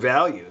know your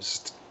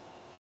values.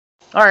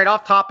 All right,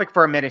 off topic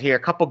for a minute here. A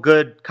couple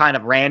good kind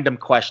of random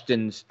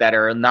questions that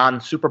are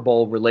non-Super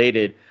Bowl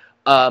related.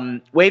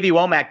 Wavy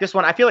Womack, this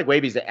one, I feel like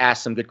Wavy's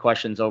asked some good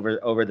questions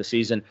over the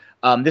season.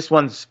 This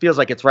one feels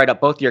like it's right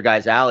up both your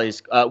guys'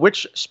 alleys.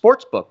 Which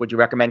sports book would you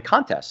recommend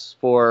contests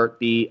for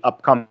the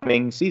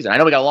upcoming season? I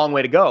know we got a long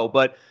way to go,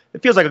 but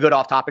it feels like a good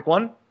off-topic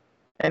one.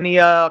 Any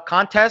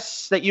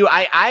contests that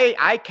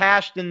I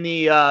cashed in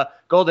the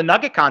Golden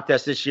Nugget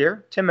contest this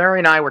year? Tim Murray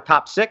and I were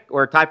tied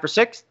for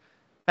 6th.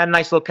 Had a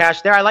nice little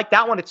cash there. I like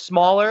that one. It's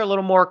smaller, a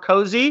little more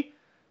cozy.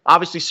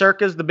 Obviously,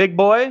 Circa's the big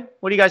boy.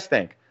 What do you guys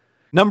think?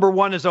 Number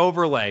one is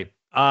overlay.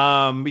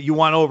 You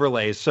want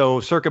overlays. So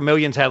Circa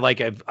Millions had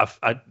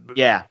a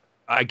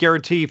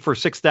guarantee for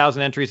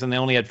 6,000 entries, and they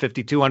only had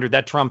 5,200.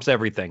 That trumps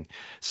everything.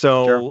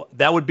 So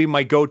that would be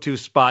my go-to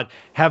spot.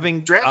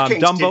 Having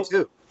Dumbo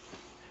too.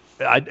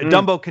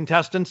 Dumbo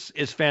Contestants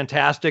is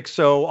fantastic.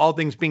 So all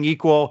things being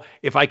equal,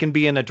 if I can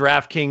be in a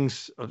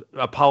DraftKings,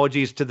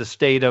 apologies to the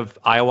state of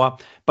Iowa,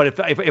 but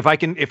if I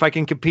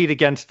can compete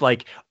against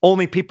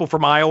only people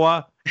from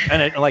Iowa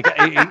and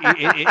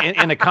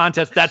in a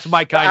contest, that's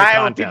my kind of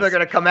Iowa contest. People are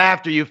going to come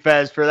after you,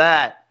 Fez, for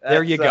that.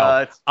 There you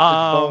go.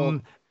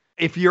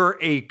 If you're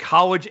a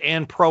college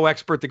and pro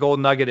expert, the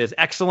Golden Nugget is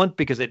excellent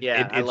because it's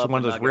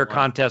one of those rare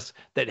contests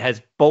that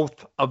has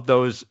both of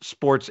those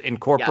sports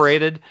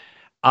incorporated. Yes.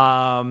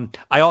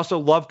 I also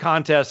love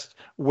contests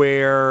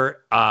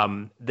where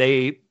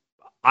I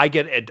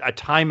get a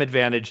time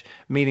advantage,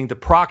 meaning the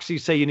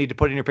proxies say you need to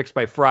put in your picks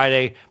by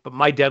Friday, but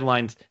my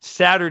deadline's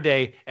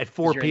Saturday at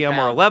 4 p.m.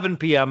 or 11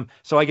 p.m.,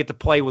 so I get to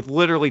play with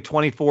literally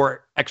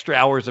 24 extra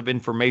hours of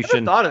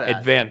information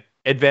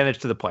advantage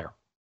to the player.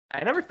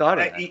 I never thought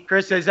of that.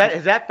 Chris, has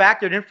that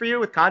factored in for you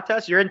with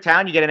contests? You're in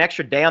town, you get an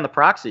extra day on the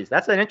proxies.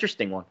 That's an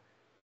interesting one.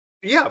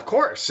 Yeah, of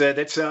course.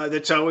 That's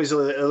always a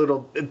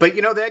little, but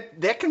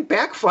that can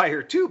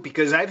backfire too,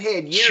 because I've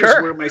had years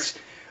where my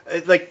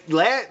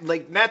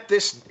not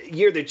this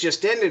year that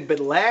just ended, but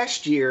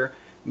last year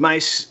my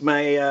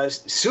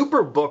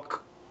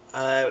Superbook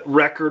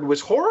record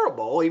was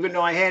horrible, even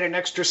though I had an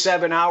extra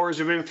 7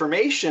 hours of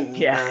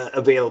information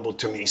available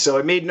to me. So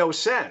it made no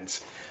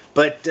sense.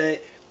 But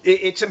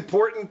it's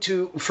important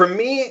for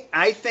me,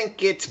 I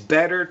think it's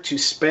better to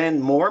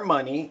spend more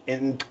money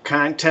in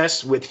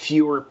contests with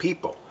fewer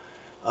people.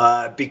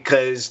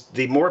 Because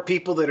the more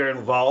people that are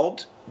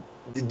involved,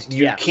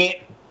 you can't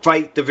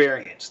fight the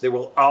variance. There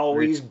will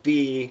always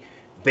be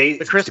the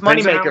Chris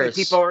Moneymakers.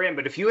 People are in,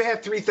 but if you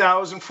have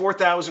 3,000,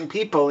 4,000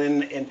 people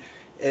in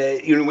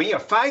when you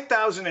have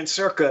 5,000 in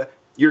Circa,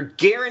 you're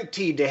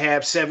guaranteed to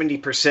have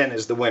 70%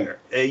 as the winner.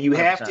 You 100%.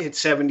 Have to hit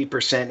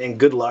 70%, and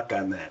good luck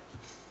on that.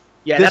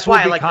 Yeah, that's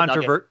why I like the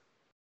Nugget.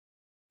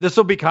 This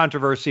will be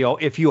controversial.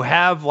 If you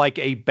have like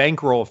a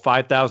bankroll of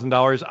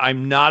 $5,000,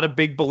 I'm not a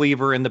big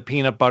believer in the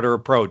peanut butter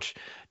approach.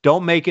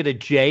 Don't make it a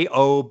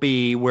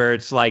JOB where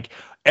it's like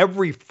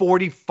every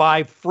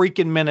 45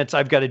 freaking minutes,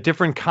 I've got a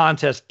different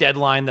contest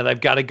deadline that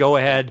I've got to go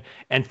ahead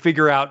and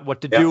figure out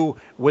what to do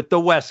with the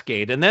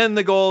Westgate, and then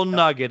the Golden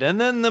Nugget,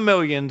 and then the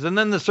Millions, and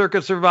then the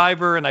Circa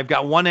Survivor, and I've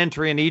got one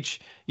entry in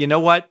each. You know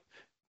what?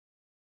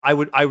 I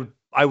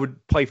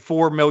would play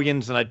 4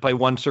 Millions and I'd play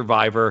one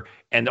Survivor,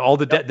 and all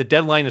the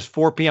deadline is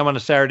 4 p.m. on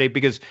a Saturday,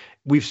 because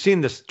we've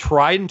seen this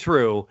tried and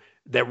true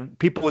that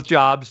people with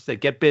jobs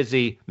that get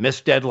busy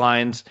miss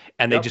deadlines,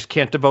 and they just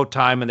can't devote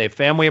time, and they have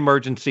family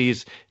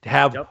emergencies to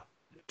have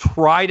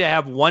try to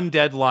have one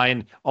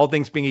deadline, all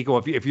things being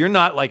equal. If you're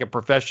not like a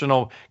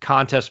professional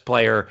contest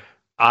player,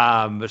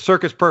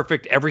 Circa's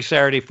perfect every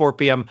Saturday, 4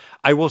 p.m.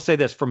 I will say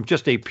this from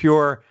just a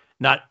pure,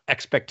 not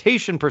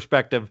expectation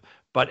perspective,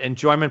 but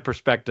enjoyment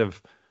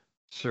perspective,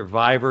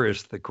 Survivor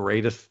is the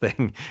greatest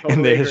thing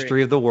in the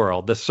history of the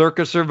world. The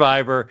Circa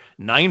Survivor,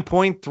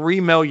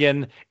 9.3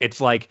 million. It's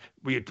like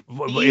Willy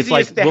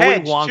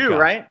Wonka, too,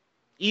 right?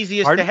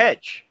 Easiest to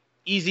hedge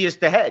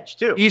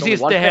too.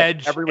 Easiest to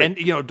hedge.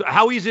 And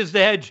how easy is to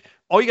hedge?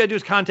 All you gotta do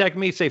is contact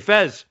me. Say,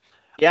 Fez,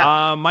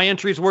 my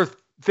entry is worth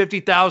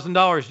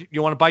 $50,000.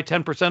 You want to buy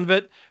 10% of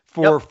it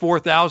for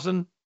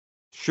 $4,000?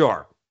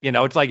 Sure.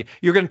 It's like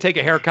you're going to take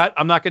a haircut.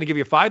 I'm not going to give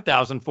you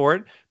 $5,000 for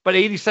it, but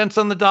 80 cents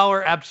on the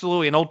dollar,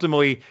 absolutely. And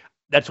ultimately,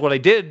 that's what I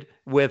did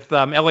with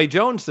L.A.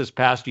 Jones this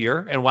past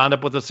year, and wound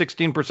up with a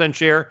 16%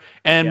 share.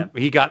 And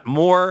he got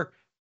more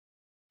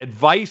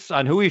advice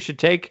on who he should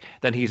take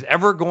than he's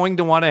ever going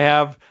to want to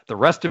have the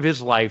rest of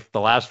his life,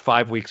 the last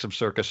 5 weeks of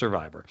Circa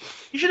Survivor.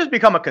 You should just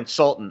become a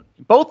consultant.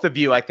 Both of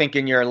you, I think,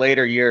 in your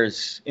later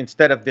years,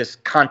 instead of this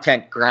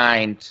content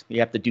grind, you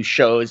have to do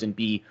shows and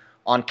be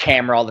on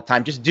camera all the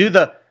time. Just do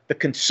the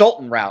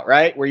consultant route,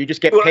 right? Where you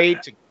just get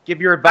paid to give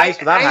your advice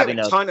without having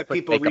a ton of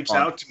people reach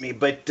out to me,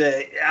 but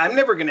I'm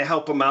never going to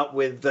help them out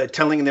with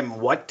telling them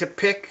what to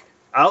pick.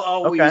 I'll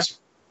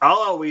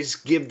always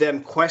give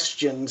them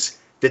questions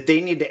that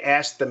they need to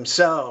ask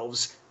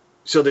themselves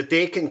so that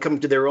they can come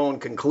to their own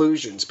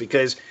conclusions,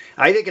 because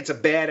I think it's a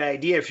bad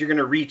idea if you're going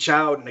to reach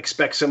out and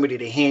expect somebody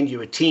to hand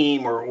you a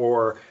team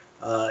or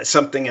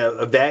something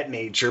of that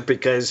nature,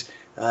 because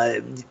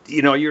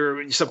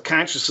you're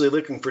subconsciously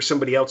looking for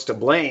somebody else to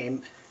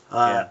blame.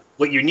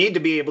 What you need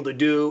to be able to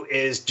do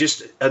is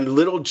just a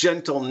little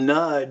gentle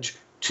nudge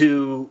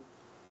to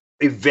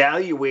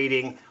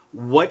evaluating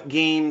what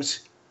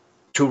games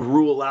to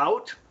rule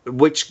out,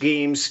 which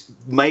games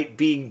might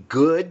be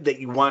good that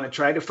you want to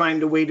try to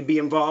find a way to be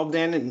involved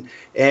in,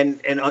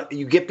 and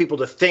you get people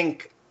to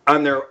think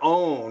on their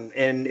own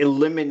and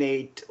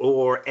eliminate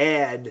or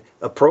add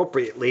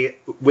appropriately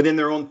within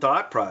their own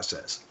thought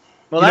process.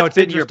 Well, what's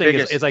interesting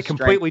is I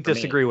completely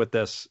disagree with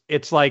this.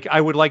 It's like I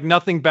would like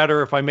nothing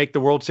better if I make the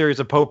World Series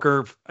of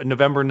Poker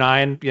November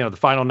 9, the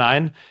final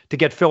 9, to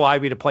get Phil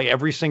Ivey to play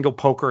every single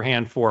poker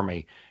hand for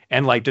me.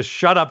 And like, just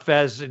shut up,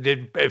 Fez.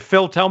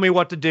 Phil, tell me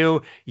what to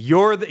do.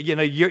 You're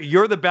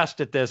the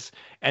best at this.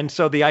 And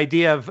so the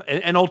idea of,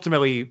 and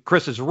ultimately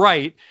Chris is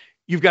right.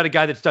 You've got a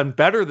guy that's done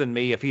better than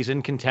me if he's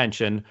in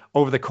contention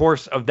over the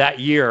course of that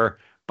year.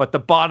 But the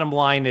bottom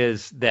line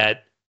is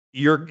that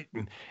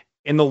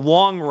in the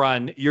long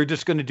run, you're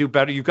just going to do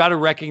better. You've got to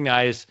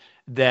recognize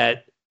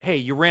that, hey,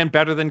 you ran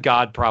better than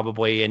God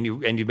probably, and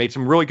you made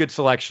some really good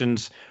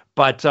selections.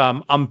 But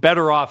I'm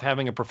better off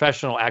having a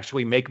professional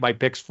actually make my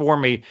picks for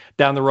me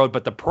down the road.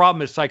 But the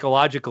problem is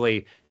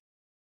psychologically.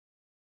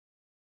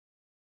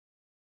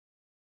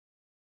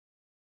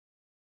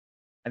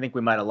 I think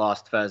we might have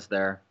lost Fez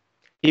there.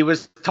 He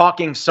was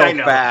talking so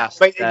fast.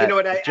 But you know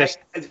what?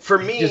 For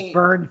me, just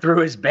burned through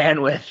his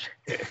bandwidth.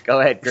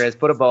 Go ahead, Chris.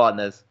 Put a bow on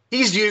this.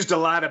 He's used a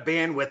lot of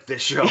bandwidth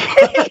this show.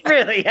 He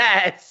really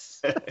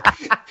has.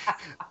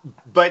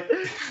 But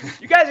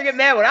you guys are getting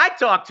mad when I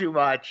talk too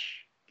much.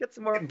 Get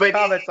some more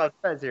comments on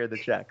Fez here in the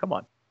chat. Come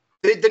on.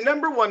 The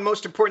number one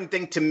most important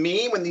thing to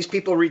me when these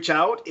people reach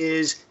out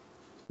is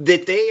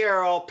that they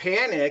are all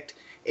panicked,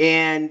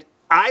 and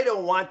I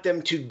don't want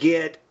them to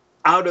get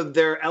out of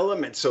their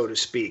element, so to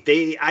speak.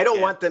 I don't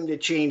want them to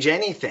change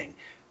anything.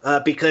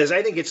 Because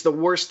I think it's the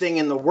worst thing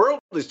in the world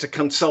is to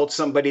consult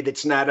somebody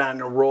that's not on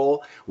a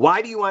roll.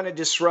 Why do you want to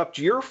disrupt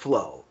your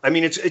flow? I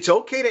mean, it's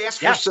okay to ask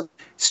for some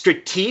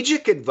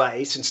strategic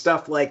advice and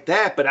stuff like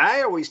that, but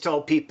I always tell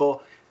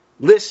people,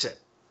 listen,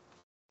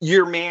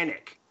 you're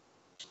manic.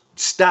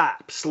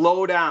 Stop,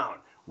 slow down.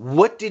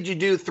 What did you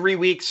do 3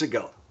 weeks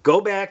ago? Go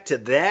back to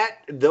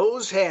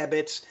those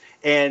habits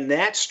and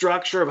that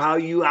structure of how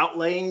you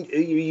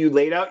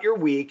laid out your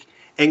week.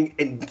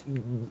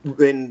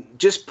 And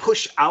just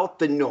push out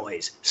the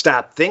noise.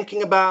 Stop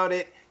thinking about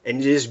it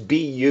and just be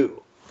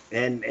you.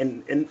 And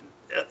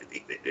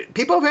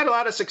people have had a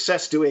lot of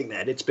success doing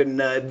that. It's been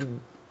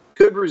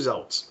good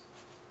results.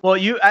 Well,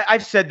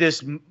 I've said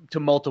this to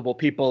multiple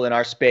people in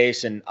our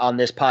space and on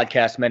this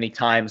podcast many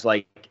times.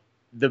 Like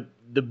the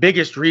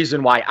biggest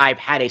reason why I've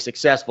had a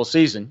successful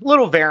season,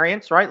 little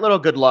variance, right? Little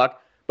good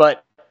luck,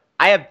 but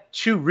I have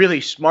two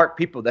really smart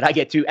people that I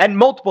get to, and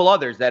multiple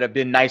others that have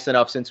been nice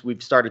enough since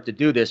we've started to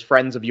do this.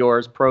 Friends of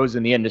yours, pros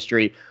in the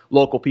industry,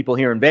 local people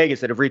here in Vegas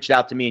that have reached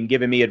out to me and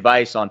given me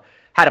advice on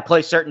how to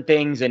play certain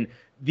things, and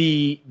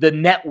the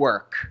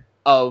network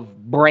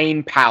of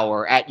brain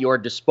power at your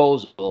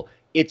disposal.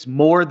 It's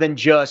more than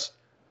just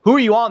who are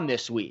you on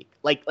this week?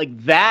 Like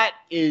that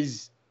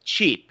is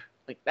cheap.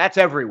 Like that's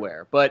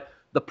everywhere. But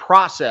the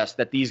process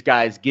that these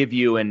guys give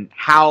you and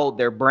how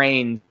their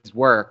brains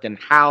work and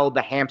how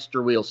the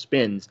hamster wheel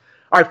spins.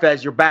 All right,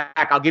 Fez, you're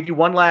back. I'll give you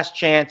one last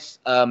chance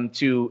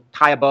to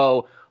tie a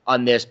bow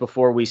on this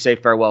before we say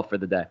farewell for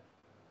the day.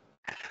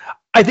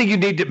 I think you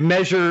need to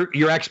measure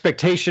your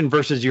expectation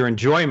versus your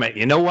enjoyment.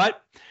 You know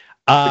what?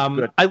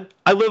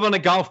 I live on a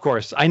golf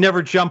course. I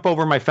never jump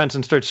over my fence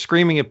and start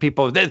screaming at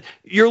people.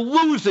 You're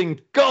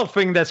losing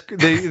golfing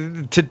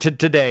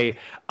today.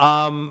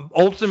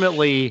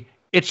 Ultimately,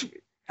 it's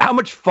how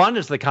much fun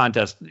is the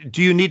contest?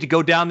 Do you need to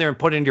go down there and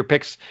put in your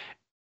picks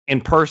in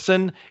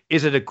person?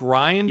 Is it a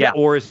grind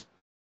or is?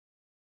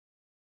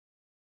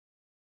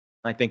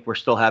 I think we're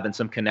still having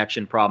some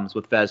connection problems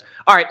with Fez.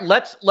 All right,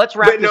 let's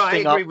wrap this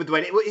thing up. I agree with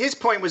what his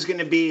point was going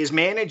to be is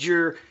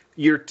manager.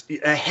 You're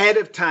ahead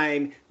of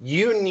time.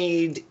 You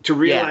need to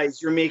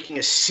realize you're making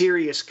a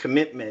serious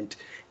commitment,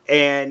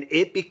 and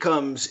it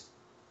becomes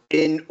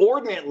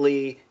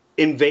inordinately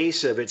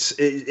invasive.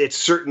 It's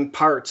certain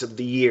parts of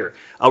the year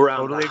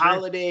around the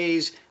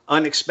holidays,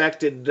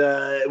 unexpected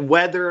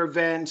weather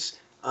events,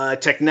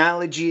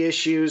 technology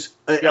issues.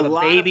 A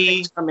lot of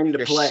things come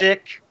into play.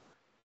 Sick,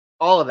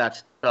 all of that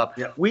stuff.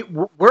 Yeah.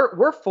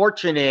 We're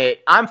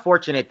fortunate. I'm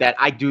fortunate that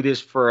I do this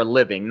for a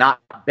living,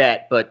 not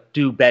bet, but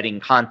do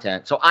betting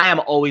content. So I am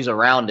always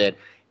around it.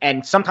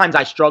 And sometimes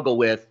I struggle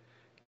with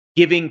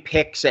giving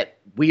picks at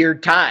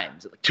weird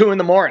times, like 2 a.m,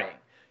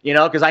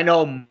 because I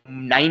know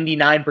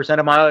 99%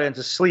 of my audience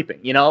is sleeping,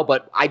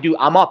 but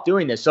I'm up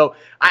doing this. So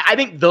I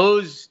think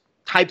those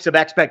types of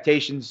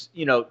expectations,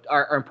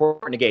 are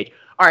important to gauge.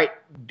 All right.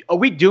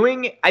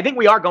 I think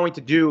we are going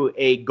to do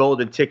a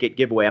golden ticket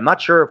giveaway. I'm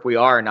not sure if we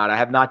are or not. I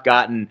have not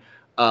gotten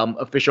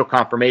official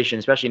confirmation,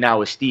 especially now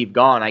with Steve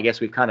gone. I guess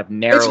we've kind of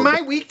narrowed. It's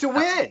my week to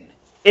win.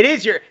 It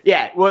is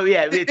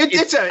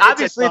it's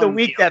obviously the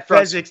week that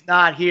Fezzik's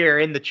not here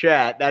in the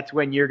chat. That's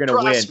when you're going to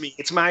win. Trust me,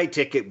 it's my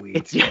ticket week.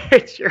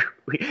 It's your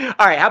week.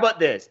 All right, how about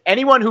this?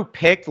 Anyone who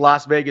picked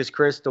Las Vegas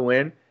Chris to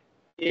win,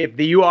 if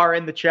you are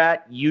in the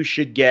chat, you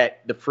should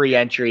get the free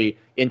entry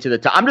into the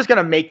top. I'm just going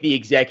to make the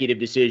executive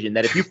decision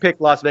that if you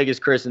pick Las Vegas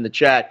Chris in the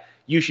chat,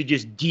 you should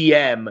just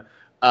DM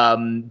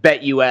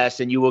BetUS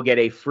and you will get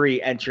a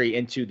free entry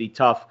into the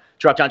Tough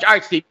Truck Challenge. All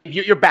right, Steve,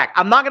 you're back.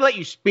 I'm not going to let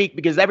you speak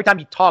because every time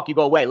you talk, you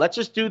go away. Let's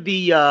just do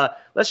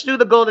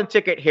the golden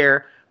ticket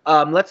here.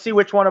 Let's see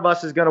which one of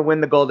us is going to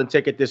win the golden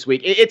ticket this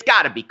week. It's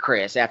got to be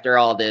Chris after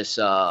all this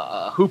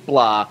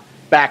hoopla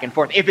back and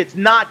forth. If it's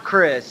not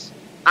Chris,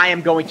 I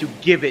am going to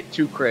give it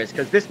to Chris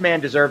because this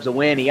man deserves a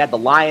win. He had the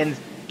Lions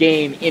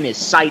game in his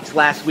sights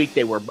last week.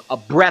 They were a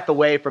breath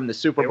away from the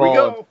Super Bowl.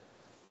 Here we go.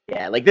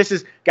 Yeah, this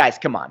is, guys,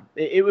 come on.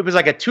 It was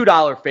like a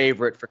 $2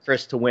 favorite for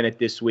Chris to win it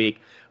this week.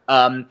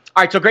 All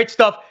right, so great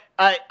stuff.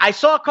 I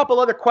saw a couple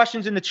other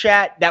questions in the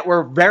chat that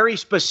were very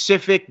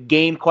specific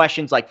game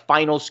questions like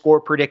final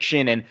score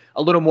prediction and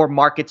a little more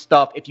market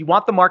stuff. If you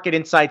want the market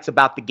insights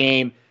about the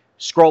game,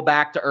 scroll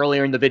back to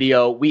earlier in the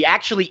video. We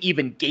actually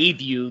even gave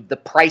you the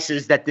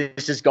prices that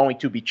this is going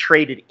to be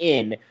traded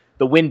in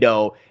the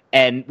window,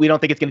 and we don't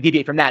think it's going to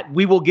deviate from that.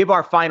 We will give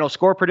our final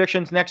score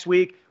predictions next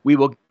week. We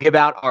will give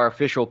out our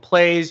official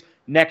plays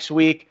next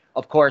week.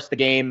 Of course, the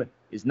game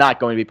is not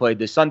going to be played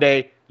this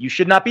Sunday. You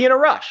should not be in a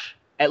rush,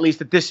 at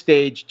least at this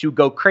stage, to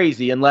go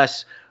crazy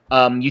unless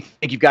you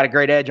think you've got a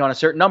great edge on a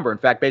certain number. In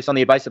fact, based on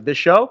the advice of this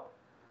show,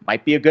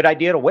 might be a good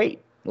idea to wait.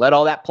 Let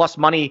all that plus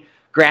money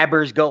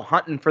grabbers go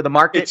hunting for the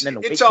market.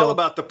 It's all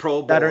about the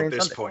Pro Bowl at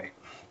this point.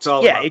 It's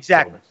all about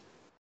exactly.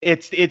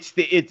 It's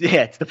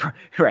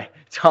right.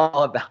 It's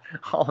all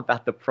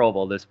about the Pro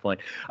Bowl at this point.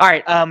 All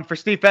right. For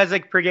Steve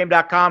Fezzik,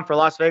 pregame.com, for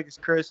Las Vegas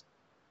Chris.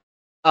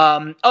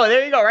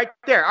 There you go, right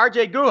there.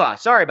 RJ Guha.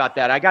 Sorry about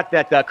that. I got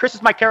that. Chris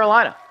is my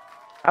Carolina.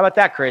 How about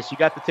that, Chris? You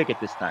got the ticket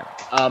this time.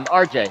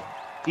 RJ,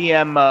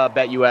 DM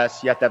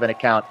BetUS. You have to have an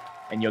account,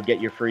 and you'll get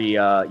your free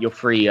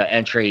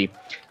entry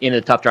into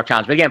the Tough Truck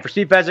Challenge. But again, for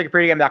Steve Fezzik at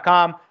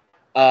pregame.com,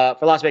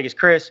 for Las Vegas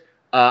Chris,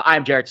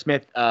 I'm Jared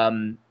Smith.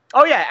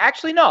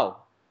 Actually, no.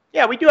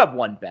 Yeah, we do have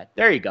one bet.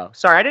 There you go.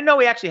 Sorry, I didn't know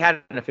we actually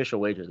had an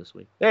official wager this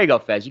week. There you go,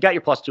 Fez. You got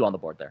your +2 on the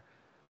board there.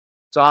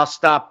 So I'll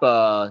stop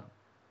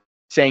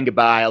saying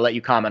goodbye. I'll let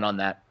you comment on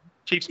that.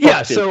 Chiefs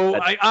 +2. So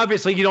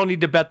obviously you don't need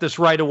to bet this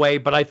right away,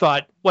 but I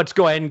thought let's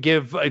go ahead and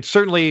give.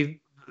 Certainly,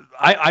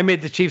 I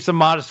made the Chiefs a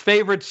modest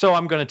favorite, so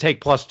I'm going to take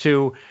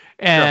 +2.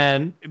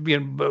 And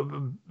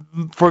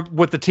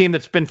with the team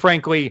that's been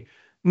frankly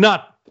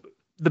not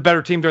the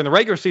better team during the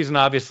regular season,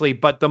 obviously,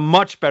 but the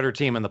much better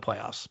team in the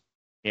playoffs.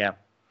 Yeah.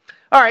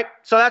 All right,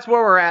 so that's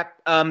where we're at.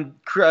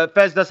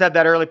 Fez does have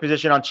that early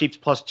position on Chiefs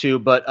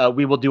 +2, but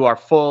we will do our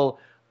full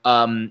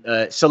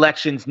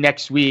selections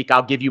next week.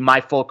 I'll give you my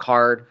full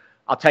card.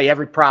 I'll tell you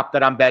every prop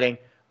that I'm betting.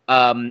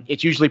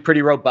 It's usually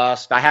pretty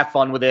robust. I have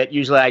fun with it.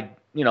 Usually I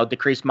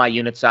decrease my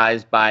unit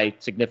size by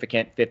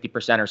significant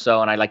 50% or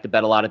so, and I like to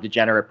bet a lot of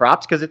degenerate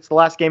props because it's the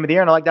last game of the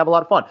year, and I like to have a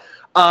lot of fun.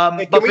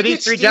 But for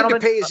these three gentlemen,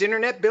 to pay his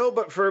internet bill,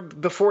 but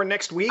before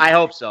next week, I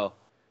hope so.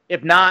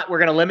 If not, we're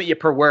going to limit you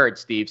per word,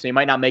 Steve. So you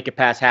might not make it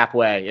past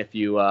halfway if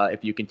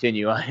you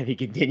continue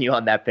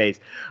on that pace.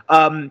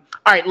 All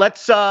right,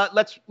 let's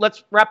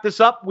wrap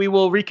this up. We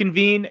will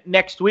reconvene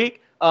next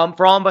week.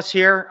 For all of us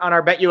here on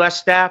our BetUS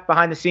staff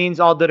behind the scenes,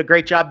 all did a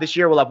great job this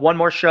year. We'll have one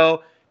more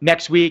show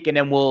next week, and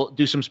then we'll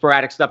do some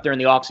sporadic stuff during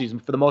the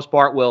offseason. For the most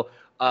part, we'll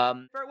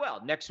very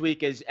well next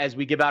week as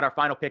we give out our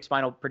final picks,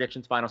 final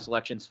predictions, final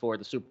selections for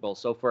the Super Bowl.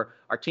 So for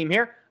our team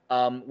here,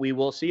 we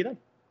will see you then.